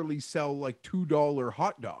can literally sell like $2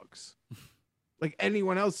 hot dogs. Like,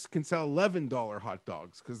 anyone else can sell $11 hot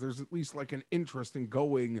dogs because there's at least like an interest in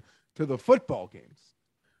going to the football games.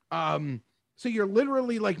 So you're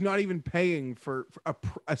literally like not even paying for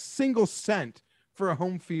a single cent for a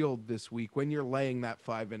home field this week when you're laying that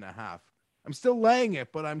 5.5. I'm still laying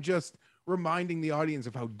it, but I'm just reminding the audience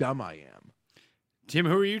of how dumb I am. Tim,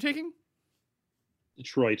 who are you taking?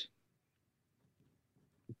 Detroit.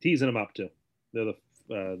 Teasing them up too. They're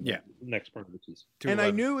the next part of the tease. And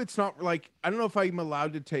I knew it's not like, I don't know if I'm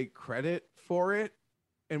allowed to take credit for it,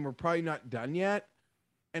 and we're probably not done yet.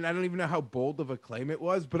 And I don't even know how bold of a claim it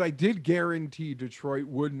was, but I did guarantee Detroit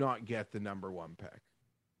would not get the number 1 pick.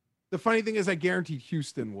 The funny thing is I guaranteed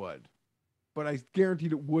Houston would, but I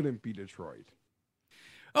guaranteed it wouldn't be Detroit.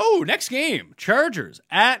 Oh, next game. Chargers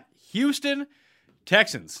at Houston.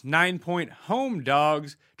 Texans, 9-point home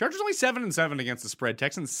dogs. Chargers only 7-7 against the spread.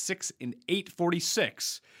 Texans 6-8,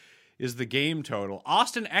 46 is the game total.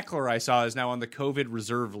 Austin Eckler, I saw, is now on the COVID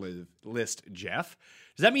reserve list, Jeff.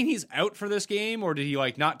 Does that mean he's out for this game, or did he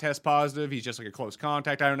not test positive? He's just like a close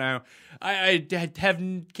contact. I don't know. I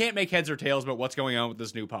can't make heads or tails about what's going on with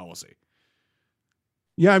this new policy.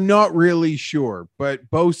 Yeah, I'm not really sure,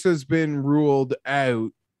 but Bosa's been ruled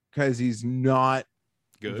out because he's not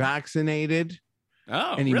vaccinated.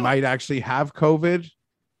 Oh, and he might actually have COVID.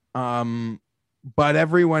 But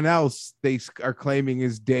everyone else, they are claiming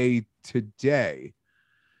is day to day.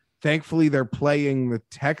 Thankfully, they're playing the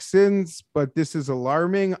Texans, but this is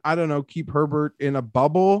alarming. I don't know. Keep Herbert in a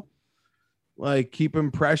bubble, keep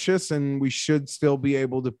him precious, and we should still be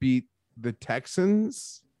able to beat the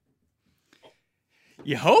Texans.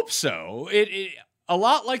 You hope so. It a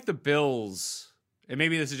lot like the Bills, and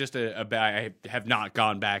maybe this is just I have not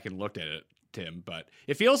gone back and looked at it, Tim, but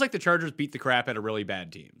it feels like the Chargers beat the crap out of really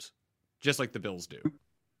bad teams, just like the Bills do.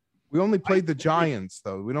 We only played the Giants,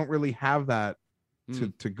 though. We don't really have that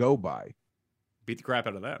to go by. Beat the crap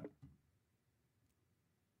out of them.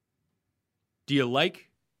 Do you like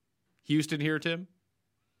Houston here, Tim?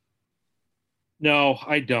 No,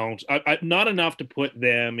 I don't. I not enough to put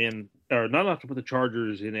them in, or not enough to put the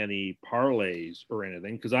Chargers in any parlays or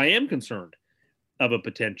anything, because I am concerned of a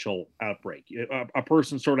potential outbreak. A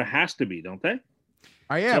person sort of has to be, don't they?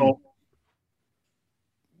 I am. So,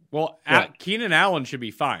 Well, What? Keenan Allen should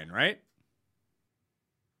be fine, right?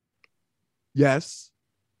 Yes.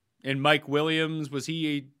 And Mike Williams, was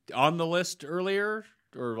he on the list earlier?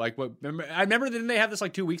 Or like what? I remember, didn't they have this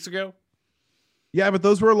like 2 weeks ago? Yeah, but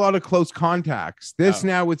those were a lot of close contacts. This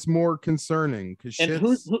now it's more concerning because and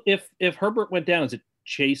who, if Herbert went down, is it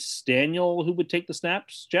Chase Daniel who would take the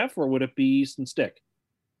snaps, Jeff, or would it be Easton Stick?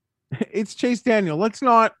 it's Chase Daniel.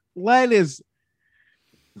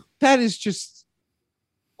 That is just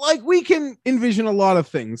like, we can envision a lot of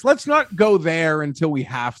things. Let's not go there until we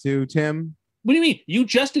have to, Tim. What do you mean? You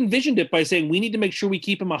just envisioned it by saying we need to make sure we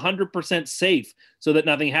keep him 100% safe so that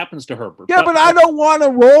nothing happens to Herbert. Yeah, but I don't want to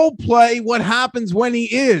role play what happens when he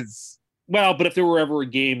is. Well, but if there were ever a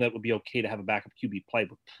game that would be okay to have a backup QB play,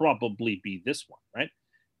 would probably be this one,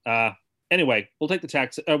 right? Anyway, we'll take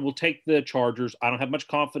the Chargers. I don't have much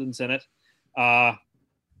confidence in it. It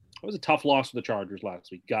was a tough loss for the Chargers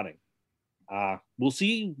last week, gutting. We'll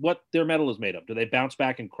see what their mettle is made of. Do they bounce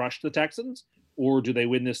back and crush the Texans, or do they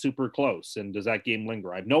win this super close? And does that game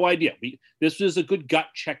linger? I have no idea. This is a good gut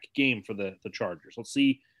check game for the Chargers. Let's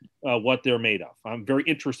see what they're made of. I'm very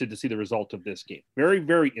interested to see the result of this game. Very,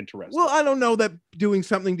 very interesting. Well, I don't know that doing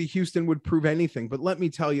something to Houston would prove anything, but let me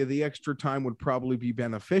tell you, the extra time would probably be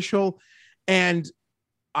beneficial. And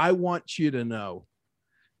I want you to know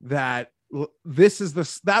that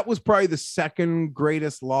that was probably the second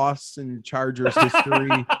greatest loss in Chargers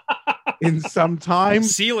history in some time.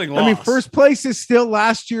 Ceiling loss. I mean, first place is still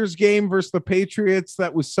last year's game versus the Patriots.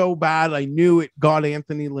 That was so bad. I knew it got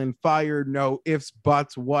Anthony Lynn fired. No ifs,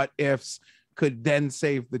 buts, what ifs could then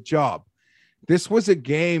save the job. This was a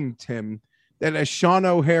game, Tim, that, as Sean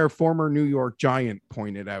O'Hare, former New York Giant,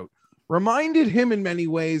 pointed out, reminded him in many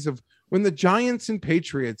ways of when the Giants and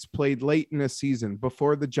Patriots played late in a season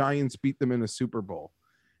before the Giants beat them in a Super Bowl.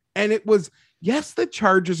 And it was, yes, the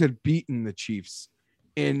Chargers had beaten the Chiefs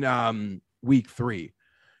in week 3.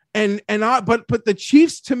 But the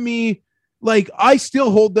Chiefs, to me, like, I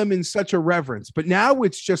still hold them in such a reverence, but now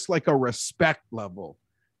it's just like a respect level.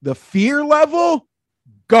 The fear level,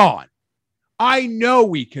 gone. I know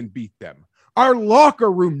we can beat them. Our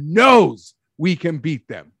locker room knows we can beat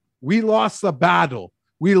them. We lost the battle.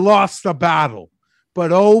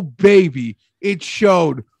 But oh, baby, it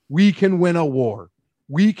showed we can win a war.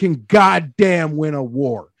 We can goddamn win a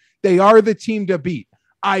war. They are the team to beat.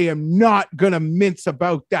 I am not going to mince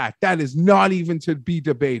about that. That is not even to be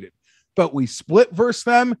debated. But we split versus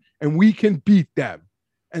them, and we can beat them.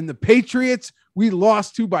 And the Patriots, we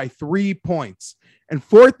lost to by 3 points. And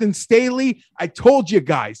 4th and Staley, I told you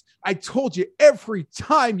guys, every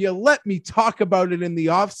time you let me talk about it in the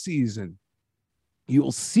offseason,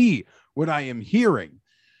 you'll see what I am hearing.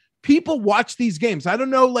 People watch these games. I don't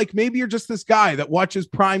know, like, maybe you're just this guy that watches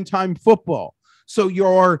primetime football, so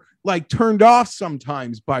you're like turned off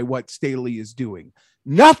sometimes by what Staley is doing.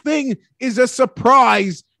 Nothing is a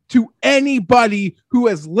surprise to anybody who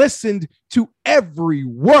has listened to every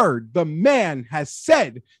word the man has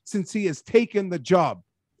said since he has taken the job.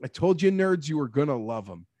 I told you, nerds, you were going to love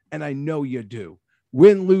him, and I know you do.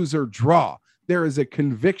 Win, lose, or draw. There is a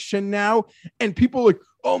conviction now, and people are like,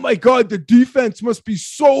 oh my God, the defense must be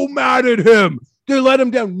so mad at him. They let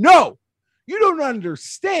him down. No, you don't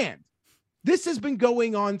understand. This has been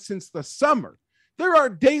going on since the summer. There are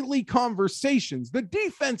daily conversations. The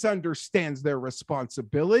defense understands their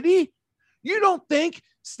responsibility. You don't think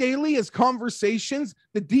Staley has conversations?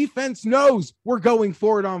 The defense knows we're going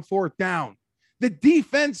for it on 4th down. The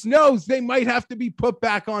defense knows they might have to be put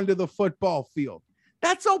back onto the football field.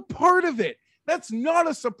 That's all part of it. That's not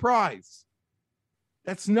a surprise.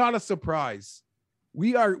 That's not a surprise.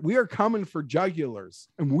 We are coming for jugulars,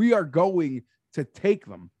 and we are going to take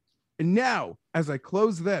them. And now, as I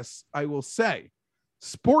close this, I will say,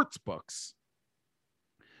 sports books,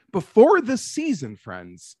 before the season,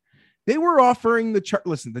 friends, they were offering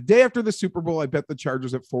listen, the day after the Super Bowl, I bet the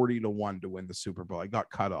Chargers at 40-1 to win the Super Bowl. I got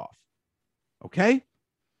cut off. Okay?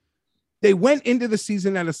 They went into the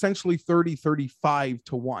season at essentially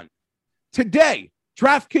 35-1. Today,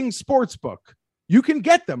 DraftKings Sportsbook, you can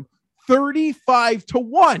get them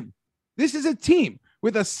 35-1. This is a team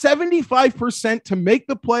with a 75% to make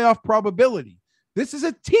the playoff probability. This is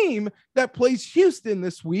a team that plays Houston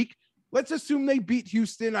this week. Let's assume they beat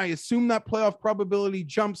Houston. I assume that playoff probability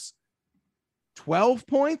jumps 12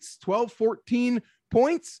 points, 12, 14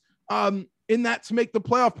 points in that to make the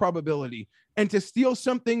playoff probability. And to steal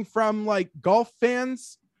something from like golf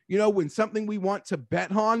fans, You know, when something we want to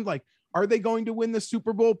bet on, like, are they going to win the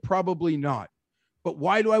Super Bowl? Probably not. But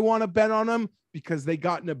why do I want to bet on them? Because they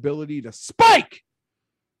got an ability to spike.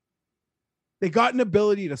 They got an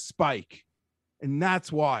ability to spike. And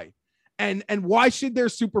that's why. And why should their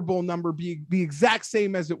Super Bowl number be the exact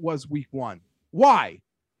same as it was week 1? Why?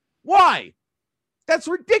 Why? That's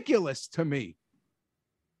ridiculous to me.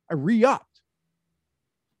 I re-upped.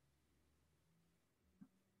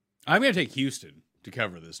 I'm going to take Houston to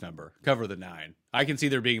cover this number, cover the 9. I can see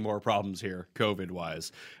there being more problems here,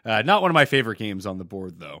 COVID-wise. Not one of my favorite games on the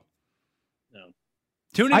board, though.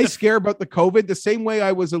 No. I scare about the COVID the same way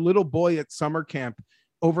I was a little boy at summer camp,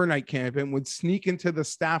 overnight camp, and would sneak into the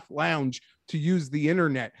staff lounge to use the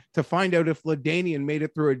internet to find out if LaDainian made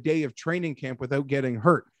it through a day of training camp without getting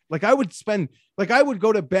hurt. Like I would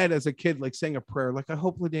go to bed as a kid, like saying a prayer, like I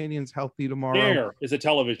hope LaDainian's healthy tomorrow. There is a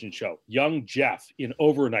television show, Young Jeff in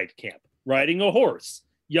overnight camp, riding a horse.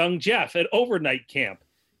 Young Jeff at overnight camp,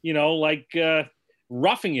 you know, like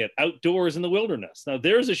roughing it outdoors in the wilderness. Now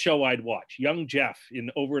there's a show I'd watch, Young Jeff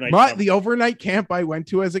in overnight camp. The overnight camp I went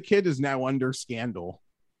to as a kid is now under scandal.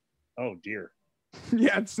 Oh dear.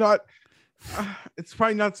 Yeah, it's not. It's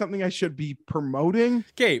probably not something I should be promoting.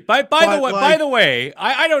 Okay, by the way,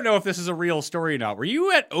 I don't know if this is a real story or not. Were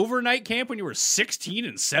you at overnight camp when you were 16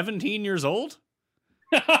 and 17 years old?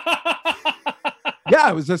 Yeah,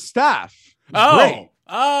 I was a staff. Oh. Great.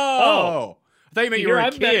 I thought you meant you were a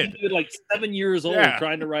kid. You were like 7 years old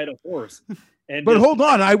trying to ride a horse. But hold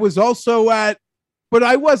on, I was also but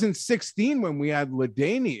I wasn't 16 when we had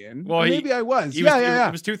LaDainian. Well, maybe I was. Yeah.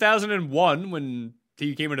 It was 2001 when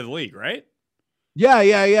he came into the league, right?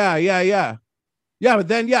 Yeah.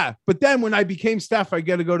 But then when I became staff, I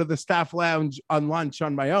got to go to the staff lounge on lunch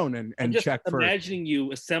on my own and check for. Imagining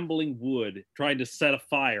you assembling wood, trying to set a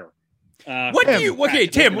fire. Tim, what do you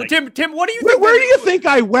think? Where do you think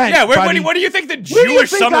I went? Yeah, what do you think the Jewish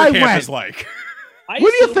summer camp is like?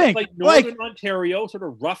 What do you think? Like Northern Ontario, sort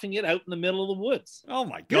of roughing it out in the middle of the woods. Oh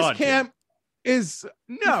my God! This camp is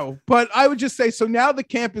no, but I would just say so. Now the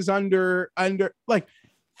camp is under like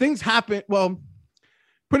things happen. Well,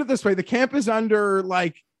 put it this way: the camp is under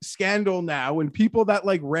like scandal now, and people that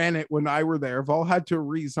like ran it when I were there have all had to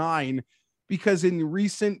resign because in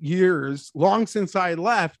recent years, long since I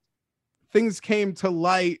left, things came to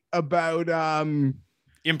light about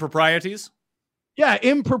improprieties. Yeah,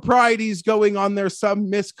 improprieties going on there, some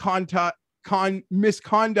misconduct,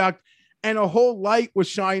 and a whole light was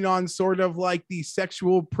shined on sort of like the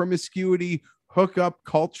sexual promiscuity hookup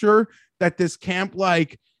culture that this camp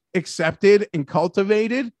like accepted and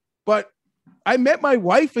cultivated. But I met my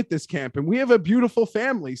wife at this camp and we have a beautiful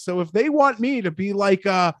family. So if they want me to be like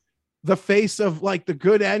the face of like the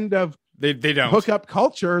good end of they don't hookup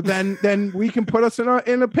culture, then we can put us in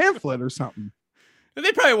a pamphlet or something.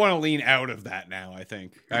 They probably want to lean out of that now, I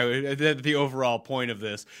think. The overall point of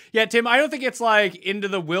this. Yeah, Tim, I don't think it's like into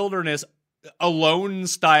the wilderness alone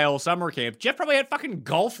style summer camp. Jeff probably had fucking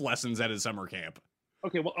golf lessons at his summer camp.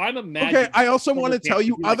 Okay, well, I'm imagining. Okay, I also want to tell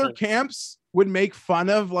you other camps would make fun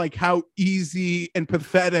of like how easy and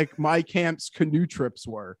pathetic my camp's canoe trips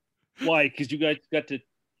were. Why? Because you guys got to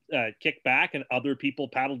kick back and other people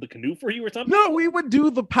paddled the canoe for you or something? No, we would do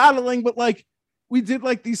the paddling, but like we did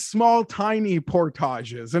like these small, tiny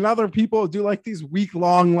portages, and other people do like these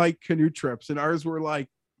week-long like canoe trips, and ours were like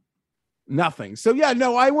nothing. So yeah,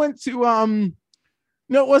 no, I went to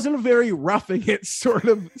no, it wasn't a very roughing it sort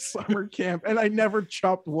of summer camp, and I never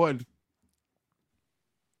chopped wood.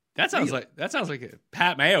 That sounds like a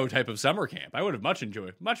Pat Mayo type of summer camp. I would have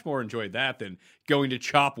much more enjoyed that than going to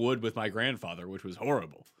chop wood with my grandfather, which was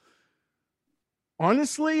horrible.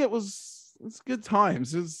 Honestly, it's good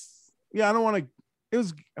times. I don't want to. It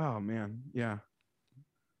was. Oh man, yeah.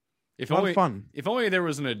 If only there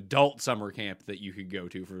was an adult summer camp that you could go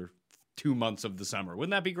to for 2 months of the summer.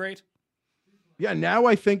 Wouldn't that be great? Yeah, now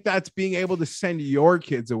I think that's being able to send your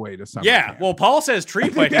kids away to summer camp. Well, Paul says tree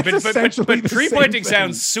planting, but tree planting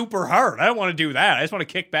sounds super hard. I don't want to do that. I just want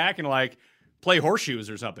to kick back and like play horseshoes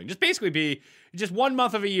or something. Just basically be just 1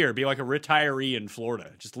 month of a year, be like a retiree in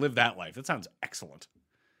Florida. Just live that life. That sounds excellent.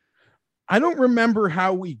 I don't remember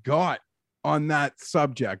how we got on that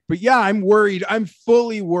subject, but yeah, I'm worried. I'm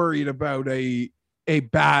fully worried about a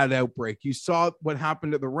bad outbreak. You saw what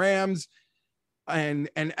happened to the Rams, and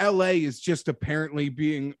LA is just apparently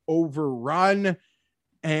being overrun.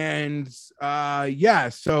 And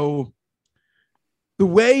so the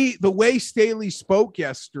way Staley spoke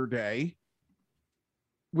yesterday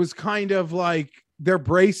was kind of like they're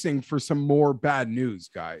bracing for some more bad news,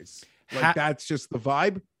 guys. Like that's just the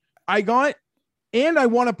vibe I got. And I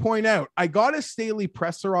want to point out, I got a Staley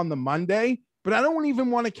presser on the Monday, but I don't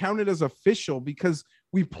even want to count it as official because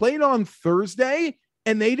we played on Thursday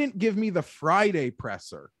and they didn't give me the Friday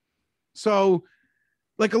presser. So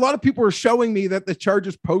like a lot of people are showing me that the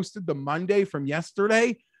Chargers posted the Monday from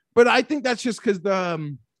yesterday, but I think that's just because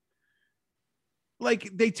like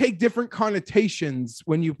they take different connotations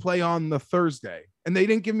when you play on the Thursday, and they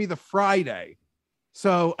didn't give me the Friday.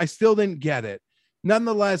 So I still didn't get it.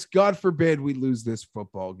 Nonetheless, God forbid we lose this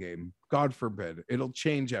football game. God forbid. It'll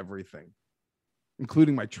change everything,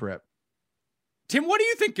 including my trip. Tim, what do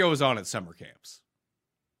you think goes on at summer camps?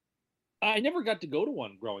 I never got to go to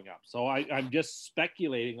one growing up, so I'm just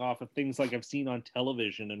speculating off of things like I've seen on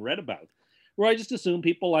television and read about, where I just assume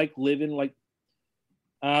people like live in like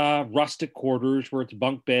rustic quarters where it's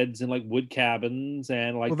bunk beds and like wood cabins,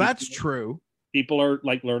 and like, well, that's true. People are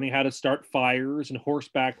like learning how to start fires and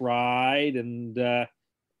horseback ride, and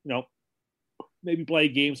maybe play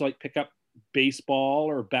games like pick up baseball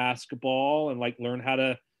or basketball, and like learn how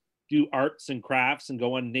to do arts and crafts and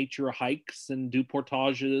go on nature hikes and do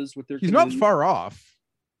portages with their He's community. not far off.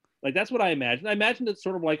 Like, that's what I imagine. I imagine it's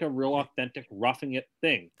sort of like a real authentic roughing it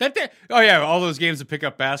thing. Oh yeah, all those games of pick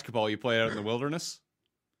up basketball you play out in the wilderness.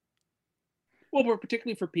 Well, but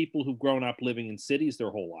particularly for people who've grown up living in cities their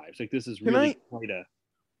whole lives. Like, this is really quite a...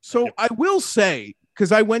 So I will say,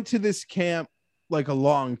 because I went to this camp like a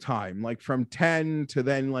long time, like from 10 to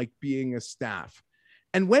then like being a staff.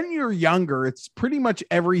 And when you're younger, it's pretty much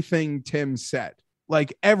everything Tim said.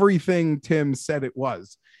 Like everything Tim said it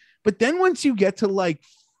was. But then once you get to like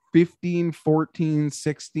 15, 14,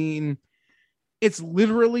 16, it's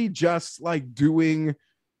literally just like doing...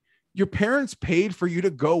 Your parents paid for you to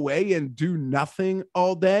go away and do nothing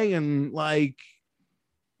all day. And like,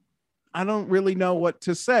 I don't really know what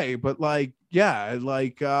to say, but like, yeah,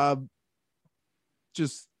 like,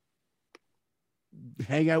 just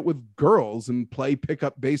hang out with girls and play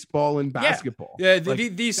pickup baseball and basketball. Yeah,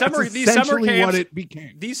 like, these summer camps, what it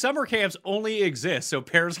became. These summer camps only exist so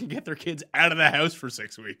parents can get their kids out of the house for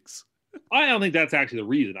 6 weeks. I don't think that's actually the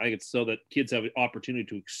reason. I think it's so that kids have an opportunity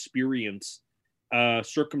to experience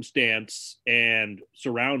circumstance and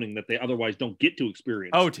surrounding that they otherwise don't get to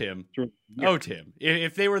experience. Oh, Tim.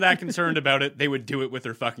 If they were that concerned about it, they would do it with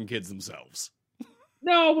their fucking kids themselves.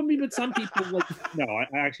 No, I mean, but some people I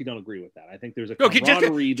actually don't agree with that. I think there's a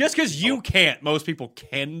camaraderie. Just because you can't, most people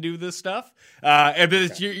can do this stuff.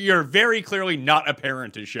 You're very clearly not a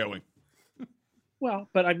parent is showing. Well,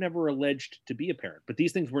 but I've never alleged to be a parent. But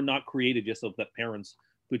these things were not created just so that parents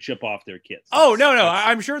would ship off their kids. Oh, no.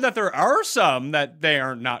 I'm sure that there are some that they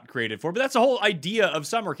are not created for, but that's the whole idea of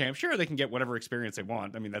summer camp. Sure, they can get whatever experience they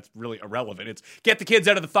want. I mean, that's really irrelevant. It's get the kids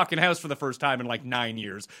out of the fucking house for the first time in like 9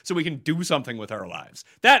 years so we can do something with our lives.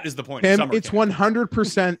 That is the point of summer it's camp.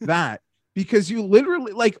 100% that, because you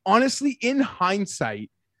literally, like, honestly, in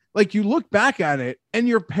hindsight, like you look back at it and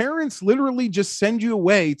your parents literally just send you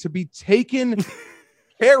away to be taken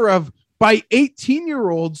care of by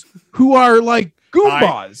 18-year-olds who are like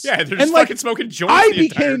Goombas. They're just and fucking smoking joints. I the entire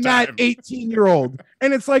became that time. 18-year-old,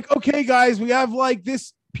 and it's like, okay, guys, we have like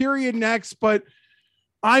this period next, but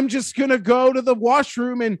I'm just gonna go to the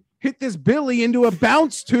washroom and hit this Billy into a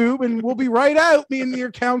bounce tube, and we'll be right out. Me and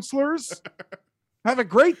your counselors have a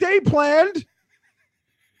great day planned.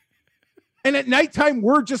 And at nighttime,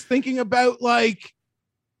 we're just thinking about like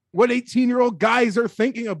what 18-year-old guys are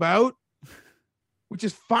thinking about, which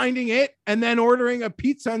is finding it and then ordering a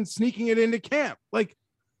pizza and sneaking it into camp. Like,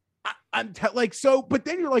 but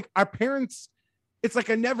then you're like, our parents, it's like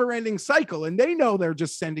a never ending cycle, and they know they're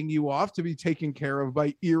just sending you off to be taken care of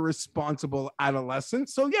by irresponsible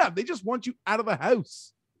adolescents. So yeah, they just want you out of the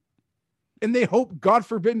house, and they hope, God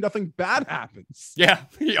forbid, nothing bad happens. Yeah.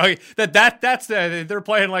 That's they're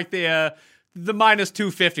playing like the minus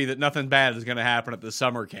 250 that nothing bad is going to happen at the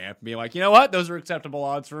summer camp. Being like, you know what? Those are acceptable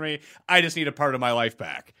odds for me. I just need a part of my life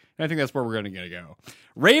back. And I think that's where we're going to go.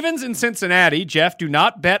 Ravens in Cincinnati. Jeff, do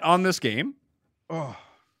not bet on this game. Oh,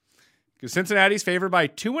 because Cincinnati's favored by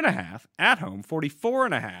 2.5 at home.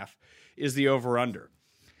 44.5 is the over-under.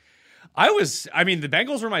 The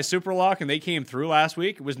Bengals were my super lock, and they came through last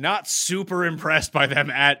week. Was not super impressed by them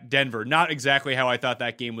at Denver. Not exactly how I thought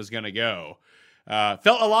that game was going to go.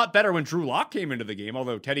 Felt a lot better when Drew Lock came into the game,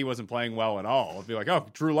 although Teddy wasn't playing well at all. I'd be like, oh,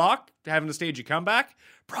 Drew Lock having to stage a comeback?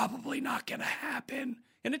 Probably not going to happen.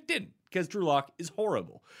 And it didn't, because Drew Lock is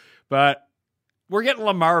horrible. But we're getting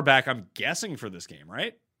Lamar back, I'm guessing, for this game,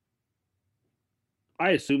 right? I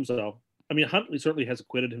assume so. I mean, Huntley certainly has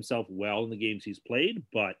acquitted himself well in the games he's played,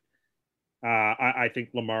 but I think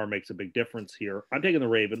Lamar makes a big difference here. I'm taking the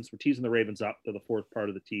Ravens. We're teasing the Ravens up to the fourth part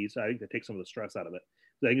of the tease. I think they take some of the stress out of it.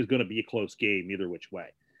 I think it's going to be a close game either which way.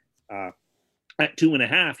 I at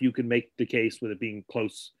 2.5, you can make the case with it being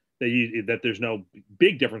close that there's no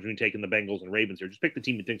big difference between taking the Bengals and Ravens here. Just pick the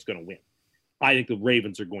team you think is going to win. I think the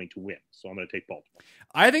Ravens are going to win, so I'm going to take Baltimore.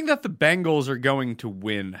 I think that the Bengals are going to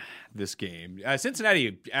win this game.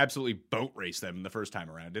 Cincinnati absolutely boat raced them the first time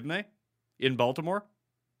around, didn't they? In Baltimore?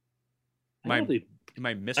 Am I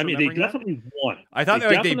misremembering I mean, they definitely won. I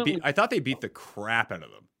thought they beat the crap out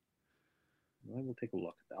of them. I will take a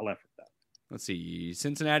look. I'll effort that. Let's see.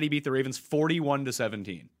 Cincinnati beat the Ravens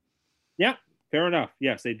 41-17. Yeah, fair enough.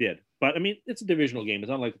 Yes, they did. But I mean, it's a divisional game.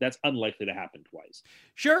 That's unlikely to happen twice.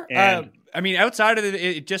 Sure. And, I mean, outside of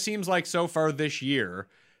it just seems like so far this year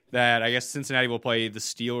that I guess Cincinnati will play the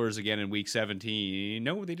Steelers again in Week 17.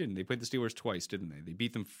 No, they didn't. They played the Steelers twice, didn't they? They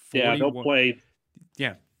beat them 41. Yeah, they'll play.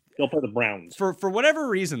 Yeah. They'll play the Browns. For whatever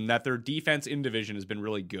reason, that their defense in division has been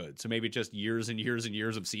really good. So maybe just years and years and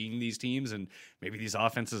years of seeing these teams, and maybe these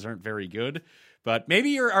offenses aren't very good. But maybe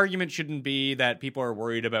your argument shouldn't be that people are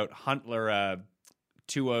worried about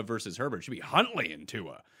Tua versus Herbert. It should be Huntley and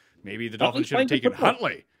Tua. Maybe the Dolphins should have taken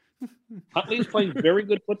Huntley. Huntley's playing very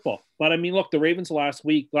good football. But I mean, look, the Ravens last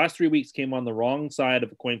 3 weeks came on the wrong side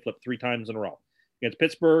of a coin flip 3 times in a row. Against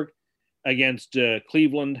Pittsburgh, against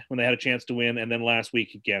Cleveland when they had a chance to win, and then last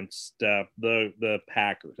week against the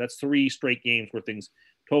Packers. That's 3 straight games where things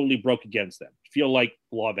totally broke against them. I feel like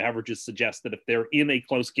the law of averages suggests that if they're in a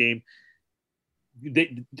close game,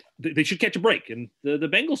 they should catch a break. And the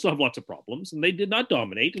Bengals still have lots of problems, and they did not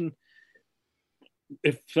dominate. And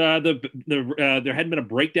if there hadn't been a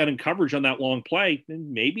breakdown in coverage on that long play,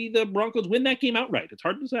 then maybe the Broncos win that game outright. It's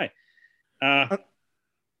hard to say. I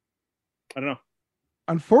don't know.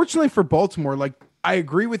 Unfortunately for Baltimore, like I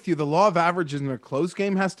agree with you, the law of averages in a close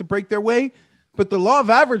game has to break their way, but the law of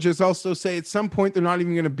averages also say at some point they're not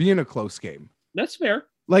even going to be in a close game. That's fair.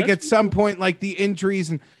 Like at some point, like the injuries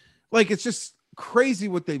and like it's just crazy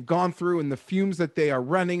what they've gone through and the fumes that they are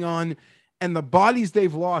running on and the bodies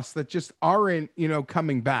they've lost that just aren't,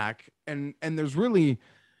 coming back. And there's really,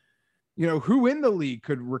 who in the league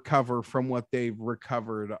could recover from what they've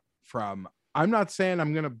recovered from. I'm not saying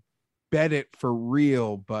I'm going to bet it for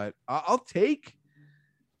real, but I'll take.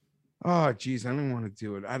 Oh, geez, I don't want to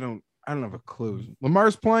do it. I don't have a clue.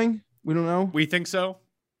 Lamar's playing. We don't know. We think so.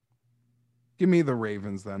 Give me the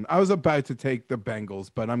Ravens then. I was about to take the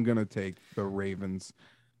Bengals, but I'm going to take the Ravens.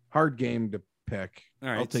 Hard game to pick. All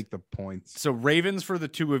right. I'll take the points. So Ravens for the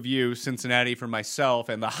two of you, Cincinnati for myself,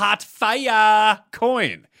 and the hot fire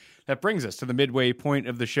coin. That brings us to the midway point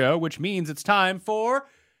of the show, which means it's time for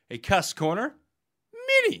a Cuss Corner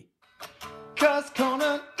mini. Cuss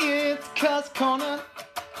Corner, it's Cuss Corner.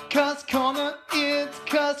 Cuss Corner, it's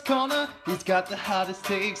Cuss Corner. He's got the hottest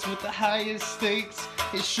takes with the highest stakes.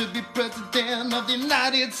 He should be president of the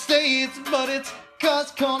United States, but it's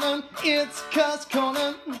Cuss Corner, it's Cuss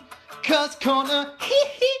Corner. Cuss Corner.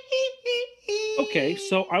 Okay,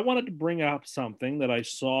 so I wanted to bring up something that I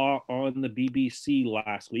saw on the BBC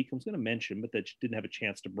last week. I was going to mention, but that didn't have a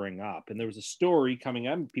chance to bring up. And there was a story coming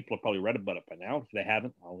up. People have probably read about it by now. If they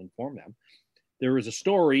haven't, I'll inform them. There was a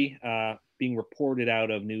story being reported out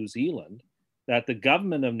of New Zealand that the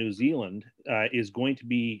government of New Zealand is going to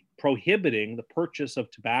be prohibiting the purchase of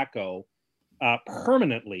tobacco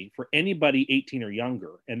permanently for anybody 18 or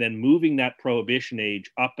younger, and then moving that prohibition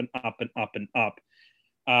age up and up and up and up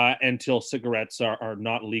until cigarettes are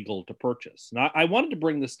not legal to purchase. Now, I wanted to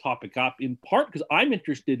bring this topic up in part because I'm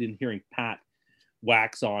interested in hearing Pat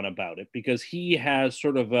wax on about it, because he has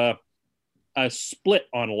sort of a split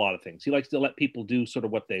on a lot of things. He likes to let people do sort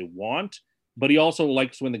of what they want, but he also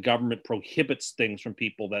likes when the government prohibits things from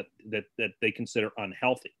people that they consider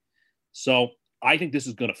unhealthy. So I think this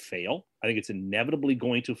is going to fail. I think it's inevitably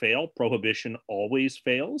going to fail. Prohibition always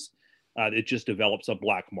fails. It just develops a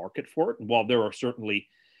black market for it. And while there are certainly,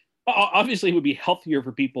 obviously it would be healthier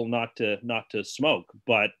for people not to smoke,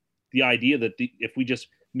 but the idea that if we just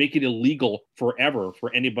make it illegal forever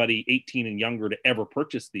for anybody 18 and younger to ever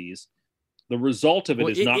purchase these, the result of it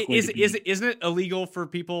is not going to be... Isn't it illegal for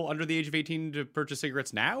people under the age of 18 to purchase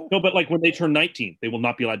cigarettes now? No, but like when they turn 19, they will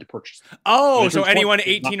not be allowed to purchase them. Oh, so anyone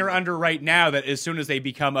 18 or under right now, that as soon as they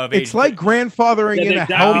become of age... It's like grandfathering in a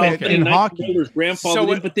helmet in hockey.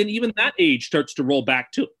 But then even that age starts to roll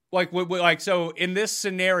back too. So in this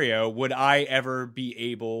scenario, would I ever be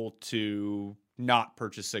able to not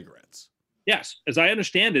purchase cigarettes? Yes. As I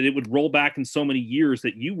understand it, it would roll back in so many years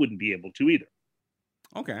that you wouldn't be able to either.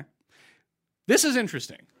 Okay. This is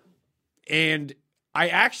interesting. And I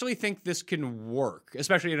actually think this can work,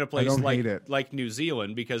 especially in a place like New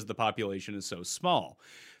Zealand, because the population is so small.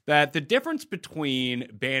 That the difference between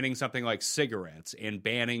banning something like cigarettes and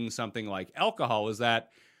banning something like alcohol is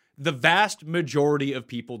that the vast majority of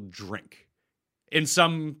people drink. in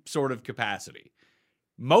some sort of capacity.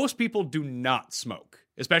 Most people do not smoke,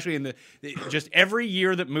 especially in just every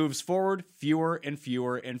year that moves forward, fewer and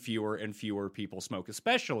fewer and fewer and fewer people smoke,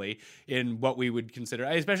 especially in what we would consider,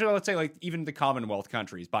 especially let's say like even the Commonwealth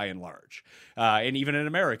countries by and large. And even in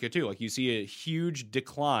America too, like you see a huge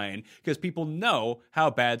decline because people know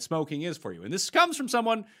how bad smoking is for you. And this comes from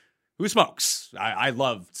someone who smokes. I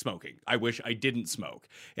love smoking. I wish I didn't smoke.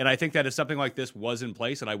 And I think that if something like this was in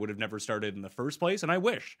place, and I would have never started in the first place, and I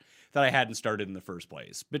wish that I hadn't started in the first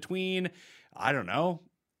place. Between, I don't know,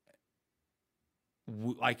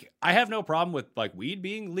 like I have no problem with like weed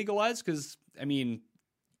being legalized because, I mean,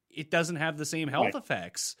 it doesn't have the same health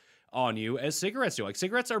effects on you as cigarettes do. Like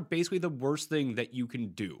cigarettes are basically the worst thing that you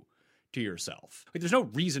can do to yourself. Like there's no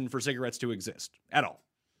reason for cigarettes to exist at all.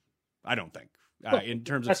 I don't think. In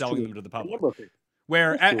terms of selling them to the public,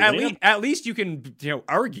 where at least you can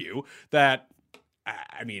argue that.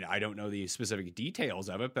 I mean, I don't know the specific details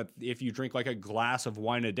of it, but if you drink like a glass of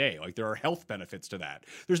wine a day, like there are health benefits to that.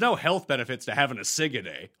 There's no health benefits to having a cig a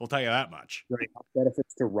day. I'll tell you that much. Are there any health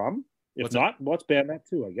benefits to rum? If not, let's ban that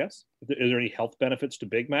too, I guess. Is there any health benefits to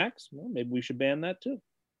Big Macs? Well, maybe we should ban that too.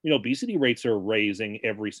 Obesity rates are raising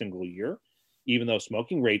every single year, even though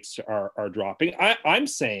smoking rates are dropping. I'm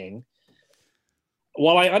saying,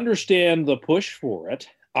 while I understand the push for it,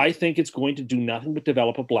 I think it's going to do nothing but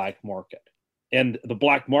develop a black market. And the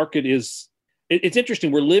black market it's interesting.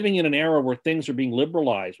 We're living in an era where things are being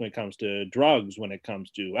liberalized when it comes to drugs, when it comes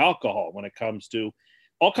to alcohol, when it comes to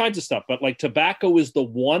all kinds of stuff. But like tobacco is the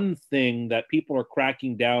one thing that people are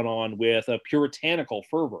cracking down on with a puritanical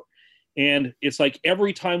fervor. And it's like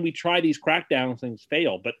every time we try these crackdown things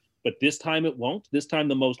fail, but this time it won't. This time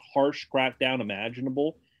the most harsh crackdown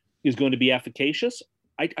imaginable is going to be efficacious.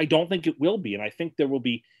 I don't think it will be. And I think there will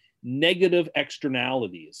be negative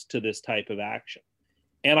externalities to this type of action.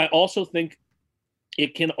 And I also think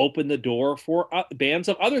it can open the door for bans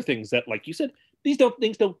of other things that, like you said,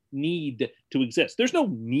 things don't need to exist. There's no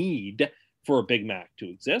need for a Big Mac to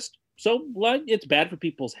exist. So it's bad for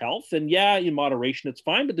people's health. And yeah, in moderation, it's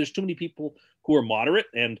fine. But there's too many people who are moderate.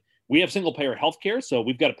 And we have single payer healthcare. So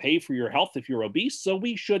we've got to pay for your health if you're obese. So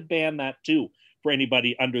we should ban that too for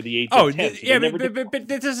anybody under the age of 10. But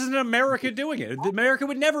this isn't America doing it. America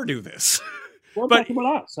would never do this. Well, but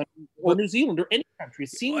about us, or New Zealand, or any country. It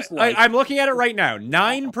seems like I'm looking at it right now.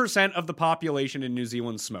 9% of the population in New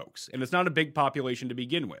Zealand smokes, and it's not a big population to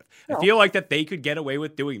begin with. No. I feel like that they could get away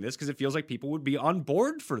with doing this because it feels like people would be on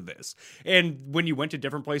board for this. And when you went to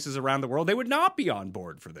different places around the world, they would not be on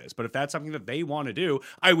board for this. But if that's something that they want to do,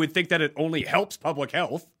 I would think that it only helps public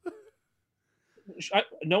health.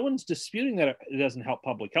 No one's disputing that it doesn't help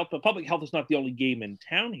public health, but public health is not the only game in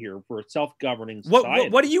town here for a self-governing society.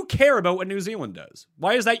 What do you care about what New Zealand does?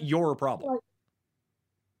 Why is that your problem?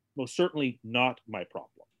 Most certainly not my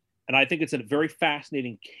problem. And I think it's a very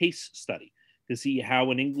fascinating case study to see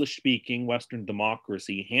how an English-speaking Western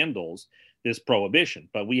democracy handles this prohibition.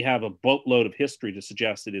 But we have a boatload of history to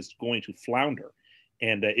suggest it is going to flounder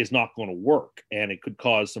and is not going to work. And it could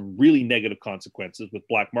cause some really negative consequences with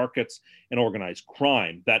black markets and organized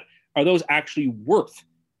crime. That are those actually worth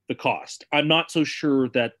the cost? I'm not so sure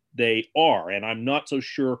that they are. And I'm not so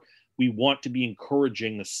sure we want to be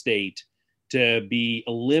encouraging the state to be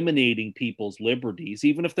eliminating people's liberties,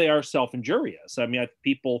 even if they are self-injurious. I mean,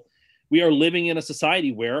 we are living in a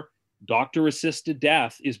society where doctor-assisted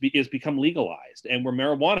death is become legalized, and where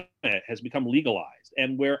marijuana has become legalized,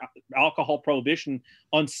 and where alcohol prohibition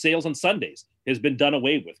on sales on Sundays has been done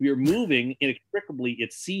away with. We are moving inextricably,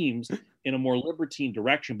 it seems, in a more libertine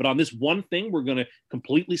direction. But on this one thing, we're going to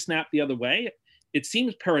completely snap the other way. It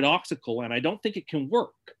seems paradoxical, and I don't think it can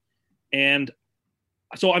work. And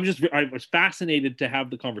so I was fascinated to have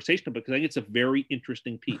the conversation because I think it's a very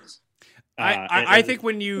interesting piece. I think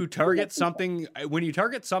when you target something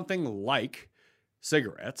like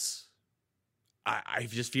cigarettes, I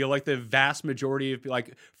just feel like the vast majority of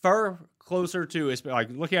far closer to like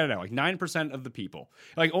looking at it now, like 9% of the people,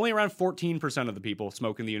 like only around 14% of the people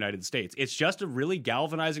smoke in the United States. It's just a really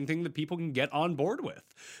galvanizing thing that people can get on board with.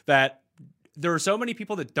 That there are so many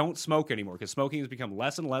people that don't smoke anymore because smoking has become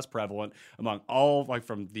less and less prevalent among all, like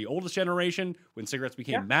from the oldest generation when cigarettes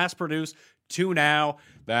became mass produced to now,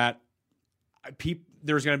 that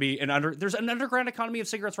there's going to be there's an underground economy of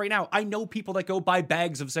cigarettes right now. I know people that go buy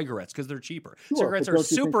bags of cigarettes because they're cheaper. Sure, cigarettes are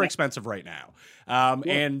super expensive right now.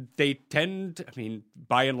 And they tend,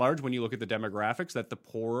 by and large, when you look at the demographics, that the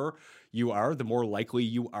poorer you are, the more likely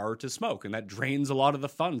you are to smoke. And that drains a lot of the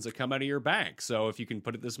funds that come out of your bank. So if you can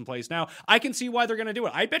put this in place now, I can see why they're going to do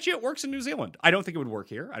it. I bet you it works in New Zealand. I don't think it would work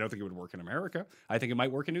here. I don't think it would work in America. I think it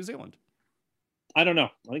might work in New Zealand. I don't know.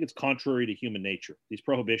 I think it's contrary to human nature. These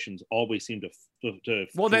prohibitions always seem to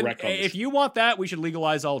Well, then, direct on this. if you want that, we should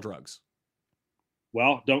legalize all drugs.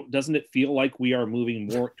 Well, doesn't it feel like we are moving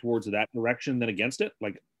more towards that direction than against it?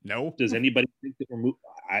 Like, No. does anybody think that we're moving?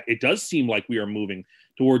 It does seem like we are moving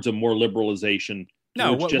towards a more liberalization.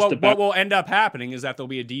 No, towards what will end up happening is that there'll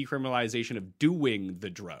be a decriminalization of doing the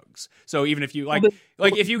drugs. So even if you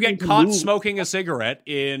if you get caught smoking a cigarette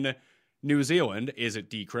in New Zealand, is it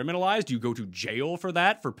decriminalized? Do you go to jail for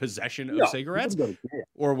that, for possession of cigarettes?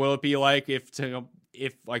 Or will it be like if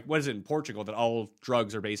what is it in Portugal, that all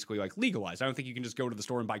drugs are basically like legalized? I don't think you can just go to the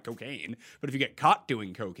store and buy cocaine. But if you get caught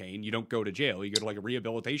doing cocaine, you don't go to jail. You go to like a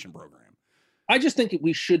rehabilitation program. I just think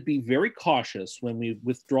we should be very cautious when we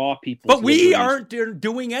withdraw people. But we aren't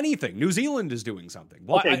doing anything. New Zealand is doing something.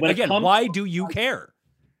 Why, okay, why do you care?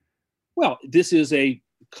 Well, this is a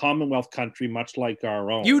Commonwealth country, much like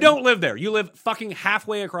our own. You don't live there. You live fucking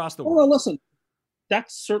halfway across the world. Well, listen,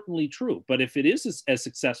 that's certainly true. But if it is as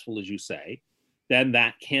successful as you say, then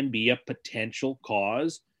that can be a potential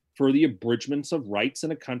cause for the abridgments of rights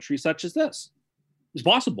in a country such as this. It's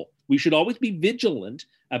possible. We should always be vigilant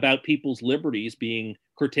about people's liberties being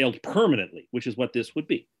curtailed permanently, which is what this would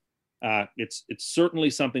be. It's certainly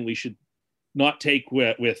something we should not take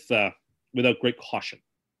without great caution.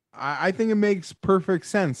 I think it makes perfect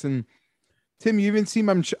sense. And Tim, you even seem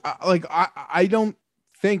I don't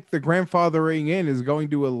think the grandfathering in is going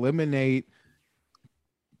to eliminate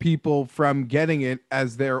people from getting it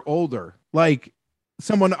as they're older. Like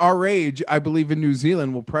someone our age, I believe in New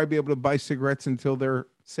Zealand, will probably be able to buy cigarettes until they're,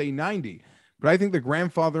 say, 90. But I think the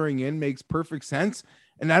grandfathering in makes perfect sense.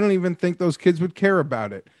 And I don't even think those kids would care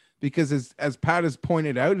about it, because as Pat has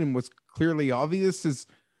pointed out and was clearly obvious, is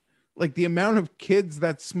like the amount of kids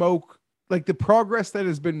that smoke, like the progress that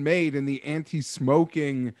has been made in the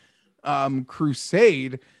anti-smoking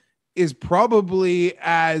crusade is probably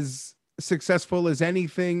as successful as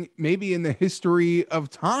anything maybe in the history of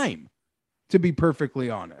time, to be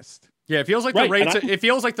perfectly honest. Yeah, it feels like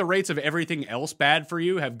the rates of everything else bad for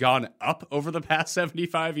you have gone up over the past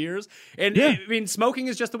 75 years. And I mean, smoking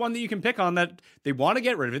is just the one that you can pick on that they want to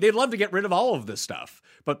get rid of it. They'd love to get rid of all of this stuff,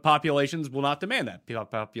 but populations will not demand that.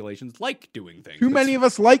 Populations like doing things. Too many of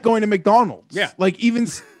us like going to McDonald's. Yeah.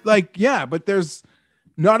 But there's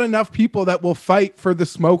not enough people that will fight for the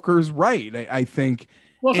smokers' right, I think.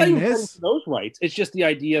 Well, it's not even those rights. It's just the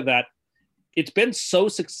idea that it's been so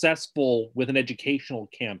successful with an educational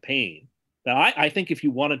campaign that I think if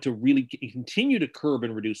you wanted to really continue to curb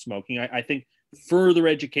and reduce smoking, I think further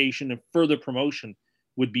education and further promotion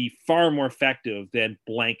would be far more effective than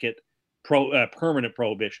blanket permanent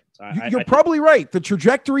prohibitions. You're probably right. The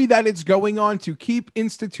trajectory that it's going on to keep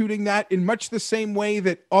instituting that in much the same way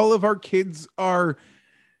that all of our kids are,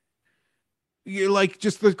 like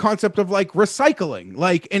just the concept of like recycling,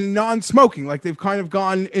 like and non-smoking, like they've kind of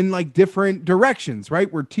gone in like different directions,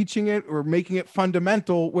 right? We're teaching it, we're making it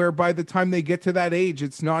fundamental, where by the time they get to that age,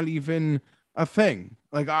 it's not even a thing.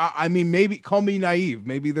 Like, I mean, maybe call me naive.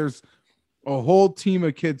 Maybe there's a whole team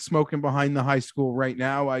of kids smoking behind the high school right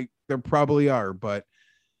now. There probably are, but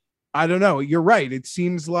I don't know. You're right. It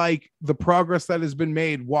seems like the progress that has been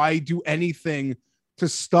made, why do anything to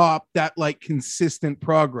stop that like consistent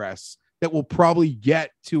progress that will probably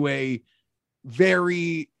get to a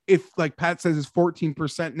very, if like Pat says is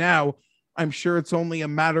 14% now, I'm sure it's only a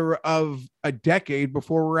matter of a decade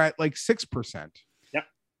before we're at like 6%. Yeah.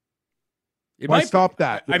 It Why might stop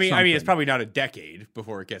that? I mean, it's probably not a decade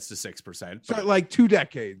before it gets to 6%. So like 2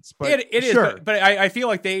 decades, but it is. Sure. But I feel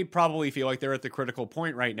like they probably feel like they're at the critical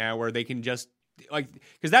point right now where they can just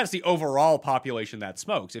because that's the overall population that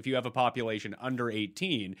smokes. If you have a population under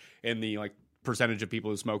 18 and the like percentage of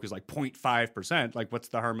people who smoke is like 0.5%, like what's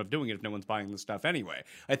the harm of doing it if no one's buying the stuff anyway?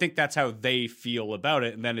 I think that's how they feel about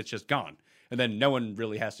it, and then it's just gone. And then no one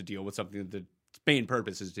really has to deal with something that the main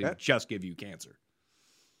purpose is to just give you cancer.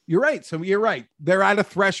 You're right. So you're right. They're at a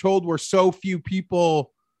threshold where so few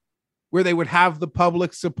people, where they would have the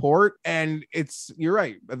public support, and you're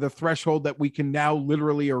right, the threshold that we can now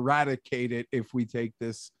literally eradicate it if we take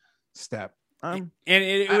this step. I'm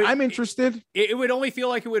interested. It would only feel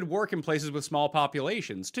like it would work in places with small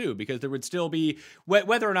populations too, because there would still be,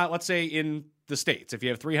 whether or not, let's say in the States, if you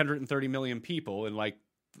have 330 million people and like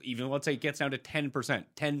even let's say it gets down to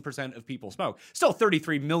 10% of people smoke, still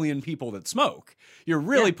 33 million people that smoke. You're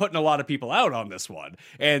really putting a lot of people out on this one.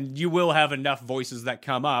 And you will have enough voices that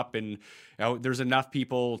come up, and there's enough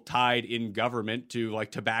people tied in government to like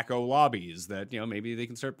tobacco lobbies that, maybe they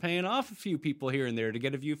can start paying off a few people here and there to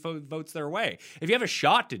get a few votes their way. If you have a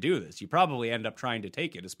shot to do this, you probably end up trying to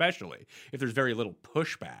take it, especially if there's very little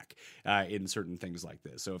pushback in certain things like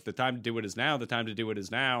this. So if the time to do it is now, the time to do it is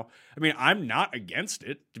now. I mean, I'm not against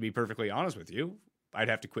it, to be perfectly honest with you. I'd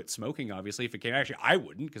have to quit smoking, obviously, if it came. Actually, I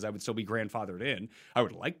wouldn't, because I would still be grandfathered in. I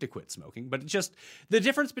would like to quit smoking. But it's just the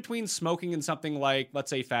difference between smoking and something like, let's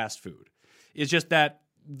say, fast food is just that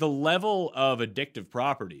the level of addictive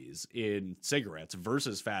properties in cigarettes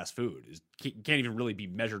versus fast food can't even really be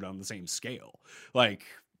measured on the same scale. Like,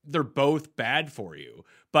 they're both bad for you,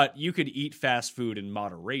 but you could eat fast food in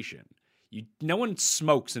moderation. No one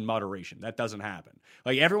smokes in moderation. That doesn't happen.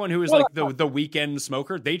 Like, everyone who is the weekend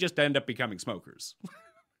smoker, they just end up becoming smokers.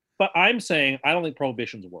 But I'm saying I don't think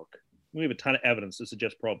prohibitions work. We have a ton of evidence to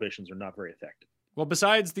suggest prohibitions are not very effective. Well,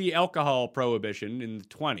 besides the alcohol prohibition in the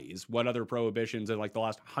 1920s, what other prohibitions in like the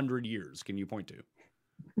last 100 years can you point to?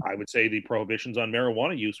 I would say the prohibitions on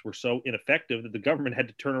marijuana use were so ineffective that the government had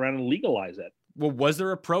to turn around and legalize it. Well, was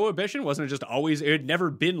there a prohibition? Wasn't it just always, it had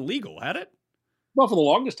never been legal, had it? Well, for the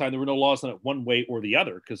longest time, there were no laws on it one way or the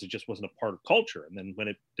other because it just wasn't a part of culture. And then when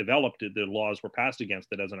it developed, the laws were passed against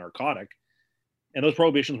it as a narcotic. And those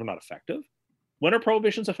prohibitions were not effective. When are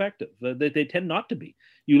prohibitions effective? They tend not to be.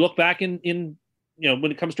 You look back in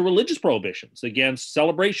when it comes to religious prohibitions against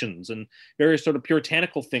celebrations and various sort of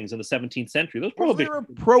puritanical things in the 17th century, those prohibitions. Was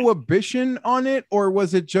there a prohibition on it, or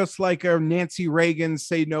was it just like a Nancy Reagan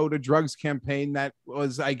say no to drugs campaign that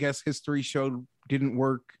was, I guess, history showed didn't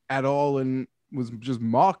work at all and was just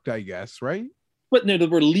mocked, I guess, right? But no, there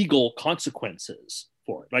were legal consequences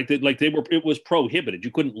for it. It was prohibited.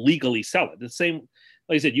 You couldn't legally sell it. The same,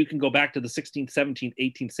 like I said, you can go back to the 16th, 17th,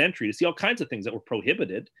 18th century to see all kinds of things that were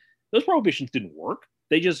prohibited. Those prohibitions didn't work.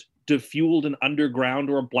 They just defueled an underground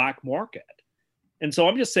or a black market. And so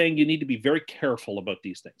I'm just saying you need to be very careful about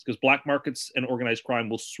these things because black markets and organized crime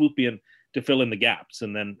will swoop in to fill in the gaps.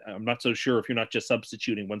 And then I'm not so sure if you're not just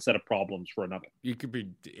substituting one set of problems for another.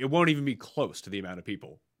 It won't even be close to the amount of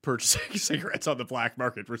people purchasing cigarettes on the black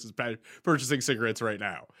market versus purchasing cigarettes right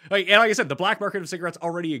now. Like I said, the black market of cigarettes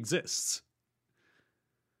already exists.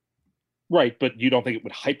 Right, but you don't think it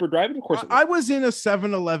would hyperdrive it? Of course it would. I was in a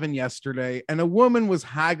 7-Eleven yesterday, and a woman was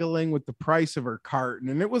haggling with the price of her carton,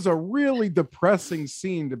 and it was a really depressing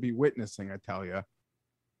scene to be witnessing, I tell you.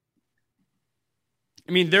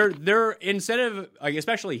 I mean, they're instead of like,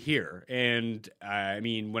 especially here, and I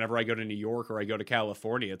mean, whenever I go to New York or I go to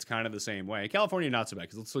California, it's kind of the same way. California, not so bad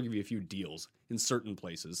because they'll still give you a few deals in certain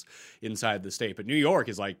places inside the state, but New York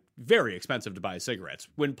is like very expensive to buy cigarettes.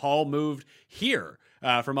 When Paul moved here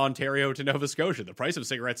from Ontario to Nova Scotia, the price of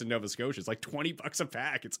cigarettes in Nova Scotia is like $20 a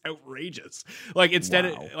pack. It's outrageous. Like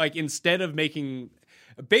instead of making.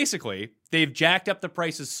 Basically, they've jacked up the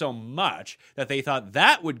prices so much that they thought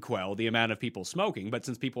that would quell the amount of people smoking. But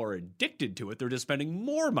since people are addicted to it, they're just spending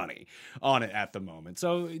more money on it at the moment.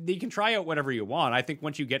 So you can try out whatever you want. I think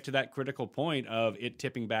once you get to that critical point of it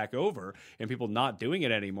tipping back over and people not doing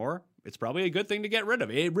it anymore, it's probably a good thing to get rid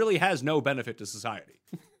of. It really has no benefit to society.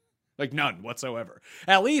 Like none whatsoever.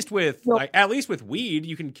 At least with weed,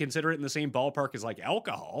 you can consider it in the same ballpark as like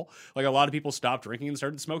alcohol. Like a lot of people stopped drinking and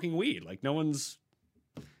started smoking weed. Like no one's.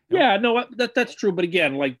 Yeah, no, that's true. But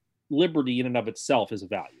again, like liberty in and of itself is a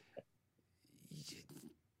value.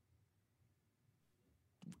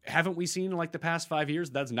 Haven't we seen like the past 5 years?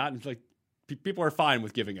 That's not like people are fine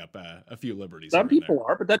with giving up a few liberties. Some people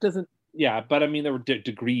are, but that doesn't. Yeah, but I mean, there were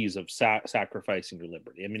degrees of sacrificing your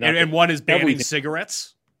liberty. I mean, and one is banning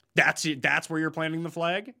cigarettes. That's where you're planting the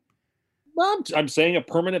flag. Well, I'm saying a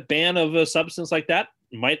permanent ban of a substance like that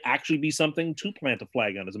might actually be something to plant a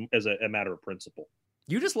flag on as a matter of principle.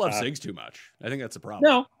 You just love cigs too much. I think that's a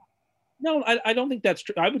problem. No, I don't think that's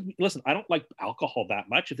true. I don't like alcohol that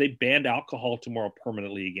much. If they banned alcohol tomorrow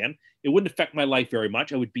permanently again, it wouldn't affect my life very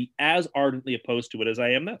much. I would be as ardently opposed to it as I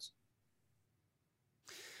am this.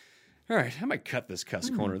 All right, I might cut this cuss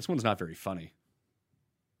corner. This one's not very funny.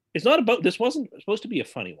 It's not about. This wasn't supposed to be a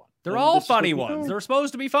funny one. They're all funny ones. They're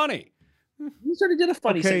supposed to be funny. You sort of did a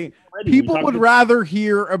funny thing. People would rather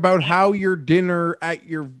hear about how your dinner at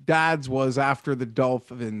your dad's was after the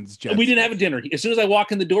Dolphins. We didn't have a dinner. As soon as I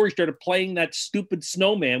walk in the door, he started playing that stupid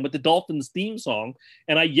snowman with the Dolphins theme song,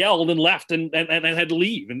 and I yelled and left and had to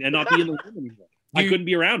leave and not be in the room anymore. I couldn't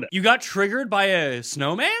be around it. You got triggered by a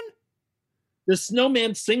snowman? The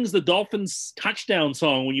snowman sings the Dolphins touchdown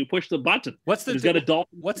song when you push the button. What's the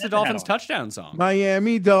Dolphins touchdown song?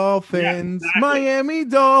 Miami Dolphins, Yeah, exactly. Miami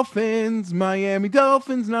Dolphins, Miami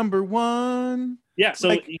Dolphins #1. Yeah, so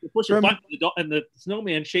Like, you can push a button and the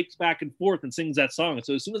snowman shakes back and forth and sings that song.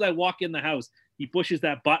 So as soon as I walk in the house, he pushes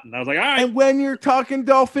that button. I was like, all right. And when you're talking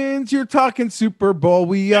Dolphins, you're talking Super Bowl.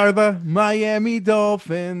 We are the Miami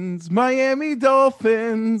Dolphins, Miami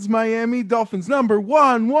Dolphins, Miami Dolphins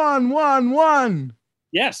 #1.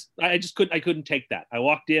 Yes, I couldn't take that. I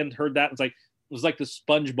walked in, heard that, it was like the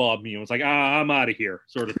SpongeBob meme. It was like, I'm out of here,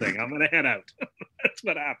 sort of thing. I'm gonna head out. That's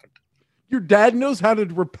what happened. Your dad knows how to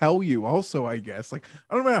repel you, also, I guess. Like,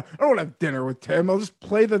 I don't want to have dinner with Tim. I'll just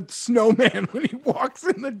play the snowman when he walks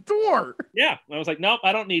in the door. Yeah, I was like, nope,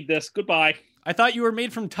 I don't need this. Goodbye. I thought you were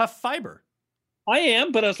made from tough fiber. I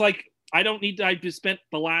am, but I was like, I don't need to. I just spent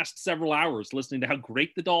the last several hours listening to how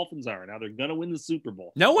great the Dolphins are and how they're gonna win the Super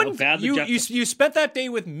Bowl. No one. You spent that day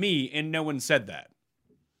with me, and no one said that.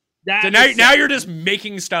 So now you're just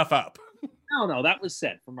making stuff up. No, that was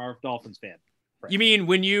said from our Dolphins fan. You mean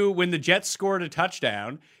when the Jets scored a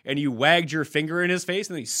touchdown and you wagged your finger in his face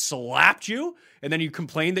and then he slapped you and then you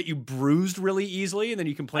complained that you bruised really easily and then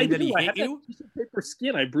you complained that he hit you? Paper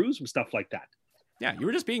skin. I bruised from stuff like that. Yeah, you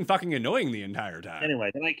were just being fucking annoying the entire time. Anyway,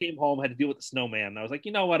 then I came home, had to deal with the snowman. And I was like,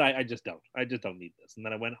 you know what? I just don't need this. And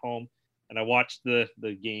then I went home and I watched the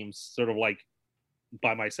games sort of like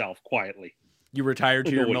by myself quietly. You retired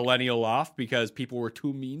to your millennial loft because people were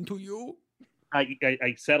too mean to you?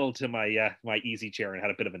 I settled to my easy chair and had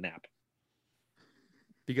a bit of a nap.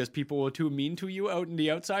 Because people were too mean to you out in the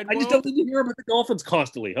outside world? I just don't need to hear about the Dolphins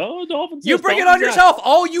constantly. Oh, Dolphins. You bring it on yourself.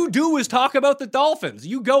 All you do is talk about the Dolphins.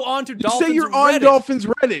 You go on to Dolphins Reddit. You say you're on Dolphins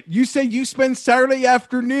Reddit. You say you spend Saturday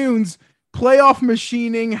afternoons playoff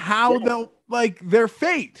machining how they'll their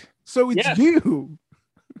fate. So it's you.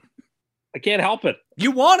 I can't help it.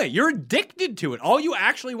 You want it. You're addicted to it. All you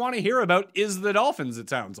actually want to hear about is the Dolphins, it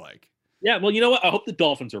sounds like. Yeah, well, you know what? I hope the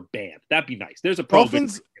Dolphins are banned. That'd be nice. There's a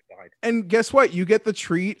Dolphins, and guess what? You get the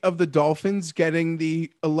treat of the Dolphins getting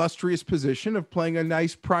the illustrious position of playing a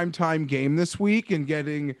nice primetime game this week and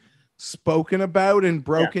getting spoken about and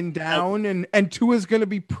broken down. And Tua's going to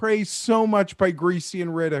be praised so much by Greasy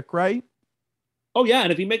and Riddick, right? Oh, yeah,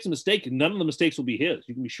 and if he makes a mistake, none of the mistakes will be his.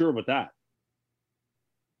 You can be sure about that.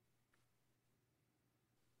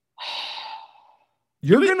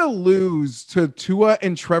 You're going to lose to Tua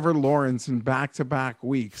and Trevor Lawrence in back-to-back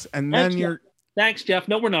weeks. And then Thanks, Jeff.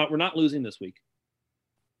 No, we're not. We're not losing this week.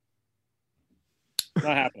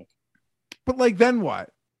 Not happening. But, then what?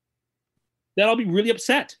 Then I'll be really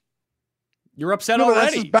upset. You're upset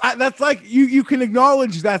already. That's bad. That's like, you can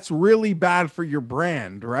acknowledge that's really bad for your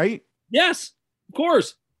brand, right? Yes, of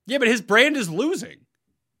course. Yeah, but his brand is losing.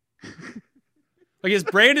 His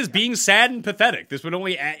brand is being sad and pathetic. This would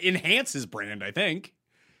only enhance his brand, I think.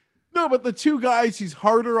 No, but the two guys he's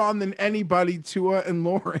harder on than anybody, Tua and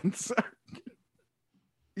Lawrence.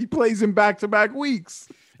 He plays in back-to-back weeks.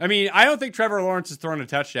 I mean, I don't think Trevor Lawrence has thrown a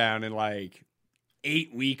touchdown in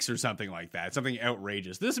 8 weeks or something like that. Something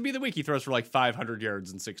outrageous. This would be the week he throws for 500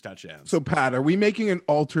 yards and 6 touchdowns. So, Pat, are we making an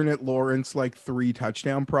alternate Lawrence 3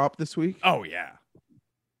 touchdown prop this week? Oh, yeah.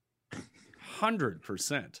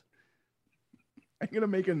 100%. I'm going to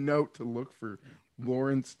make a note to look for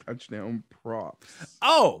Lawrence touchdown props.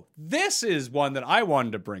 Oh, this is one that I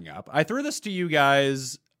wanted to bring up. I threw this to you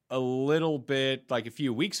guys a little bit a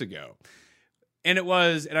few weeks ago. And I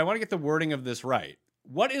want to get the wording of this right.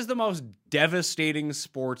 What is the most devastating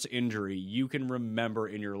sports injury you can remember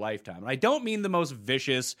in your lifetime? And I don't mean the most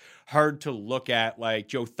vicious, hard to look at,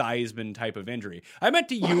 Joe Theismann type of injury. I meant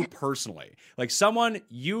to you personally. Someone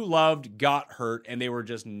you loved got hurt and they were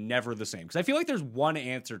just never the same. Because I feel like there's one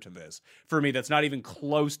answer to this for me that's not even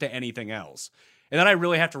close to anything else. And then I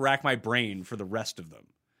really have to rack my brain for the rest of them.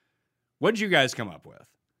 What did you guys come up with?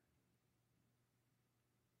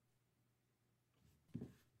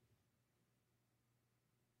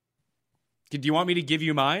 Do you want me to give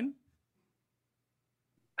you mine?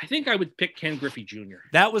 I think I would pick Ken Griffey Jr.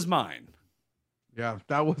 That was mine. Yeah,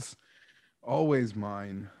 that was always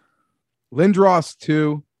mine. Lindros,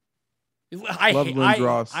 too. Love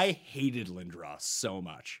Lindros. I hated Lindros so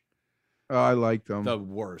much. Oh, I liked him. The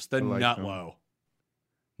worst. Nutlow.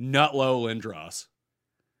 Nutlow Lindros.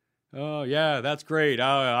 Oh, yeah, that's great.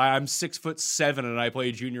 I'm 6'7" and I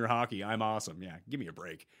play junior hockey. I'm awesome. Yeah, give me a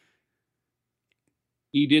break.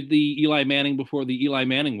 He did the Eli Manning before the Eli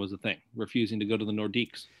Manning was a thing, refusing to go to the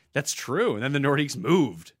Nordiques. That's true. And then the Nordiques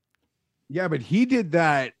moved. Yeah, but he did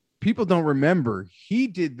that. People don't remember. He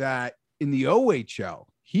did that in the OHL.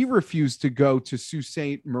 he refused to go to Sault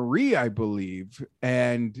Ste. Marie, I believe,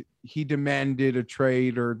 and he demanded a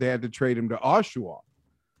trade, or they had to trade him to Oshawa.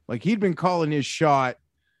 Like, he'd been calling his shot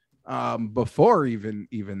before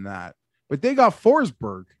even that, but they got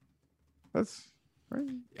Forsberg. That's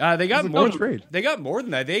right. They got more trade. They got more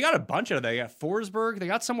than that. They got a bunch of it. They got Forsberg. They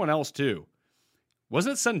got someone else too.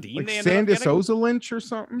 Wasn't it Sundin? Like they ended up Sandis getting? Ozalinch or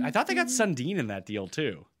something. I thought they got Sundin in that deal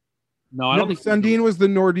too. No, I don't think Sundin was the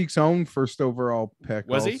Nordique's own first overall pick.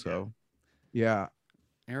 Was he? Also. Yeah.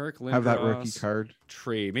 Eric Lindros. Have that rookie card.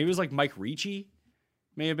 Trade. Maybe it was like Mike Ricci.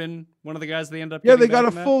 May have been one of the guys they ended up. Yeah, they getting got back a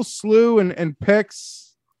in that. full slew and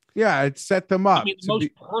picks. Yeah, it set them up. I mean, the most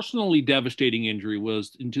personally devastating injury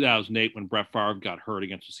was in 2008 when Brett Favre got hurt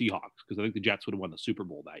against the Seahawks, because I think the Jets would have won the Super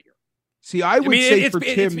Bowl that year. See, I would say for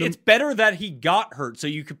Tim, it's better that he got hurt so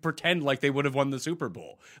you could pretend like they would have won the Super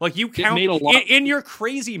Bowl. Like, you count made a lot- in your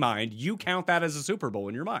crazy mind, you count that as a Super Bowl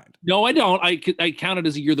in your mind. No, I don't. I count it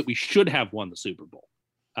as a year that we should have won the Super Bowl.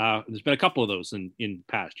 There's been a couple of those in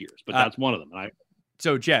past years, but that's one of them.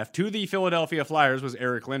 So, Jeff, to the Philadelphia Flyers was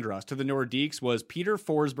Eric Lindros. To the Nordiques was Peter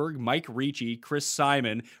Forsberg, Mike Ricci, Chris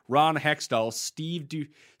Simon, Ron Hextall, Steve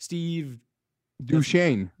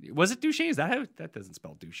Duchesne. Was it Duchesne? Is that how? That doesn't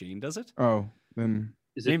spell Duchesne, does it? Oh, then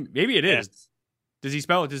Is it? Maybe it is. Yes.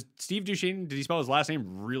 Does Steve Duchesne, did he spell his last name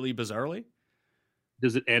really bizarrely?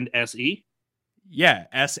 Does it end SE? Yeah,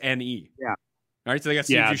 SNE. Yeah. All right, so they got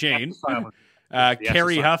Steve Duchesne.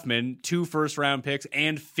 Kerry Huffman, 2 first-round picks,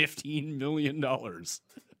 and $15 million.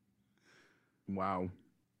 wow.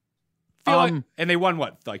 And they won,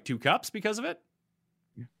 what, like 2 cups because of it?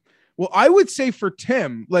 Well, I would say for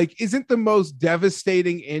Tim, like, isn't the most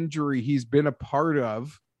devastating injury he's been a part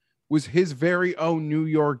of was his very own New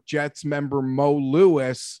York Jets member, Mo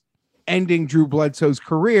Lewis, ending Drew Bledsoe's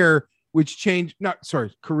career, which changed,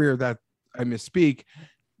 career, that I misspeak,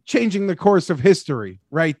 changing the course of history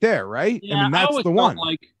right there, right? Yeah, I mean, that's always the felt one.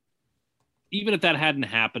 Like, even if that hadn't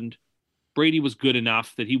happened, Brady was good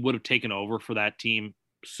enough that he would have taken over for that team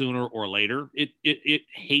sooner or later. It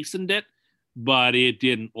hastened it, but it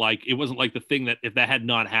didn't. Like, it wasn't like the thing that if that had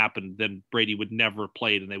not happened, then Brady would never have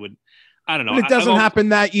played, and they would. I don't know. But it doesn't happen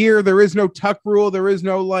that year. There is no tuck rule. There is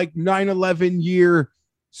no like 9/11 year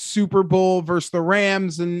Super Bowl versus the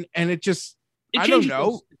Rams, and it just I don't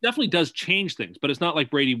know. It definitely does change things, but it's not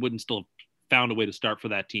like Brady wouldn't still have found a way to start for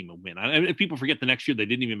that team and win. I mean, people forget the next year they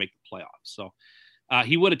didn't even make the playoffs, so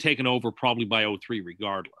he would have taken over probably by 2003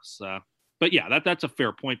 regardless. But yeah, that's a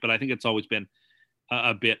fair point. But I think it's always been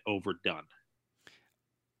a bit overdone.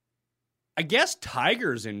 I guess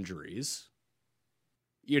Tiger's injuries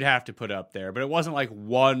you'd have to put up there, but it wasn't like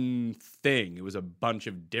one thing. It was a bunch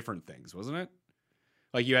of different things, wasn't it?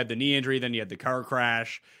 Like, you had the knee injury, then you had the car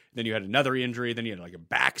crash, then you had another injury, then you had like a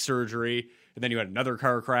back surgery, and then you had another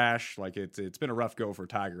car crash. Like, it's been a rough go for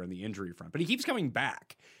Tiger on the injury front, but he keeps coming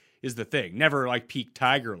back is the thing. Never like peak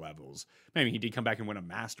Tiger levels. Maybe he did come back and win a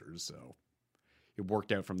Masters, so it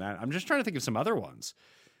worked out from that. I'm just trying to think of some other ones.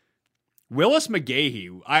 Willis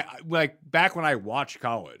McGahee, I like back when I watched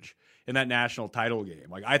college in that national title game,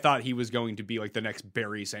 like, I thought he was going to be like the next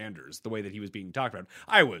Barry Sanders, the way that he was being talked about.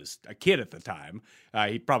 I was a kid at the time.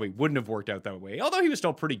 He probably wouldn't have worked out that way, although he was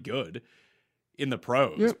still pretty good in the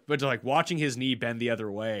pros. Yep. But like watching his knee bend the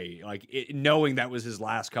other way, like knowing that was his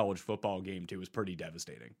last college football game too, was pretty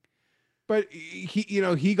devastating. But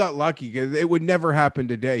he got lucky because it would never happen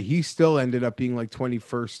today. He still ended up being like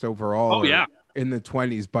 21st overall. Oh yeah, in the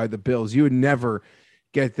 20s by the Bills. You would never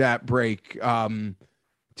get that break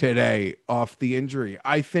today off the injury.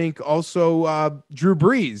 I think also Drew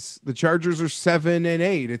Brees. The Chargers are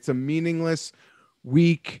 7-8. It's a meaningless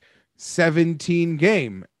week 17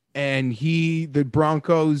 game, and the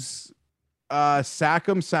Broncos sack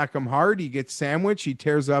him hard. He gets sandwiched. He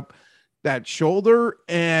tears up that shoulder,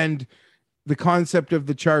 and the concept of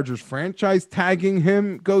the Chargers franchise tagging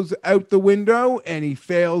him goes out the window, and he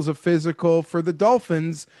fails a physical for the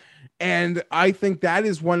Dolphins. And I think that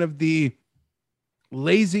is one of the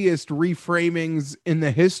laziest reframings in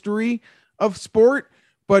the history of sport,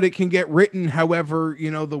 but it can get written however,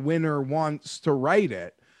 the winner wants to write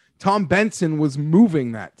it. Tom Benson was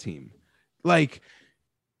moving that team. Like,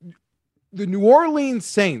 the New Orleans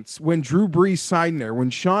Saints, when Drew Brees signed there, when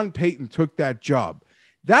Sean Payton took that job,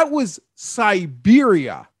 that was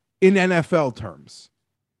Siberia in NFL terms.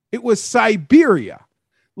 It was Siberia.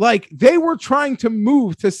 Like, they were trying to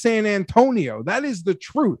move to San Antonio. That is the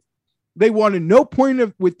truth. They wanted no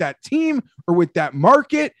point with that team or with that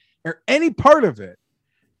market or any part of it.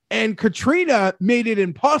 And Katrina made it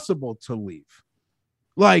impossible to leave.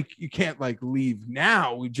 Like, you can't leave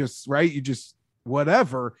now. You just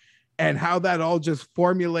whatever. And how that all just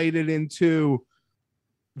formulated into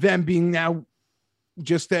them being now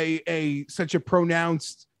just a such a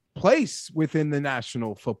pronounced place within the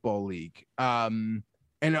National Football League, and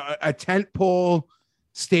a tentpole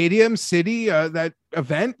stadium city, that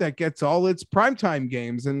event that gets all its primetime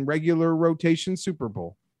games and regular rotation Super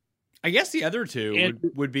Bowl. I guess the other two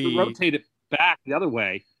would be to rotate it back the other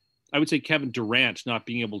way. I would say Kevin Durant not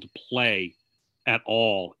being able to play at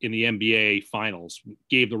all in the NBA Finals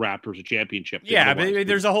gave the Raptors a championship. Yeah, but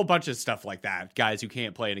there's a whole bunch of stuff like that. Guys who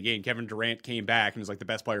can't play in a game. Kevin Durant came back and was like the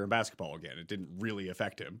best player in basketball again. It didn't really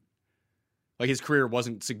affect him. Like his career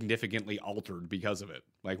wasn't significantly altered because of it.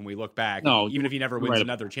 Like when we look back, even if he never wins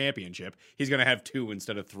another championship, he's going to have 2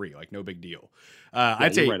 instead of 3. Like no big deal.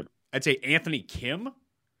 I'd say Anthony Kim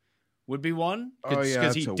would be one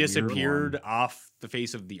because he disappeared off the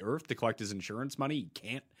face of the earth to collect his insurance money. He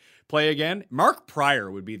can't play again. Mark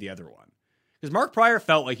Pryor would be the other one because Mark Pryor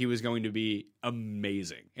felt like he was going to be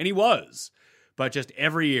amazing, and he was, but just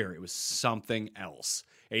every year it was something else,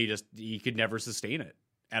 and he could never sustain it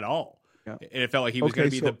at all. Yeah. And it felt like he was going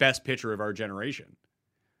to be the best pitcher of our generation.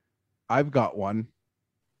 I've got one.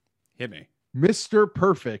 Hit me. Mr.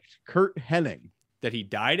 Perfect, Kurt Hennig. That he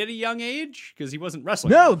died at a young age because he wasn't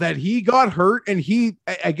wrestling. No, that he got hurt. And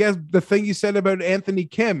I guess the thing you said about Anthony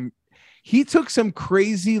Kim, he took some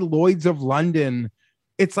crazy Lloyds of London.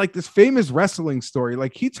 It's like this famous wrestling story.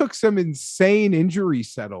 Like he took some insane injury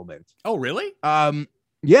settlement. Oh, really?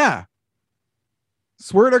 Yeah.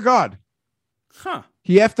 Swear to God. Huh.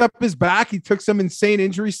 He effed up his back. He took some insane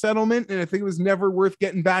injury settlement, and I think it was never worth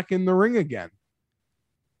getting back in the ring again.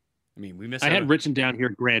 I mean, we missed. I had written down here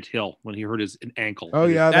Grant Hill when he hurt his ankle. Oh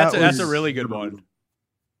yeah, that's a really good one.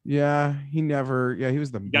 Yeah, he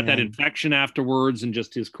was the man. Got that infection afterwards, and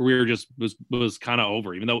just his career just was kind of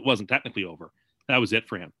over, even though it wasn't technically over. That was it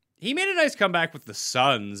for him. He made a nice comeback with the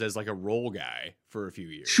Suns as like a role guy for a few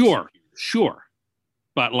years. Sure.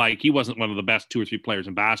 But like he wasn't one of the best 2 or 3 players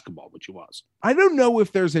in basketball, which he was. I don't know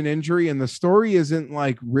if there's an injury, and the story isn't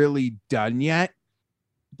like really done yet,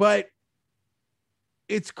 but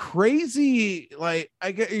it's crazy. Like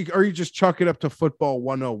or you just chalk it up to football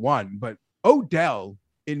 101, but Odell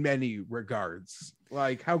in many regards,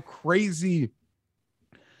 like how crazy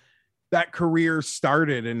that career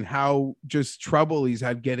started and how just trouble he's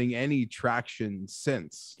had getting any traction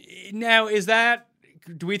since. Now,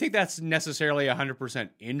 do we think that's necessarily 100%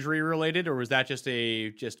 injury related, or was that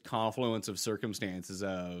just confluence of circumstances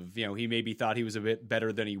of, he maybe thought he was a bit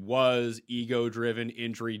better than he was, ego driven,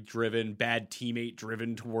 injury driven, bad teammate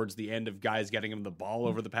driven towards the end of guys getting him the ball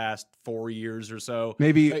over the past 4 years or so?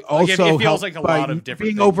 Maybe also it feels like a lot of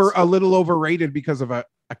different being things. a little overrated because of a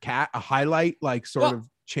highlight, like sort of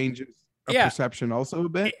changes perception also a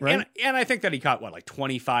bit, right? And I think that he caught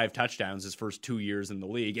 25 touchdowns his first 2 years in the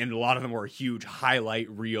league, and a lot of them were huge highlight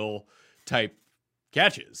reel type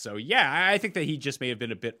catches. So yeah, I think that he just may have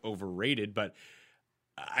been a bit overrated, but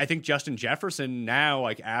I think Justin Jefferson now,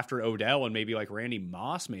 like after Odell and maybe like Randy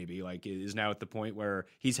Moss, maybe like is now at the point where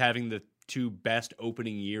he's having the 2 best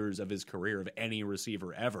opening years of his career of any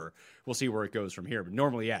receiver ever. We'll see where it goes from here, but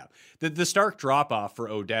normally, yeah, the stark drop off for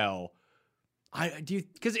Odell.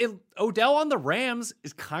 Because Odell on the Rams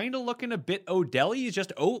is kind of looking a bit Odell-y. He's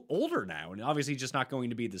just older now, and obviously just not going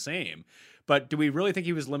to be the same. But do we really think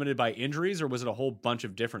he was limited by injuries, or was it a whole bunch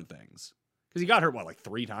of different things? Because he got hurt,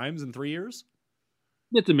 3 times in 3 years?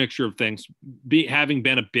 It's a mixture of things. Having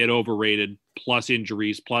been a bit overrated, plus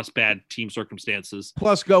injuries, plus bad team circumstances.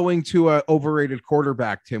 Plus going to an overrated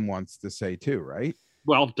quarterback, Tim wants to say too, right?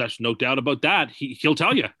 Well, there's no doubt about that. He'll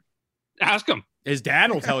tell you. Ask him. His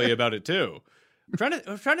dad will tell you about it too.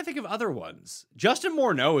 I'm trying to think of other ones. Justin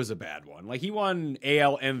Morneau is a bad one. Like he won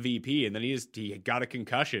AL MVP and then he got a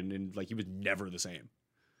concussion and he was never the same.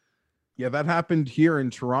 Yeah, that happened here in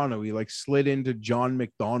Toronto. He slid into John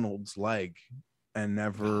McDonald's leg and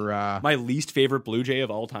never. My least favorite Blue Jay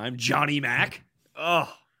of all time, Johnny Mack.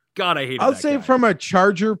 Oh God, I hate. I'll say guy. From a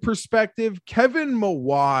Charger perspective, Kevin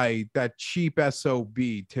Mawai, that cheap SOB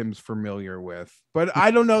Tim's familiar with, but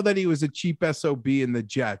I don't know that he was a cheap SOB in the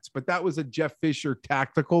Jets, but that was a Jeff Fisher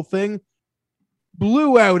tactical thing.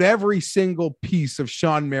 Blew out every single piece of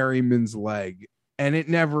Sean Merriman's leg, and it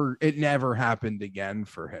never happened again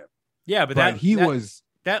for him. Yeah, but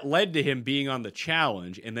that led to him being on The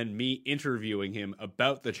Challenge and then me interviewing him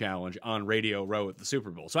about The Challenge on Radio Row at the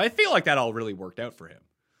Super Bowl. So I feel like that all really worked out for him.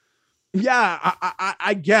 Yeah,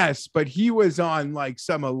 I guess, but he was on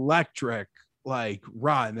some electric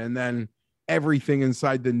run, and then everything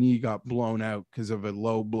inside the knee got blown out because of a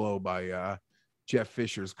low blow by Jeff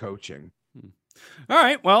Fisher's coaching. All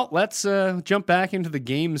right, well, let's jump back into the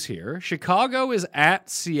games here. Chicago is at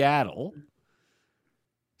Seattle.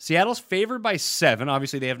 Seattle's favored by 7.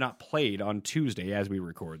 Obviously, they have not played on Tuesday as we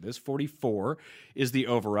record this. 44 is the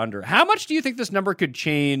over-under. How much do you think this number could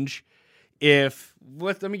change if,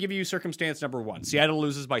 let me give you circumstance number 1. Seattle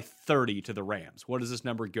loses by 30 to the Rams. What does this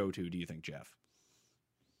number go to, do you think, Jeff?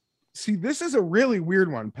 See, this is a really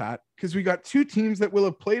weird one, Pat, because we got two teams that will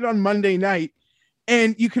have played on Monday night.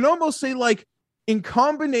 And you can almost say, like, in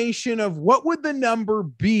combination of what would the number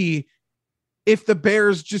be if the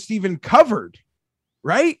Bears just even covered,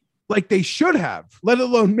 right? Like they should have, let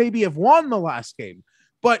alone maybe have won the last game.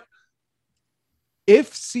 But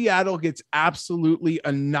if Seattle gets absolutely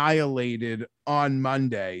annihilated on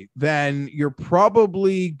Monday, then you're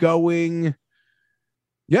probably going,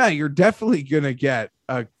 you're definitely going to get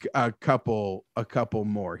a couple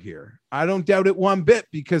more here. I don't doubt it one bit,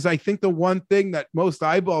 because I think the one thing that most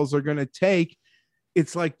eyeballs are going to take,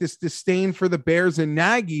 it's like this disdain for the Bears and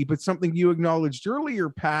Nagy, but something you acknowledged earlier,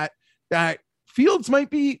 Pat, that Fields might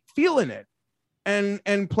be feeling it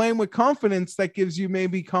and playing with confidence that gives you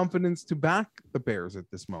maybe confidence to back the Bears at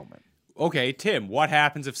this moment. Okay, Tim, what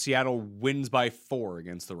happens if Seattle wins by 4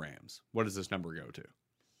 against the Rams? What does this number go to?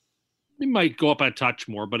 It might go up a touch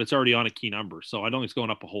more, but it's already on a key number, so I don't think it's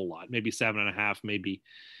going up a whole lot. Maybe 7.5, maybe.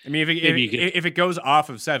 I mean, if it goes off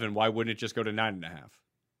of 7, why wouldn't it just go to 9.5?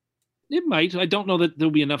 It might. I don't know that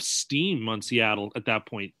there'll be enough steam on Seattle at that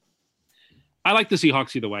point. I like the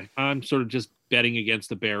Seahawks either way. I'm sort of just betting against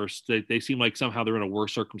the Bears. They seem like somehow they're in a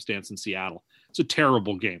worse circumstance than Seattle. It's a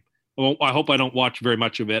terrible game. I hope I don't watch very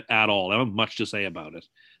much of it at all. I don't have much to say about it.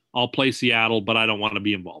 I'll play Seattle, but I don't want to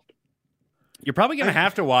be involved. You're probably going to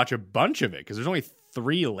have to watch a bunch of it because there's only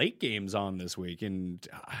 3 late games on this week. And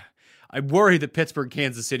I worry that Pittsburgh,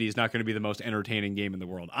 Kansas City is not going to be the most entertaining game in the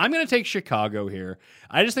world. I'm going to take Chicago here.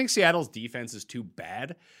 I just think Seattle's defense is too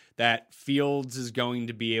bad that Fields is going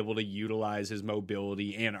to be able to utilize his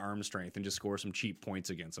mobility and arm strength and just score some cheap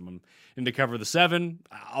points against them. And to cover the 7,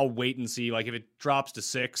 I'll wait and see. Like if it drops to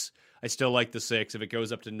 6, I still like the 6. If it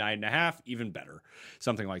goes up to 9.5, even better.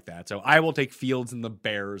 Something like that. So I will take Fields and the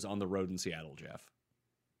Bears on the road in Seattle, Jeff.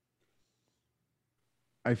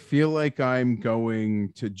 I feel like I'm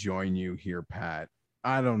going to join you here, Pat.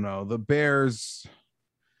 I don't know. The Bears,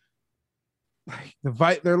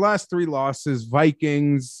 their last 3 losses,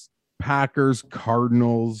 Vikings, Packers,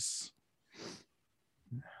 Cardinals.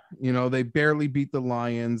 You know, they barely beat the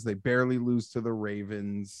Lions. They barely lose to the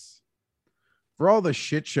Ravens. For all the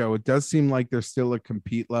shit show, it does seem like they're still a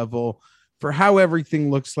compete level. For how everything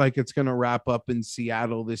looks like it's going to wrap up in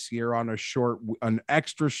Seattle this year on an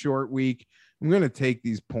extra short week, I'm going to take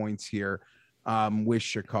these points here with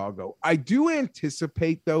Chicago. I do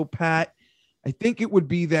anticipate, though, Pat, I think it would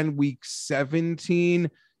be then week 17,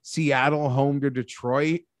 Seattle home to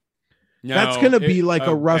Detroit. No, that's going to be like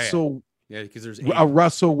a Russell. Yeah, because there's a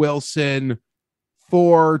Russell Wilson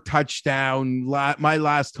 4 touchdown. My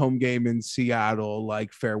last home game in Seattle,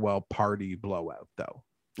 like farewell party blowout, though.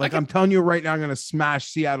 Like I'm telling you right now, I'm going to smash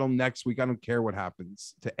Seattle next week. I don't care what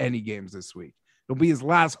happens to any games this week. It'll be his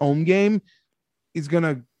last home game. He's going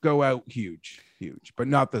to go out huge, but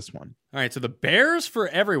not this one. All right, so the Bears for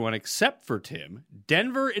everyone except for Tim.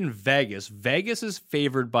 Denver and Vegas. Vegas is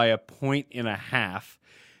favored by 1.5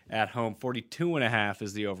 at home. 42.5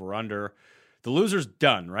 is the over-under. The loser's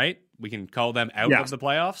done, right? We can call them out of the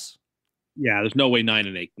playoffs? Yeah, there's no way 9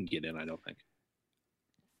 and 8 can get in, I don't think.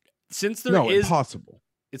 Since there is impossible.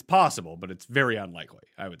 It's possible, but it's very unlikely,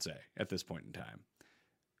 I would say, at this point in time.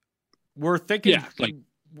 We're thinking... Yeah,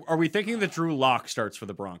 are we thinking that Drew Lock starts for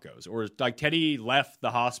the Broncos? Or like Teddy left the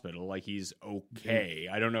hospital, like he's okay.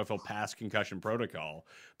 I don't know if he'll pass concussion protocol.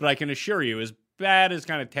 But I can assure you, as bad as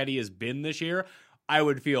kind of Teddy has been this year, I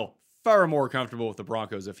would feel far more comfortable with the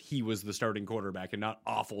Broncos if he was the starting quarterback and not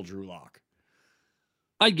awful Drew Lock.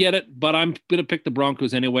 I get it, but I'm going to pick the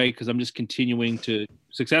Broncos anyway because I'm just continuing to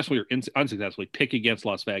successfully or unsuccessfully pick against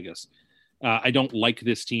Las Vegas. I don't like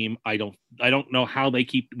this team. I don't know how they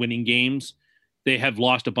keep winning games. They have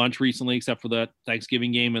lost a bunch recently, except for the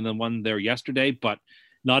Thanksgiving game and the one there yesterday, but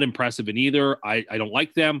not impressive in either. I don't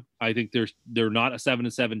like them. I think they're not a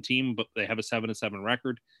 7-7 team, but they have a 7-7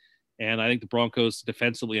 record. And I think the Broncos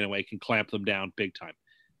defensively anyway can clamp them down big time.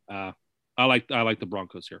 I like the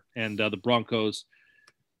Broncos here. And the Broncos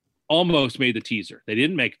almost made the teaser. They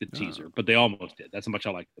didn't make the teaser, but they almost did. That's how much I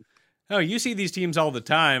like them. Oh, you see these teams all the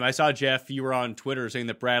time. I saw, Jeff, you were on Twitter saying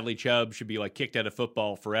that Bradley Chubb should be like kicked out of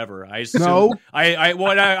football forever. I'm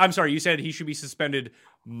sorry. You said he should be suspended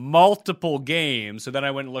multiple games. So then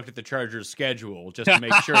I went and looked at the Chargers schedule just to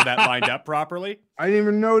make sure that lined up properly. I didn't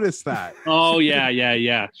even notice that. Oh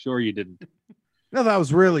yeah. Sure you didn't. No, that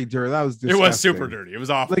was really dirty. That was disgusting. It was super dirty. It was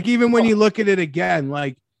awful. Like even when you look at it again,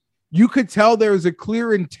 like you could tell there was a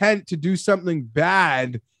clear intent to do something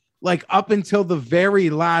bad, like up until the very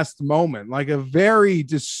last moment, like a very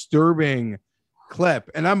disturbing clip.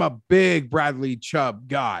 And I'm a big Bradley Chubb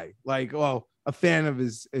guy, like, well, a fan of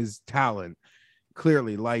his talent,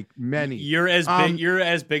 clearly, like many. You're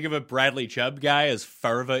as big of a Bradley Chubb guy as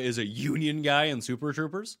Farva is a Union guy in Super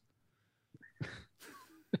Troopers.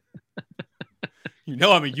 You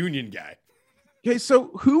know I'm a Union guy. Okay,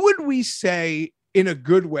 so who would we say, in a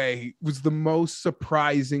good way, was the most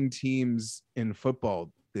surprising teams in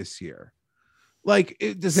football this year? Like,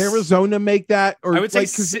 does Arizona make that? Or I would say like,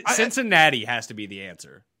 Cincinnati has to be the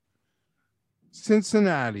answer.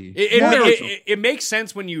 Cincinnati. It makes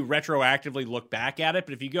sense when you retroactively look back at it,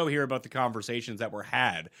 but if you go hear about the conversations that were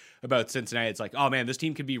had about Cincinnati, it's like, oh man, this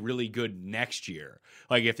team could be really good next year.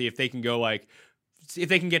 Like if they can go if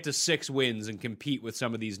they can get to 6 wins and compete with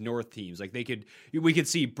some of these North teams, like we could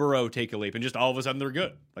see Burrow take a leap and just all of a sudden they're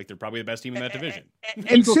good. Like they're probably the best team in that division.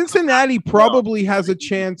 And Cincinnati probably has a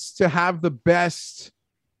chance to have the best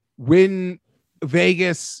win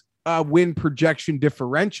projection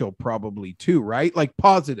differential probably too, right? Like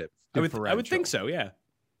positive differential. I would think so, yeah.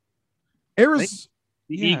 The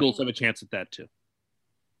Eagles have a chance at that too.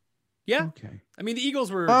 Yeah. Okay. I mean, the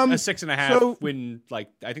Eagles were a 6.5 win. Like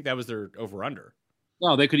I think that was their over under.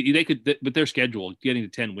 No, they could, but their schedule getting to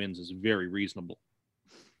 10 wins is very reasonable.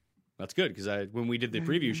 That's good because when we did the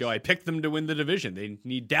preview show, I picked them to win the division. They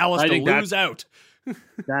need Dallas to lose out.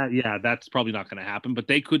 That's probably not going to happen, but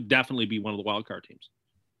they could definitely be one of the wild card teams.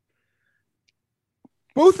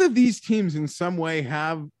 Both of these teams in some way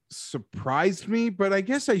have surprised me, but I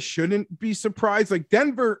guess I shouldn't be surprised. Like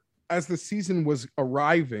Denver, as the season was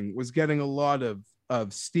arriving, was getting a lot of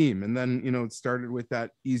steam. And then, it started with that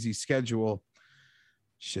easy schedule.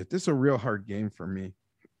 Shit, this is a real hard game for me.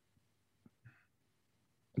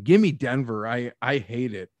 Give me Denver. I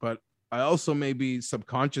hate it, but I also maybe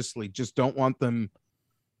subconsciously just don't want them.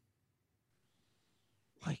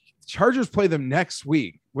 Like Chargers play them next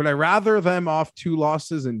week. Would I rather them off 2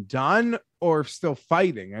 losses and done or still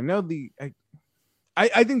fighting? I know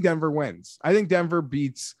I think Denver wins. I think Denver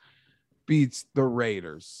beats the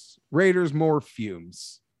Raiders. Raiders more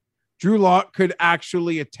fumes. Drew Lock could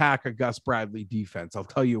actually attack a Gus Bradley defense. I'll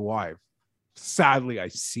tell you why. Sadly,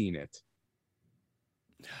 I've seen it.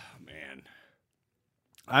 Oh, man.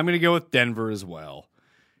 I'm going to go with Denver as well.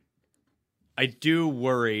 I do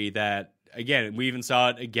worry that, again, we even saw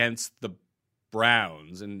it against the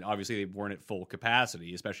Browns, and obviously they weren't at full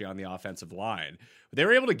capacity, especially on the offensive line. But they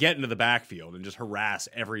were able to get into the backfield and just harass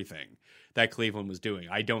everything that Cleveland was doing.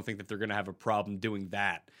 I don't think that they're going to have a problem doing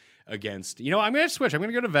that against, I'm going to switch. I'm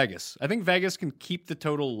going to go to Vegas. I think Vegas can keep the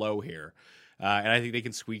total low here, and I think they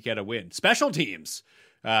can squeak out a win. Special teams,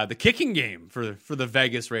 the kicking game for the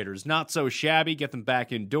Vegas Raiders, not so shabby. Get them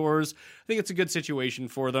back indoors. I think it's a good situation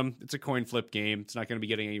for them. It's a coin flip game. It's not going to be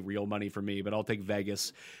getting any real money for me, but I'll take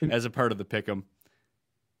Vegas as a part of the pick'em.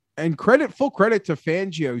 And full credit to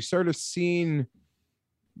Fangio. He's sort of seen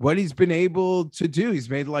what he's been able to do. He's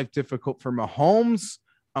made life difficult for Mahomes,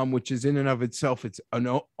 which is in and of itself, it's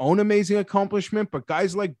an own amazing accomplishment. But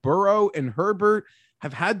guys like Burrow and Herbert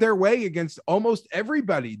have had their way against almost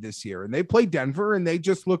everybody this year. And they play Denver, and they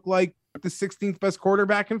just look like the 16th best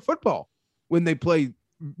quarterback in football when they play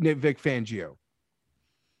Vic Fangio.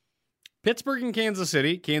 Pittsburgh and Kansas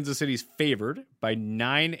City. Kansas City's favored by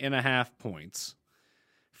 9.5 points.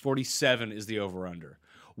 47 is the over-under.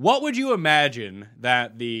 What would you imagine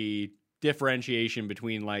that the differentiation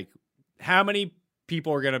between, like, how many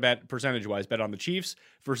people are going to bet percentage-wise bet on the Chiefs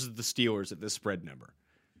versus the Steelers at this spread number?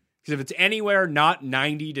 Because if it's anywhere not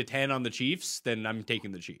 90-10 on the Chiefs, then I'm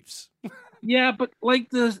taking the Chiefs. Yeah, but like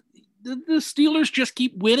the Steelers just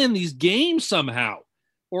keep winning these games somehow,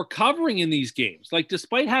 or covering in these games. Like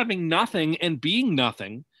despite having nothing and being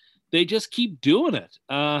nothing, they just keep doing it.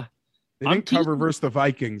 They didn't cover versus the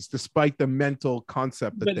Vikings, despite the mental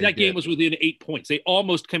concept that that game was within 8 points. They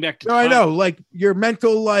almost came back to. No, I know. Like your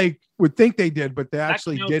mental, would think they did, but they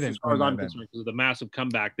actually didn't. As far as I'm concerned, because of the massive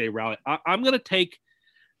comeback they rallied. I'm going to take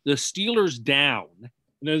the Steelers down.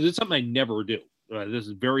 This is something I never do. This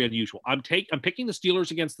is very unusual. I'm picking the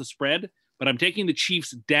Steelers against the spread, but I'm taking the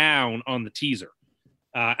Chiefs down on the teaser,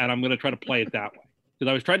 and I'm going to try to play it that way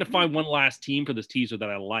because I was trying to find one last team for this teaser that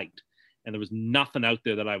I liked, and there was nothing out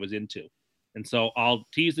there that I was into, and so I'll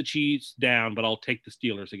tease the Chiefs down, but I'll take the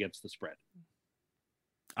Steelers against the spread.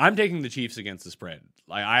 I'm taking the Chiefs against the spread.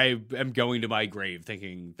 I am going to my grave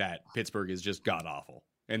thinking that Pittsburgh is just god awful,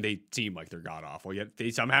 and they seem like they're god awful. Yet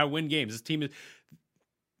they somehow win games. This team is.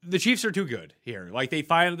 The Chiefs are too good here. Like they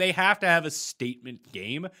have to have a statement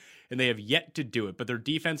game, and they have yet to do it. But their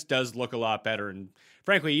defense does look a lot better. And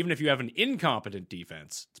frankly, even if you have an incompetent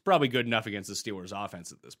defense, it's probably good enough against the Steelers'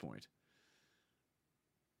 offense at this point.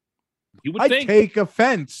 You would I think. take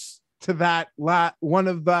offense to that. One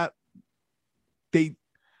of that they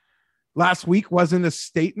last week wasn't a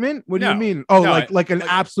statement. What do you mean? Oh, no, like an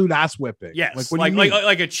absolute ass whipping. Yes, what do you mean?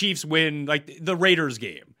 like a Chiefs win, like the Raiders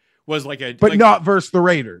game was like a, but not versus the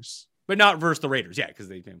Raiders. But not versus the Raiders, yeah, because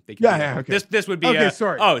they okay. This would be okay.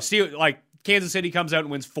 Sorry. Like Kansas City comes out and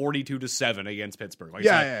wins 42-7 against Pittsburgh. Like,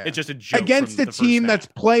 it's just a joke against from the team that's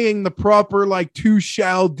playing the proper like two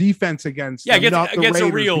shell defense against. Yeah, them, against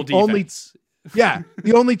a real defense.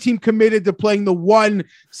 The only team committed to playing the one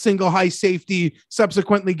single high safety,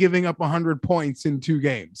 subsequently giving up 100 points in 2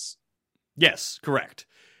 games. Yes, correct.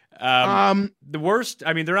 The worst.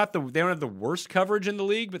 I mean, they don't have the worst coverage in the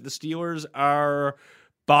league, but the Steelers are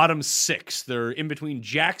bottom 6. They're in between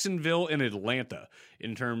Jacksonville and Atlanta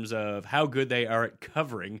in terms of how good they are at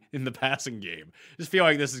covering in the passing game. Just feel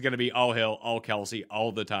like this is going to be all Hill, all Kelsey,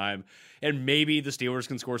 all the time. And maybe the Steelers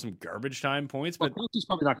can score some garbage time points. But Kelsey's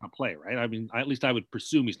probably not going to play, right? I mean, at least I would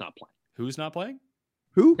presume he's not playing. Who's not playing?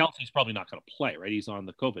 Who? Kelsey's probably not going to play, right? He's on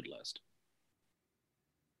the COVID list.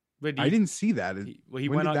 But I didn't see that. When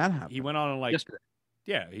did that happen? He went on like yesterday.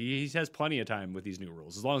 Yeah, he has plenty of time with these new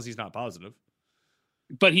rules, as long as he's not positive.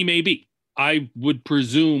 But he may be. I would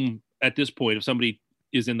presume at this point, if somebody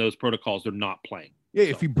is in those protocols, they're not playing. Yeah,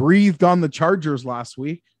 if he breathed on the Chargers last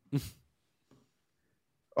week.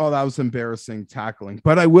 Oh, that was embarrassing tackling.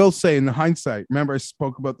 But I will say, in the hindsight, remember I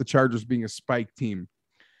spoke about the Chargers being a spike team.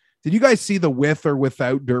 Did you guys see the with or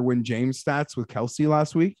without Derwin James stats with Kelsey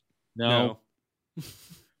last week? No.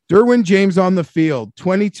 Derwin James on the field,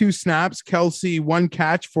 22 snaps, Kelsey 1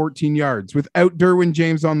 catch, 14 yards. Without Derwin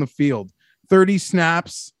James on the field, 30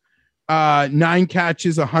 snaps, 9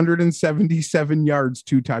 catches, 177 yards,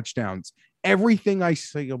 2 touchdowns. Everything I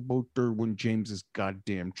say about Derwin James is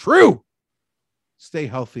goddamn true. Stay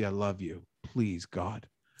healthy. I love you. Please, God.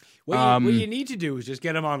 What you need to do is just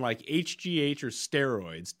get him on like HGH or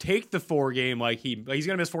steroids. Take the 4 game he's going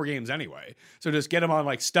to miss 4 games anyway. So just get him on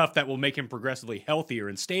like stuff that will make him progressively healthier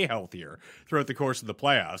and stay healthier throughout the course of the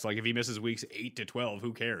playoffs. Like if he misses weeks 8 to 12,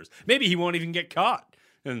 who cares? Maybe he won't even get caught.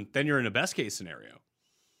 And then you're in a best case scenario.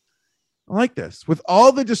 I like this. With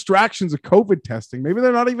all the distractions of COVID testing, maybe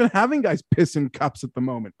they're not even having guys pissing cups at the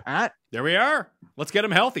moment, Pat. There we are. Let's get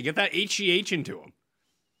him healthy. Get that HGH into him.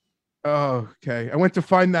 Oh, okay. I went to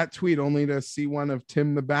find that tweet only to see one of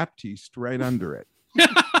Tim the Baptiste right under it.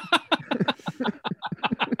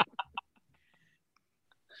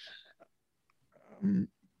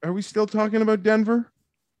 Are we still talking about Denver?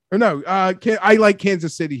 Or no, I like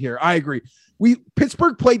Kansas City here. I agree.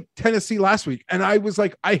 Pittsburgh played Tennessee last week, and I was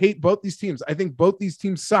like, I hate both these teams. I think both these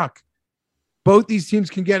teams suck. Both these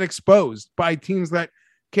teams can get exposed by teams that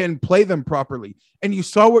can play them properly. And you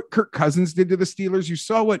saw what Kirk Cousins did to the Steelers. You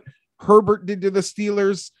saw what Herbert did to the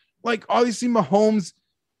Steelers. Like, obviously, Mahomes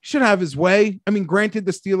should have his way. I mean, granted,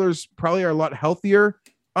 the Steelers probably are a lot healthier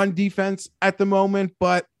on defense at the moment,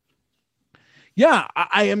 but yeah,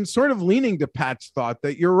 I am sort of leaning to Pat's thought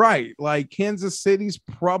that you're right. Like, Kansas City's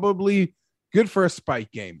probably good for a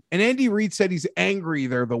spike game. And Andy Reid said he's angry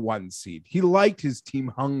they're the 1 seed. He liked his team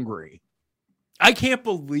hungry. I can't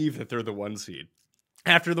believe that they're the 1 seed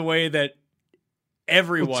after the way that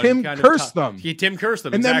everyone Tim cursed them. Tim cursed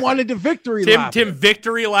them. And exactly. then wanted to victory lap. Tim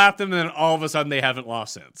victory lapped them, and then all of a sudden they haven't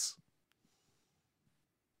lost since.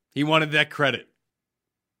 He wanted that credit.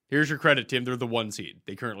 Here's your credit, Tim. They're the 1 seed.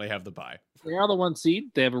 They currently have the bye. They are the 1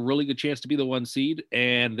 seed. They have a really good chance to be the 1 seed,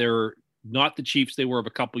 and they're not the Chiefs they were of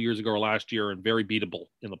a couple years ago or last year, and very beatable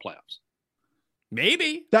in the playoffs.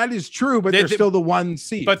 Maybe that is true, but they're still the 1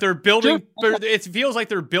 seed. But they're building. It feels like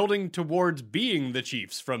they're building towards being the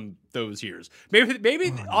Chiefs from those years.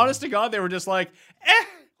 Maybe, honest to God, they were just like,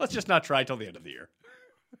 let's just not try till the end of the year.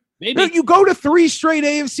 Maybe you go to 3 straight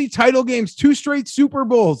AFC title games, 2 straight Super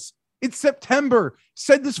Bowls. It's September.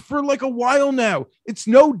 Said this for like a while now. It's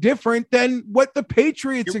no different than what the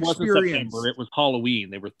Patriots experienced. It was Halloween.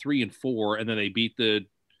 They were 3-4, and then they beat the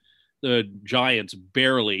Giants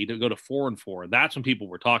barely to go to 4-4. And that's when people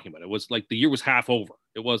were talking about it. It was like the year was half over.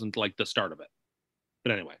 It wasn't like the start of it.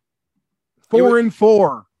 But anyway,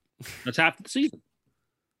 4-4. That's half the season.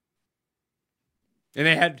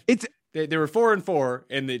 And they were 4-4,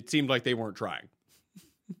 and it seemed like they weren't trying.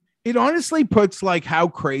 It honestly puts like how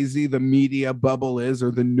crazy the media bubble is,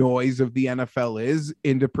 or the noise of the NFL is,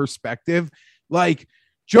 into perspective. Like,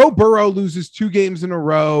 Joe Burrow loses 2 games in a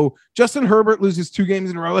row. Justin Herbert loses 2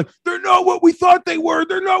 games in a row. Like, they're not what we thought they were.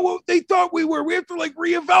 They're not what they thought we were. We have to like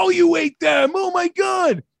reevaluate them. Oh my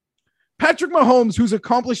God. Patrick Mahomes, who's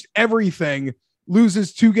accomplished everything,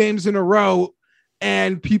 loses 2 games in a row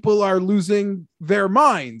and people are losing their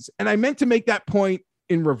minds. And I meant to make that point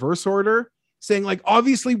in reverse order, saying like,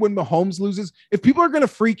 obviously when Mahomes loses, if people are going to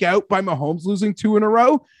freak out by Mahomes losing 2 in a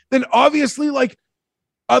row, then obviously like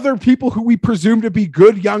other people who we presume to be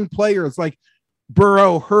good young players like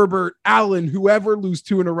Burrow, Herbert, Allen, whoever lose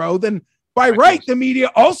 2 in a row, then by right, the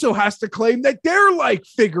media also has to claim that they're like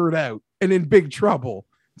figured out and in big trouble.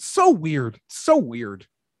 So weird. So weird.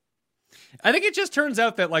 I think it just turns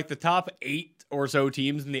out that like the top 8 or so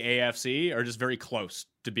teams in the AFC are just very close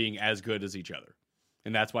to being as good as each other.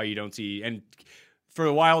 And that's why you don't see, and for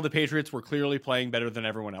a while, the Patriots were clearly playing better than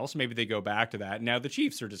everyone else. Maybe they go back to that. Now the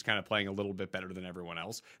Chiefs are just kind of playing a little bit better than everyone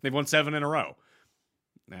else. They've won 7 in a row.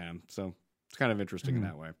 So it's kind of interesting in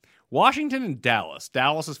that way. Washington and Dallas.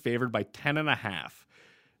 Dallas is favored by 10.5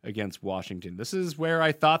 against Washington. This is where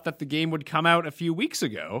I thought that the game would come out a few weeks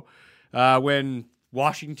ago when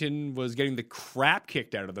Washington was getting the crap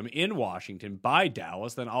kicked out of them in Washington by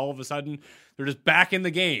Dallas. Then all of a sudden, they're just back in the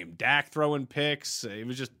game. Dak throwing picks. It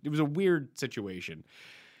was a weird situation.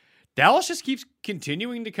 Dallas just keeps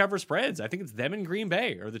continuing to cover spreads. I think it's them and Green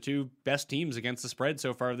Bay are the 2 best teams against the spread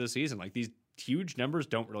so far this season. Like, these huge numbers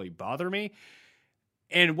don't really bother me.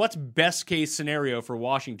 And what's best case scenario for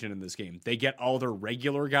Washington in this game? They get all their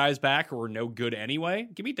regular guys back who are no good anyway?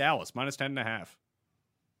 Give me Dallas, minus 10.5.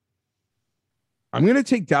 I'm going to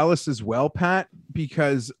take Dallas as well, Pat,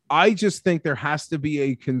 because I just think there has to be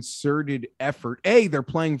a concerted effort. They're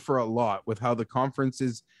playing for a lot with how the conference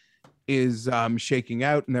is shaking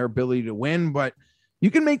out and their ability to win. But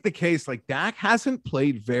you can make the case like Dak hasn't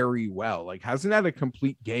played very well, like hasn't had a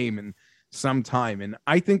complete game in some time. And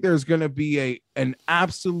I think there's going to be an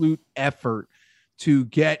absolute effort to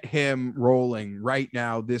get him rolling right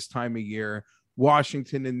now, this time of year.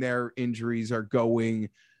 Washington and their injuries are going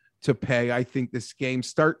to pay. I think this game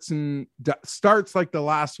starts like the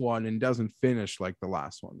last one and doesn't finish like the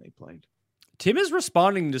last one they played. Tim is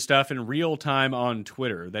responding to stuff in real time on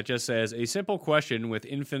Twitter that just says, a simple question with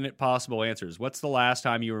infinite possible answers. What's the last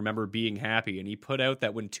time you remember being happy? And he put out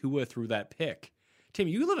that when Tua threw that pick. Tim,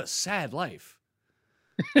 you live a sad life.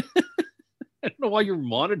 I don't know why you're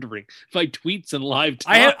monitoring my tweets and live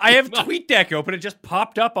talk. I have TweetDeck open. It just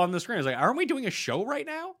popped up on the screen. I was like, aren't we doing a show right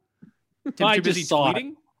now? Tim's too busy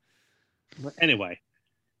tweeting? Anyway.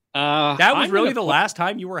 That was really the last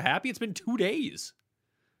time you were happy? It's been 2 days.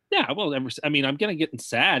 Yeah, well, I mean, I'm going to get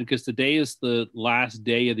sad because today is the last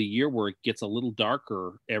day of the year where it gets a little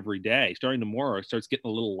darker every day. Starting tomorrow, it starts getting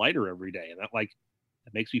a little lighter every day. And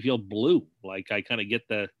that makes me feel blue. Like I kind of get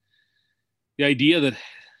the idea that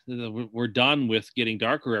we're done with getting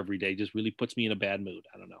darker every day just really puts me in a bad mood.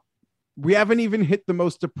 I don't know. We haven't even hit the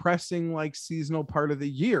most depressing like seasonal part of the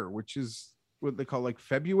year, which is what they call like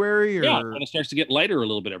February. Or... Yeah, when it starts to get lighter a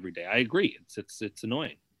little bit every day. I agree. It's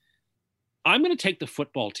annoying. I'm going to take the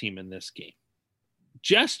football team in this game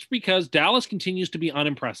just because Dallas continues to be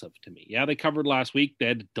unimpressive to me. Yeah, they covered last week. They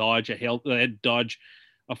had to dodge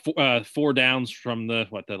 4 downs from the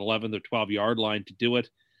 11th or 12 yard line to do it.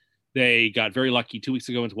 They got very lucky 2 weeks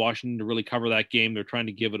ago against Washington to really cover that game. They're trying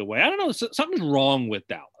to give it away. I don't know. Something's wrong with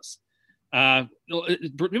Dallas.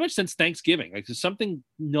 Pretty much since Thanksgiving, like there's something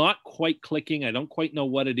not quite clicking. I don't quite know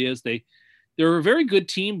what it is. They're a very good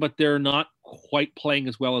team, but they're not quite playing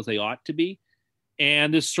as well as they ought to be.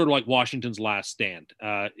 And this is sort of like Washington's last stand.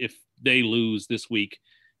 If they lose this week,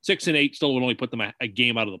 6-8 still would only put them a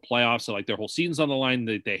game out of the playoffs. So like their whole season's on the line.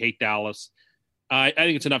 They hate Dallas. I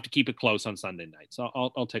think it's enough to keep it close on Sunday night. So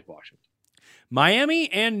I'll take Washington.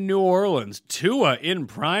 Miami and New Orleans. Tua in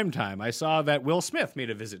primetime. I saw that Will Smith made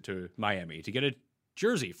a visit to Miami to get a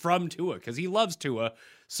jersey from Tua because he loves Tua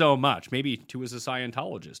so much. Maybe Tua's a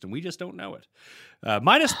Scientologist and we just don't know it.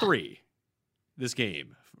 -3. This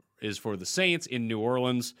game is for the Saints in New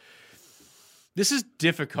Orleans. This is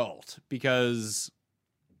difficult because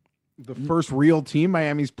the first real team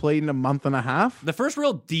Miami's played in a month and a half. The first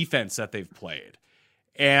real defense that they've played.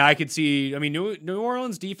 And I could see, I mean, New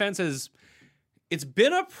Orleans defense it's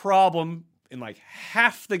been a problem in like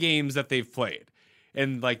half the games that they've played.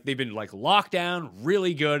 And like they've been like locked down,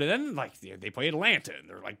 really good, and then like they play Atlanta and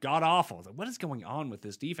they're like god awful. Like, what is going on with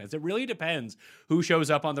this defense? It really depends who shows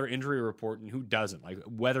up on their injury report and who doesn't. Like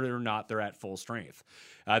whether or not they're at full strength.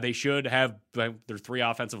 They should have their 3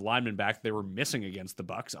 offensive linemen back. They were missing against the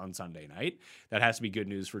Bucs on Sunday night. That has to be good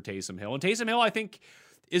news for Taysom Hill. And Taysom Hill, I think,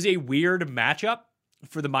 is a weird matchup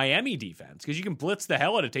for the Miami defense because you can blitz the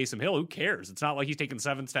hell out of Taysom Hill. Who cares? It's not like he's taking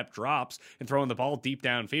 7-step drops and throwing the ball deep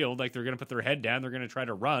downfield. Like they're going to put their head down. They're going to try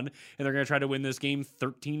to run and they're going to try to win this game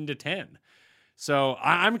 13-10. So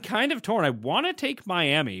I'm kind of torn. I want to take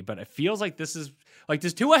Miami, but it feels like this is like,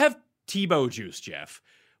 does Tua have Tebow juice, Jeff?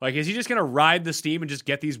 Like, is he just going to ride the steam and just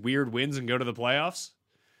get these weird wins and go to the playoffs?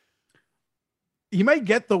 He might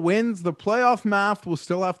get the wins. The playoff math will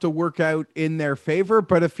still have to work out in their favor.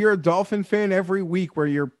 But if you're a Dolphin fan every week where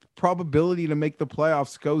your probability to make the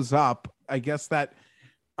playoffs goes up, I guess that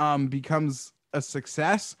becomes a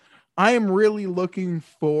success. I am really looking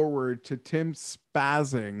forward to Tim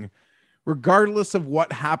spazzing, regardless of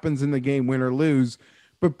what happens in the game, win or lose,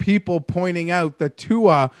 but people pointing out that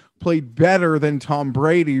Tua played better than Tom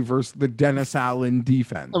Brady versus the Dennis Allen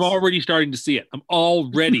defense. I'm already starting to see it.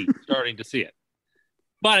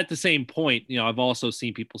 But at the same point, I've also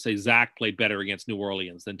seen people say Zach played better against New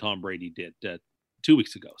Orleans than Tom Brady did 2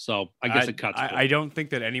 weeks ago. So I guess it cuts. I don't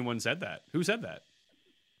think that anyone said that. Who said that?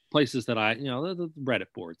 Places that the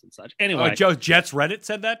Reddit boards and such. Anyway, Jets Reddit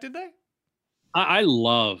said that, did they? I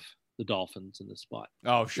love the Dolphins in this spot.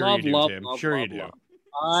 Oh, sure you do, Tim. Sure you do.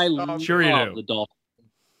 I love the Dolphins.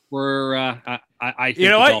 I think you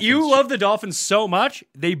know what? You love the Dolphins so much,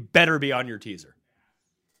 they better be on your teaser.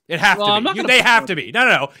 It have to be. They have to be.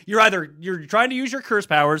 No. You're trying to use your curse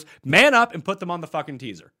powers. Man up and put them on the fucking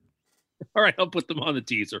teaser. All right, I'll put them on the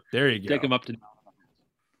teaser. There you go. Take them up to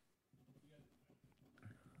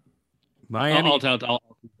Miami. I'll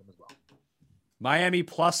keep them as well. Miami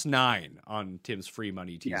 +9 on Tim's free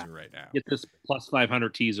money teaser right now. Get this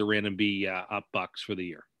 +500 teaser in and be up bucks for the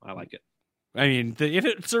year. I like it. I mean, if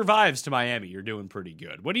it survives to Miami, you're doing pretty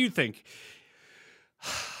good. What do you think?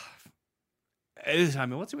 I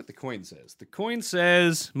mean, let's see what the coin says. The coin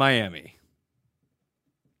says Miami.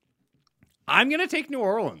 I'm going to take New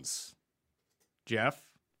Orleans, Jeff.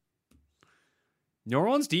 New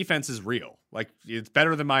Orleans defense is real. Like, it's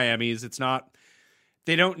better than Miami's. It's not,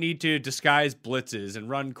 they don't need to disguise blitzes and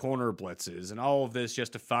run corner blitzes and all of this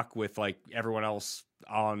just to fuck with like everyone else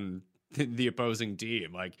on the opposing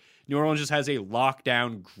team. Like, New Orleans just has a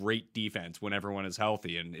lockdown great defense when everyone is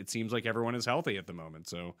healthy, and it seems like everyone is healthy at the moment.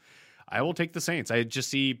 So I will take the Saints. I just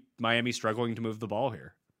see Miami struggling to move the ball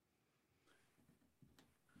here.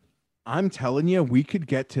 I'm telling you, we could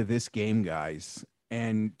get to this game, guys,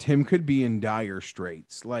 and Tim could be in dire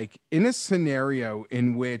straits. Like, in a scenario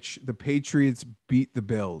in which the Patriots beat the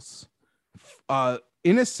Bills,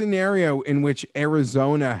 in a scenario in which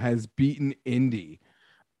Arizona has beaten Indy,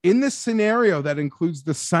 in this scenario that includes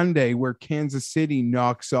the Sunday where Kansas City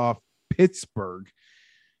knocks off Pittsburgh,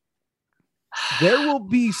 there will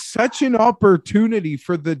be such an opportunity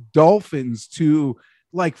for the Dolphins to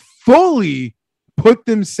like fully put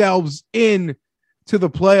themselves in to the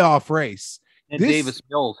playoff race. And Davis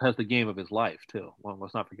Mills has the game of his life too. Well,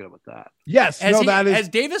 let's not forget about that. Yes. Has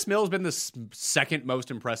Davis Mills been the second most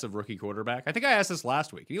impressive rookie quarterback? I think I asked this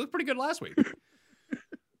last week. He looked pretty good last week.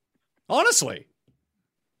 Honestly.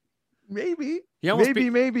 Maybe. He almost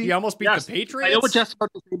beat yes, the Patriots. I know what Jeff's about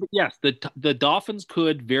to say, but yes, the Dolphins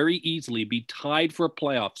could very easily be tied for a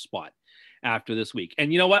playoff spot after this week.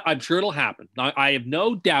 And you know what? I'm sure it'll happen. I have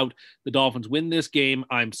no doubt the Dolphins win this game.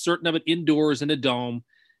 I'm certain of it indoors in a dome.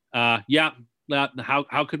 How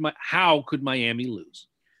could Miami lose?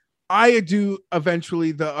 I do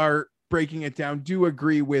eventually breaking it down, do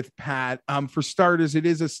agree with Pat. For starters, it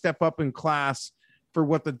is a step up in class for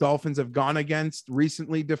what the Dolphins have gone against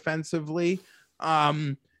recently defensively. But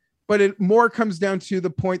it more comes down to the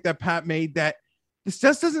point that Pat made that this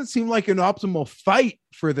just doesn't seem like an optimal fight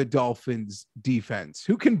for the Dolphins defense,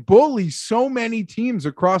 who can bully so many teams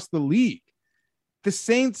across the league. The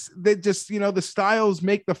Saints, that just, the styles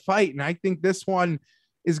make the fight. And I think this one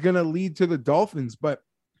is going to lead to the Dolphins, but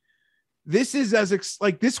this is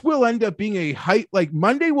this will end up being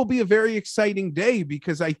Monday will be a very exciting day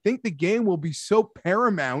because I think the game will be so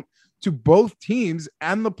paramount to both teams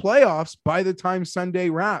and the playoffs by the time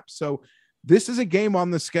Sunday wraps. So this is a game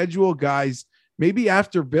on the schedule, guys. Maybe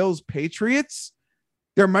after Bills Patriots,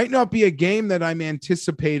 there might not be a game that I'm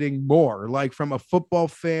anticipating more, like from a football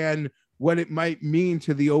fan, what it might mean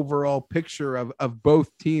to the overall picture of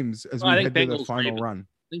both teams as we head to the final run.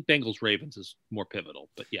 I think Bengals Ravens is more pivotal,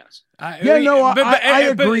 but yes. I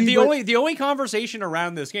agree. The only conversation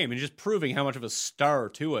around this game and just proving how much of a star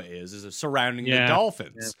Tua is surrounding the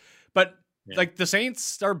Dolphins. Yeah. But like the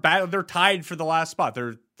Saints are bad. They're tied for the last spot.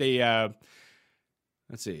 Let's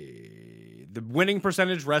see. The winning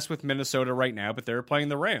percentage rests with Minnesota right now, but they're playing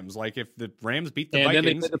the Rams. Like if the Rams beat the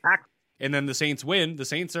Vikings and then the Saints win, the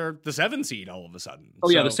Saints are the 7 seed all of a sudden.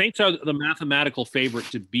 The Saints are the mathematical favorite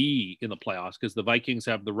to be in the playoffs because the Vikings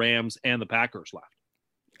have the Rams and the Packers left.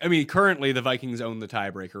 I mean, currently the Vikings own the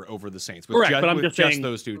tiebreaker over the Saints with Correct, but I'm just saying,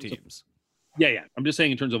 those two teams. Yeah. I'm just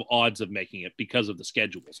saying in terms of odds of making it because of the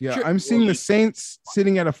schedules. Yeah, Sure. I'm seeing the Saints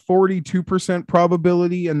sitting at a 42%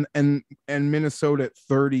 probability and Minnesota at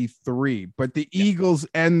 33. But the Eagles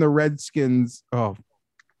and the Redskins, oh,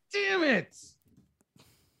 damn it.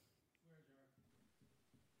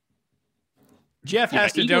 Jeff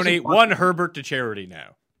has to Eagles donate and one Herbert to charity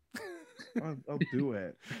now. I'll do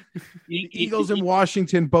it. Eagles and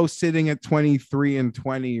Washington both sitting at 23 and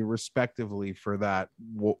 20 respectively for that.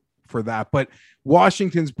 But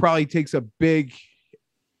Washington's probably takes a big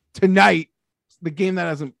tonight. The game that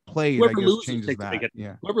hasn't played, Whoever I guess, loses changes takes a that. big hit.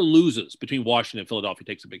 Yeah. Whoever loses between Washington and Philadelphia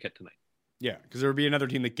takes a big hit tonight. Yeah, because there would be another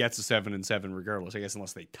team that gets a 7-7 regardless, I guess,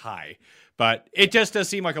 unless they tie. But it just does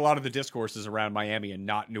seem like a lot of the discourse is around Miami and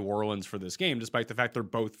not New Orleans for this game, despite the fact they're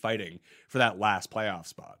both fighting for that last playoff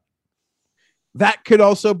spot. That could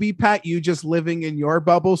also be, Pat, you just living in your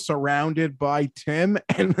bubble surrounded by Tim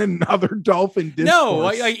and another Dolphin discourse. No,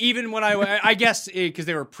 like even when I guess because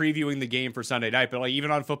they were previewing the game for Sunday night, but like even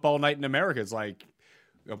on Football Night in America, it's like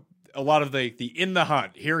a lot of the in the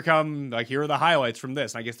hunt. Here are the highlights from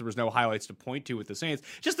this. And I guess there was no highlights to point to with the Saints.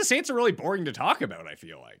 Just the Saints are really boring to talk about, I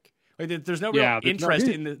feel like. There's no real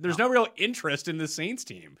interest in the Saints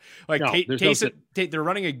team. Like they're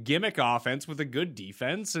running a gimmick offense with a good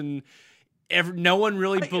defense, and no one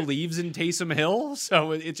really believes in Taysom Hill,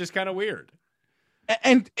 so it's just kind of weird.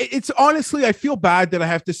 And it's honestly, I feel bad that I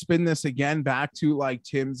have to spin this again back to like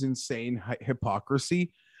Tim's insane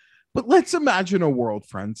hypocrisy. But let's imagine a world,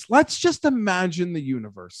 friends. Let's just imagine the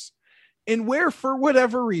universe in where, for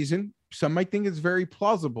whatever reason, some might think it's very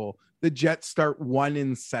plausible, the Jets start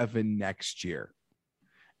 1-7 next year.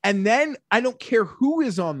 And then I don't care who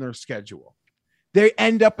is on their schedule. They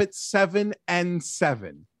end up at 7-7.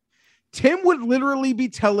 Tim would literally be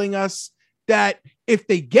telling us that if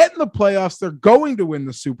they get in the playoffs, they're going to win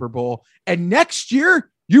the Super Bowl. And next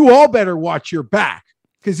year, you all better watch your back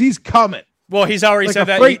because he's coming. Well, he's already like said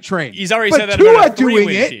that. Freight train. He's already but said that Tua about a doing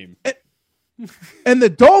three-win it, team. And the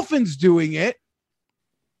Dolphins doing it,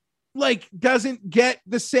 like, doesn't get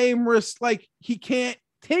the same risk. Like, he can't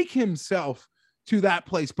take himself to that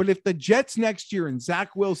place. But if the Jets next year and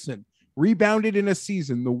Zach Wilson rebounded in a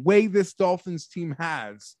season the way this Dolphins team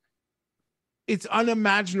has, it's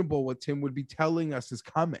unimaginable what Tim would be telling us is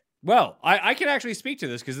coming. Well, I can actually speak to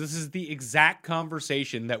this because this is the exact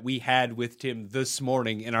conversation that we had with Tim this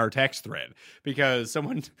morning in our text thread. Because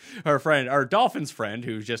our Dolphins friend,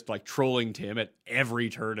 who's just like trolling Tim at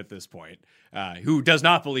every turn at this point, who does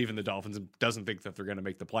not believe in the Dolphins and doesn't think that they're going to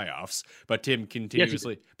make the playoffs. But Tim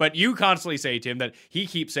continuously, but you constantly say, Tim, that he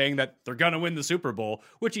keeps saying that they're going to win the Super Bowl,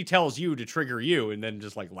 which he tells you to trigger you and then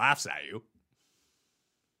just like laughs at you.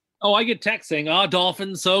 Oh, I get texts saying, "Oh,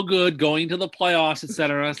 Dolphins so good, going to the playoffs,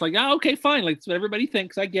 etc." It's like, "Oh, okay, fine. Like, that's what everybody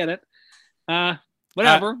thinks. I get it.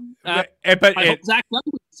 Whatever." I hope Zach does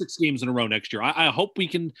win 6 games in a row next year. I hope we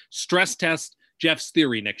can stress test Jeff's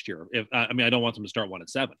theory next year. I don't want them to start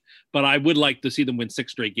 1-7, but I would like to see them win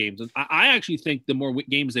 6 straight games. And I actually think the more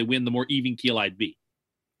games they win, the more even keel I'd be,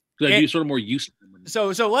 because I'd be sort of more used to them.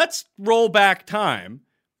 So let's roll back time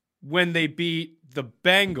when they beat the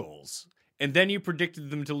Bengals. And then you predicted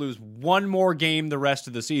them to lose one more game the rest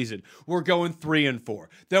of the season. We're going 3-4.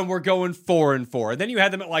 Then we're going 4-4. And then you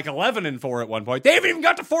had them at like 11-4 at one point. They haven't even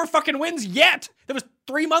got to 4 fucking wins yet. That was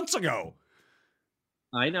 3 months ago.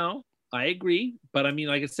 I know. I agree. But I mean,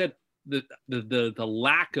 like I said, the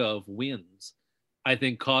lack of wins, I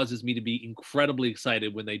think, causes me to be incredibly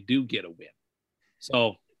excited when they do get a win.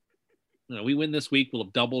 So, we win this week. We'll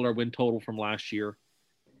have doubled our win total from last year.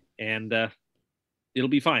 And, it'll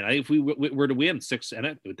be fine. I think if we were to win 6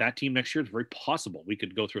 and with that team next year, it's very possible we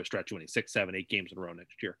could go through a stretch of winning 6, 7, 8 games in a row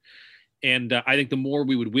next year. And I think the more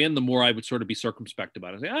we would win, the more I would sort of be circumspect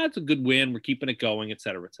about it. Say, it's a good win. We're keeping it going, et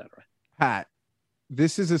cetera, et cetera. Pat,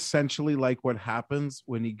 this is essentially like what happens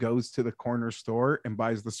when he goes to the corner store and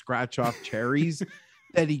buys the scratch off cherries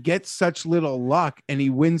that he gets such little luck and he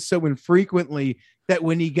wins so infrequently that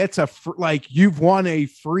when he gets you've won a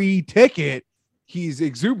free ticket, he's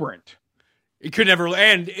exuberant. He could never,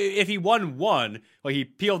 and if he won one, like he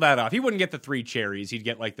peeled that off, he wouldn't get the 3 cherries. He'd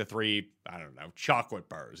get like the 3, I don't know, chocolate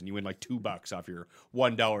bars, and you win like $2 off your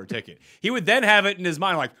 $1 ticket. He would then have it in his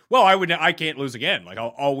mind, like, well, I can't lose again. Like,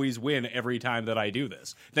 I'll always win every time that I do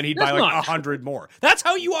this. Then he'd buy like 100 more. That's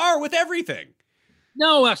how you are with everything.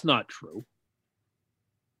 No, that's not true.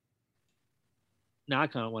 Now I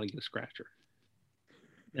kind of want to get a scratcher.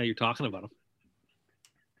 Now you're talking about him.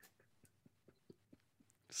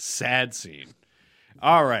 Sad scene.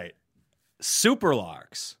 All right. Super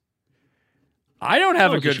locks. I don't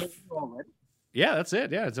have a good. Yeah, that's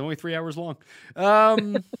it. Yeah, it's only 3 hours long.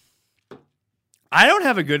 I don't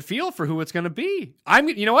have a good feel for who it's going to be.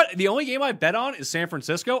 You know what? The only game I bet on is San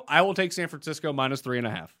Francisco. I will take San Francisco minus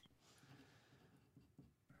 3.5.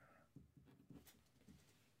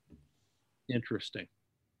 Interesting.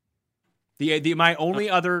 My only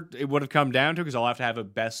other it would have come down to, because I'll have to have a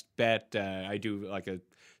best bet. I do like a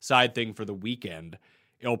side thing for the weekend.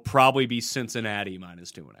 It'll probably be Cincinnati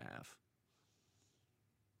minus 2.5.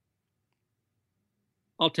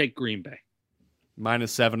 I'll take Green Bay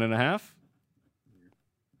minus 7.5.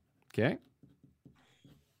 Okay.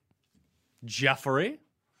 Jeffrey.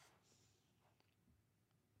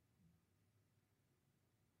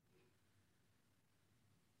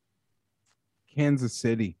 Kansas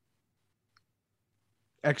City.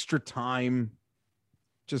 Extra time.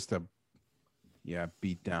 Just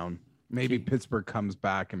beat down. Maybe Pittsburgh comes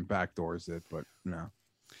back and backdoors it, but no.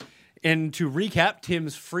 And to recap,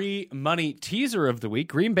 Tim's free money teaser of the week: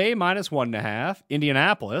 Green Bay minus 1.5,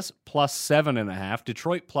 Indianapolis plus 7.5,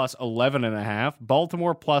 Detroit plus 11.5,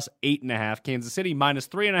 Baltimore plus 8.5, Kansas City minus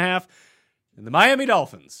 3.5, and the Miami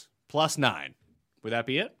Dolphins plus 9. Would that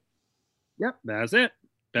be it? Yep, that's it.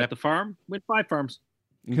 Bet the farm, win 5 farms.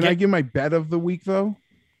 Can I give my bet of the week though?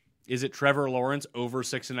 Is it Trevor Lawrence over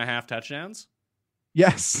 6.5 touchdowns?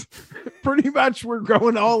 Yes, pretty much. We're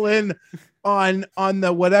going all in on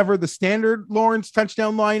the whatever the standard Lawrence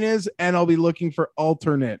touchdown line is, and I'll be looking for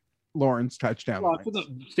alternate Lawrence touchdown lines. The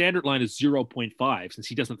standard line is 0.5 since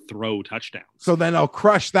he doesn't throw touchdowns. So then I'll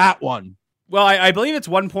crush that one. Well, I believe it's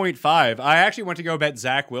 1.5. I actually went to go bet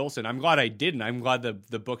Zach Wilson. I'm glad I didn't. I'm glad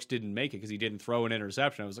the books didn't make it because he didn't throw an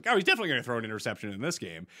interception. I was like, oh, he's definitely going to throw an interception in this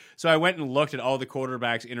game. So I went and looked at all the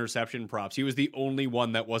quarterbacks' interception props. He was the only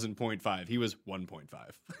one that wasn't 0.5. He was 1.5.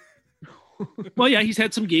 Well, yeah, he's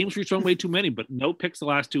had some games where he's thrown way too many, but no picks the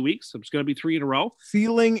last 2 weeks. So it's going to be 3 in a row.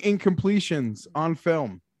 Ceiling incompletions on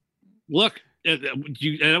film. Look, I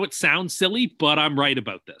know it sounds silly, but I'm right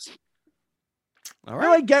about this. All right.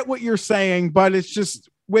 I get what you're saying, but it's just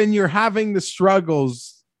when you're having the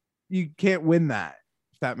struggles, you can't win that,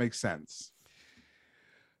 if that makes sense.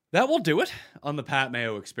 That will do it on the Pat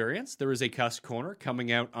Mayo Experience. There is a Cuss Corner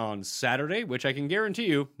coming out on Saturday, which I can guarantee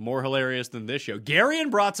you more hilarious than this show.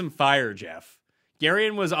 Garion brought some fire, Jeff.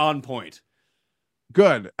 Garion was on point.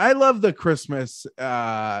 Good. I love the Christmas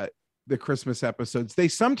episodes. They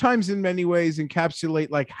sometimes in many ways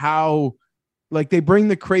encapsulate how they bring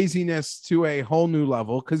the craziness to a whole new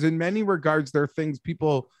level, because in many regards, they're things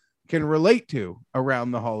people can relate to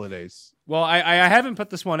around the holidays. Well, I haven't put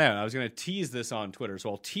this one out. I was going to tease this on Twitter,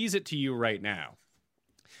 so I'll tease it to you right now.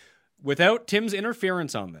 Without Tim's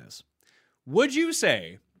interference on this, would you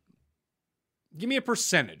say, give me a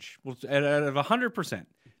percentage, out of 100%,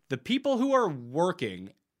 the people who are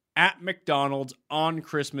working at McDonald's on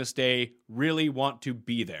Christmas Day really want to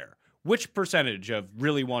be there? Which percentage of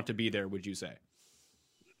really want to be there would you say?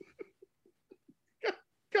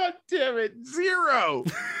 God damn it.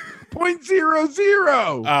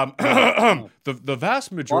 0.00. The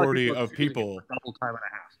vast majority of people. Double time and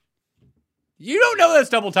a half. You don't know that's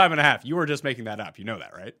double time and a half. You were just making that up. You know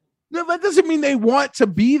that, right? No, that doesn't mean they want to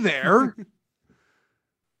be there.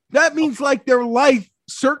 That means their life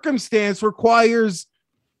circumstance requires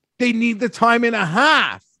they need the time and a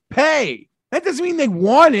half pay. That doesn't mean they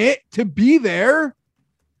want it to be there.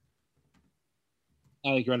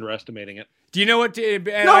 I think you're underestimating it. Do you know what?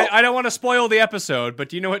 No. I don't want to spoil the episode, but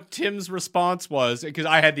do you know what Tim's response was? Because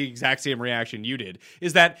I had the exact same reaction you did.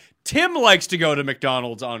 Is that Tim likes to go to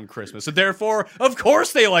McDonald's on Christmas, so therefore, of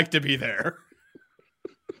course, they like to be there.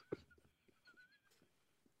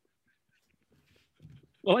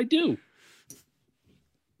 Well, I do.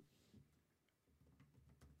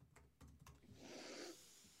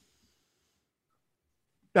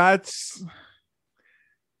 That's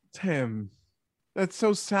Tim. That's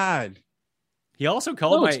so sad. He also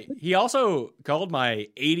called my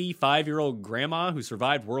 85-year-old grandma who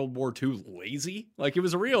survived World War II lazy. It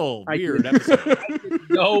was a real weird episode. I did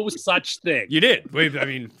no such thing. You did. We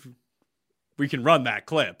can run that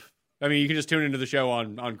clip. You can just tune into the show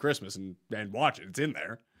on Christmas and watch it. It's in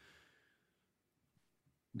there.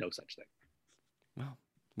 No such thing. Well,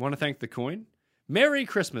 want to thank the coin. Merry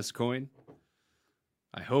Christmas, coin.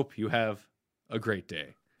 I hope you have a great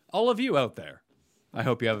day. All of you out there. I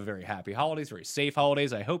hope you have a very happy holidays, very safe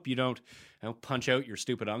holidays. I hope you don't punch out your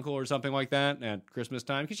stupid uncle or something like that at Christmas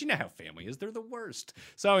time, because you know how family is. They're the worst.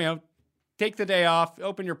 So, take the day off,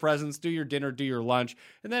 open your presents, do your dinner, do your lunch,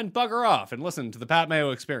 and then bugger off and listen to the Pat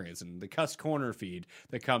Mayo Experience and the Cuss Corner feed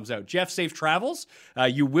that comes out. Jeff, safe travels.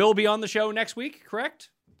 You will be on the show next week, correct?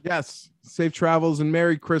 Yes. Safe travels and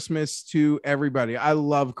Merry Christmas to everybody. I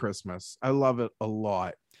love Christmas. I love it a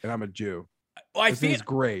lot. And I'm a Jew. I think it's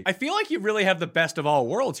great. I feel like you really have the best of all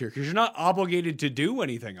worlds here because you're not obligated to do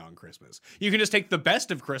anything on Christmas. You can just take the best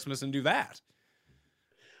of Christmas and do that.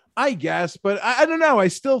 I guess, but I don't know. I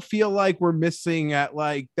still feel like we're missing at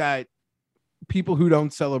like that. People who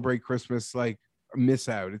don't celebrate Christmas like miss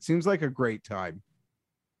out. It seems like a great time.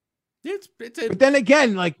 But then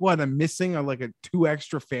again, like what I'm missing are like 2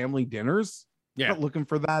 extra family dinners. Yeah, not looking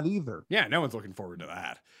for that either. Yeah, no one's looking forward to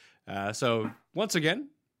that. So once again,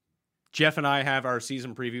 Jeff and I have our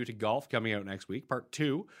season preview to golf coming out next week. Part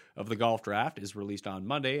 2 of the golf draft is released on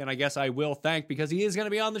Monday, and I guess I will thank, because he is going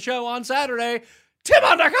to be on the show on Saturday, Tim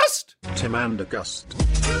Andergust. Tim Andergust.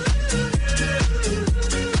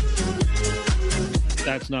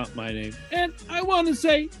 That's not my name. And I want to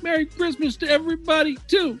say Merry Christmas to everybody,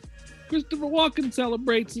 too. Christopher Walken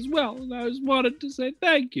celebrates as well, and I just wanted to say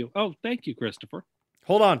thank you. Oh, thank you, Christopher.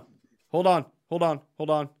 Hold on.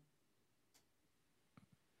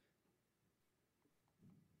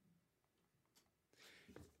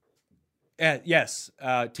 Yes.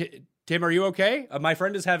 Tim, are you okay? My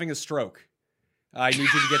friend is having a stroke. I need you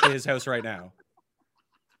to get to his house right now.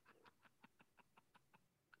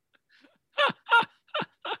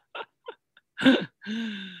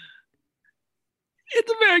 It's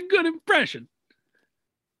a very good impression.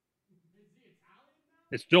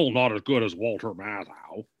 It's still not as good as Walter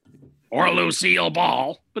Matthau or Lucille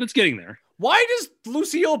Ball, but it's getting there. Why does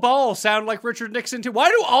Lucille Ball sound like Richard Nixon too? Why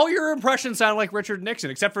do all your impressions sound like Richard Nixon,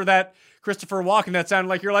 except for that Christopher Walken that sounded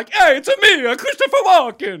like you're like, hey, it's me, Christopher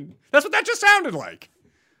Walken. That's what that just sounded like.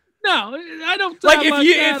 No, I don't sound like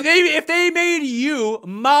if they made you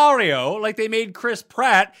Mario like they made Chris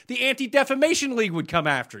Pratt, the Anti-Defamation League would come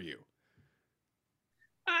after you.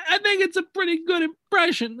 I think it's a pretty good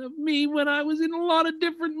impression of me when I was in a lot of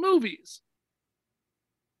different movies.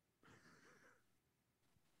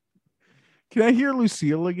 Can I hear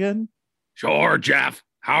Lucille again? Sure, Jeff.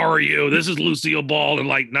 How are you? This is Lucille Ball in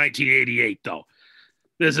like 1988, though.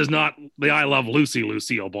 This is not the I Love Lucy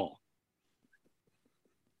Lucille Ball.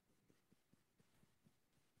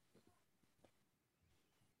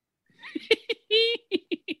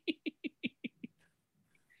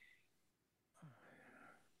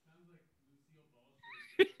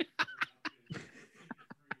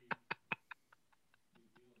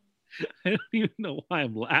 I don't even know why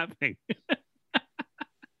I'm laughing.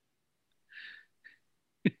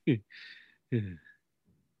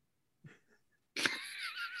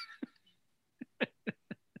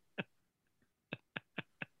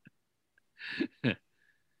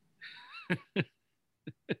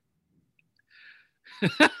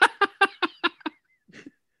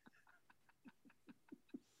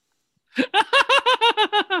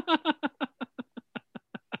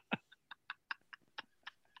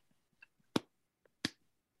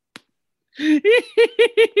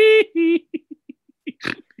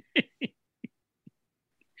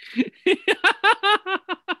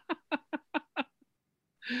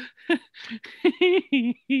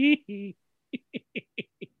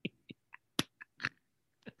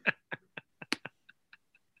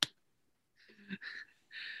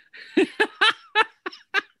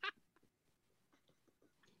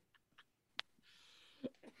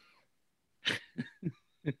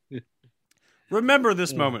 Remember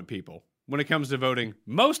this moment, people, when it comes to voting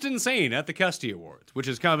most insane at the Custy Awards, which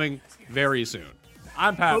is coming very soon.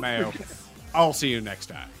 I'm Pat Mayo. I'll see you next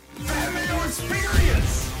time. Pat Mayo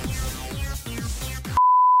Experience.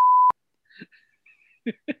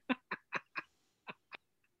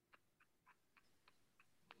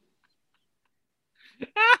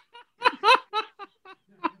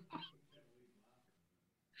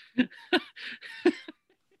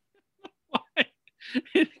 Why?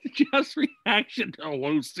 It's just reaction to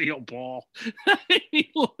Lucille Ball. He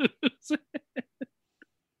lose.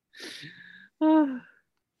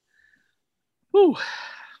 Well,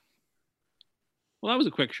 that was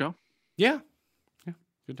a quick show. Yeah.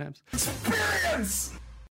 Good times. Experience.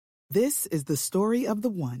 This is the story of the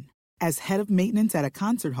one. As head of maintenance at a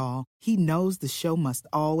concert hall, he knows the show must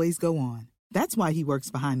always go on. That's why he works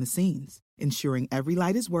behind the scenes, ensuring every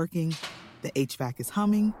light is working, the HVAC is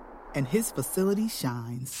humming, and his facility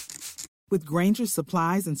shines. With Grainger's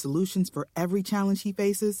supplies and solutions for every challenge he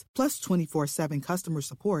faces, plus 24/7 customer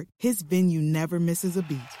support, his venue never misses a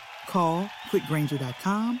beat. Call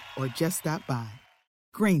quickgrainger.com or just stop by.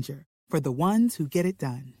 Grainger, for the ones who get it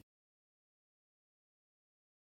done.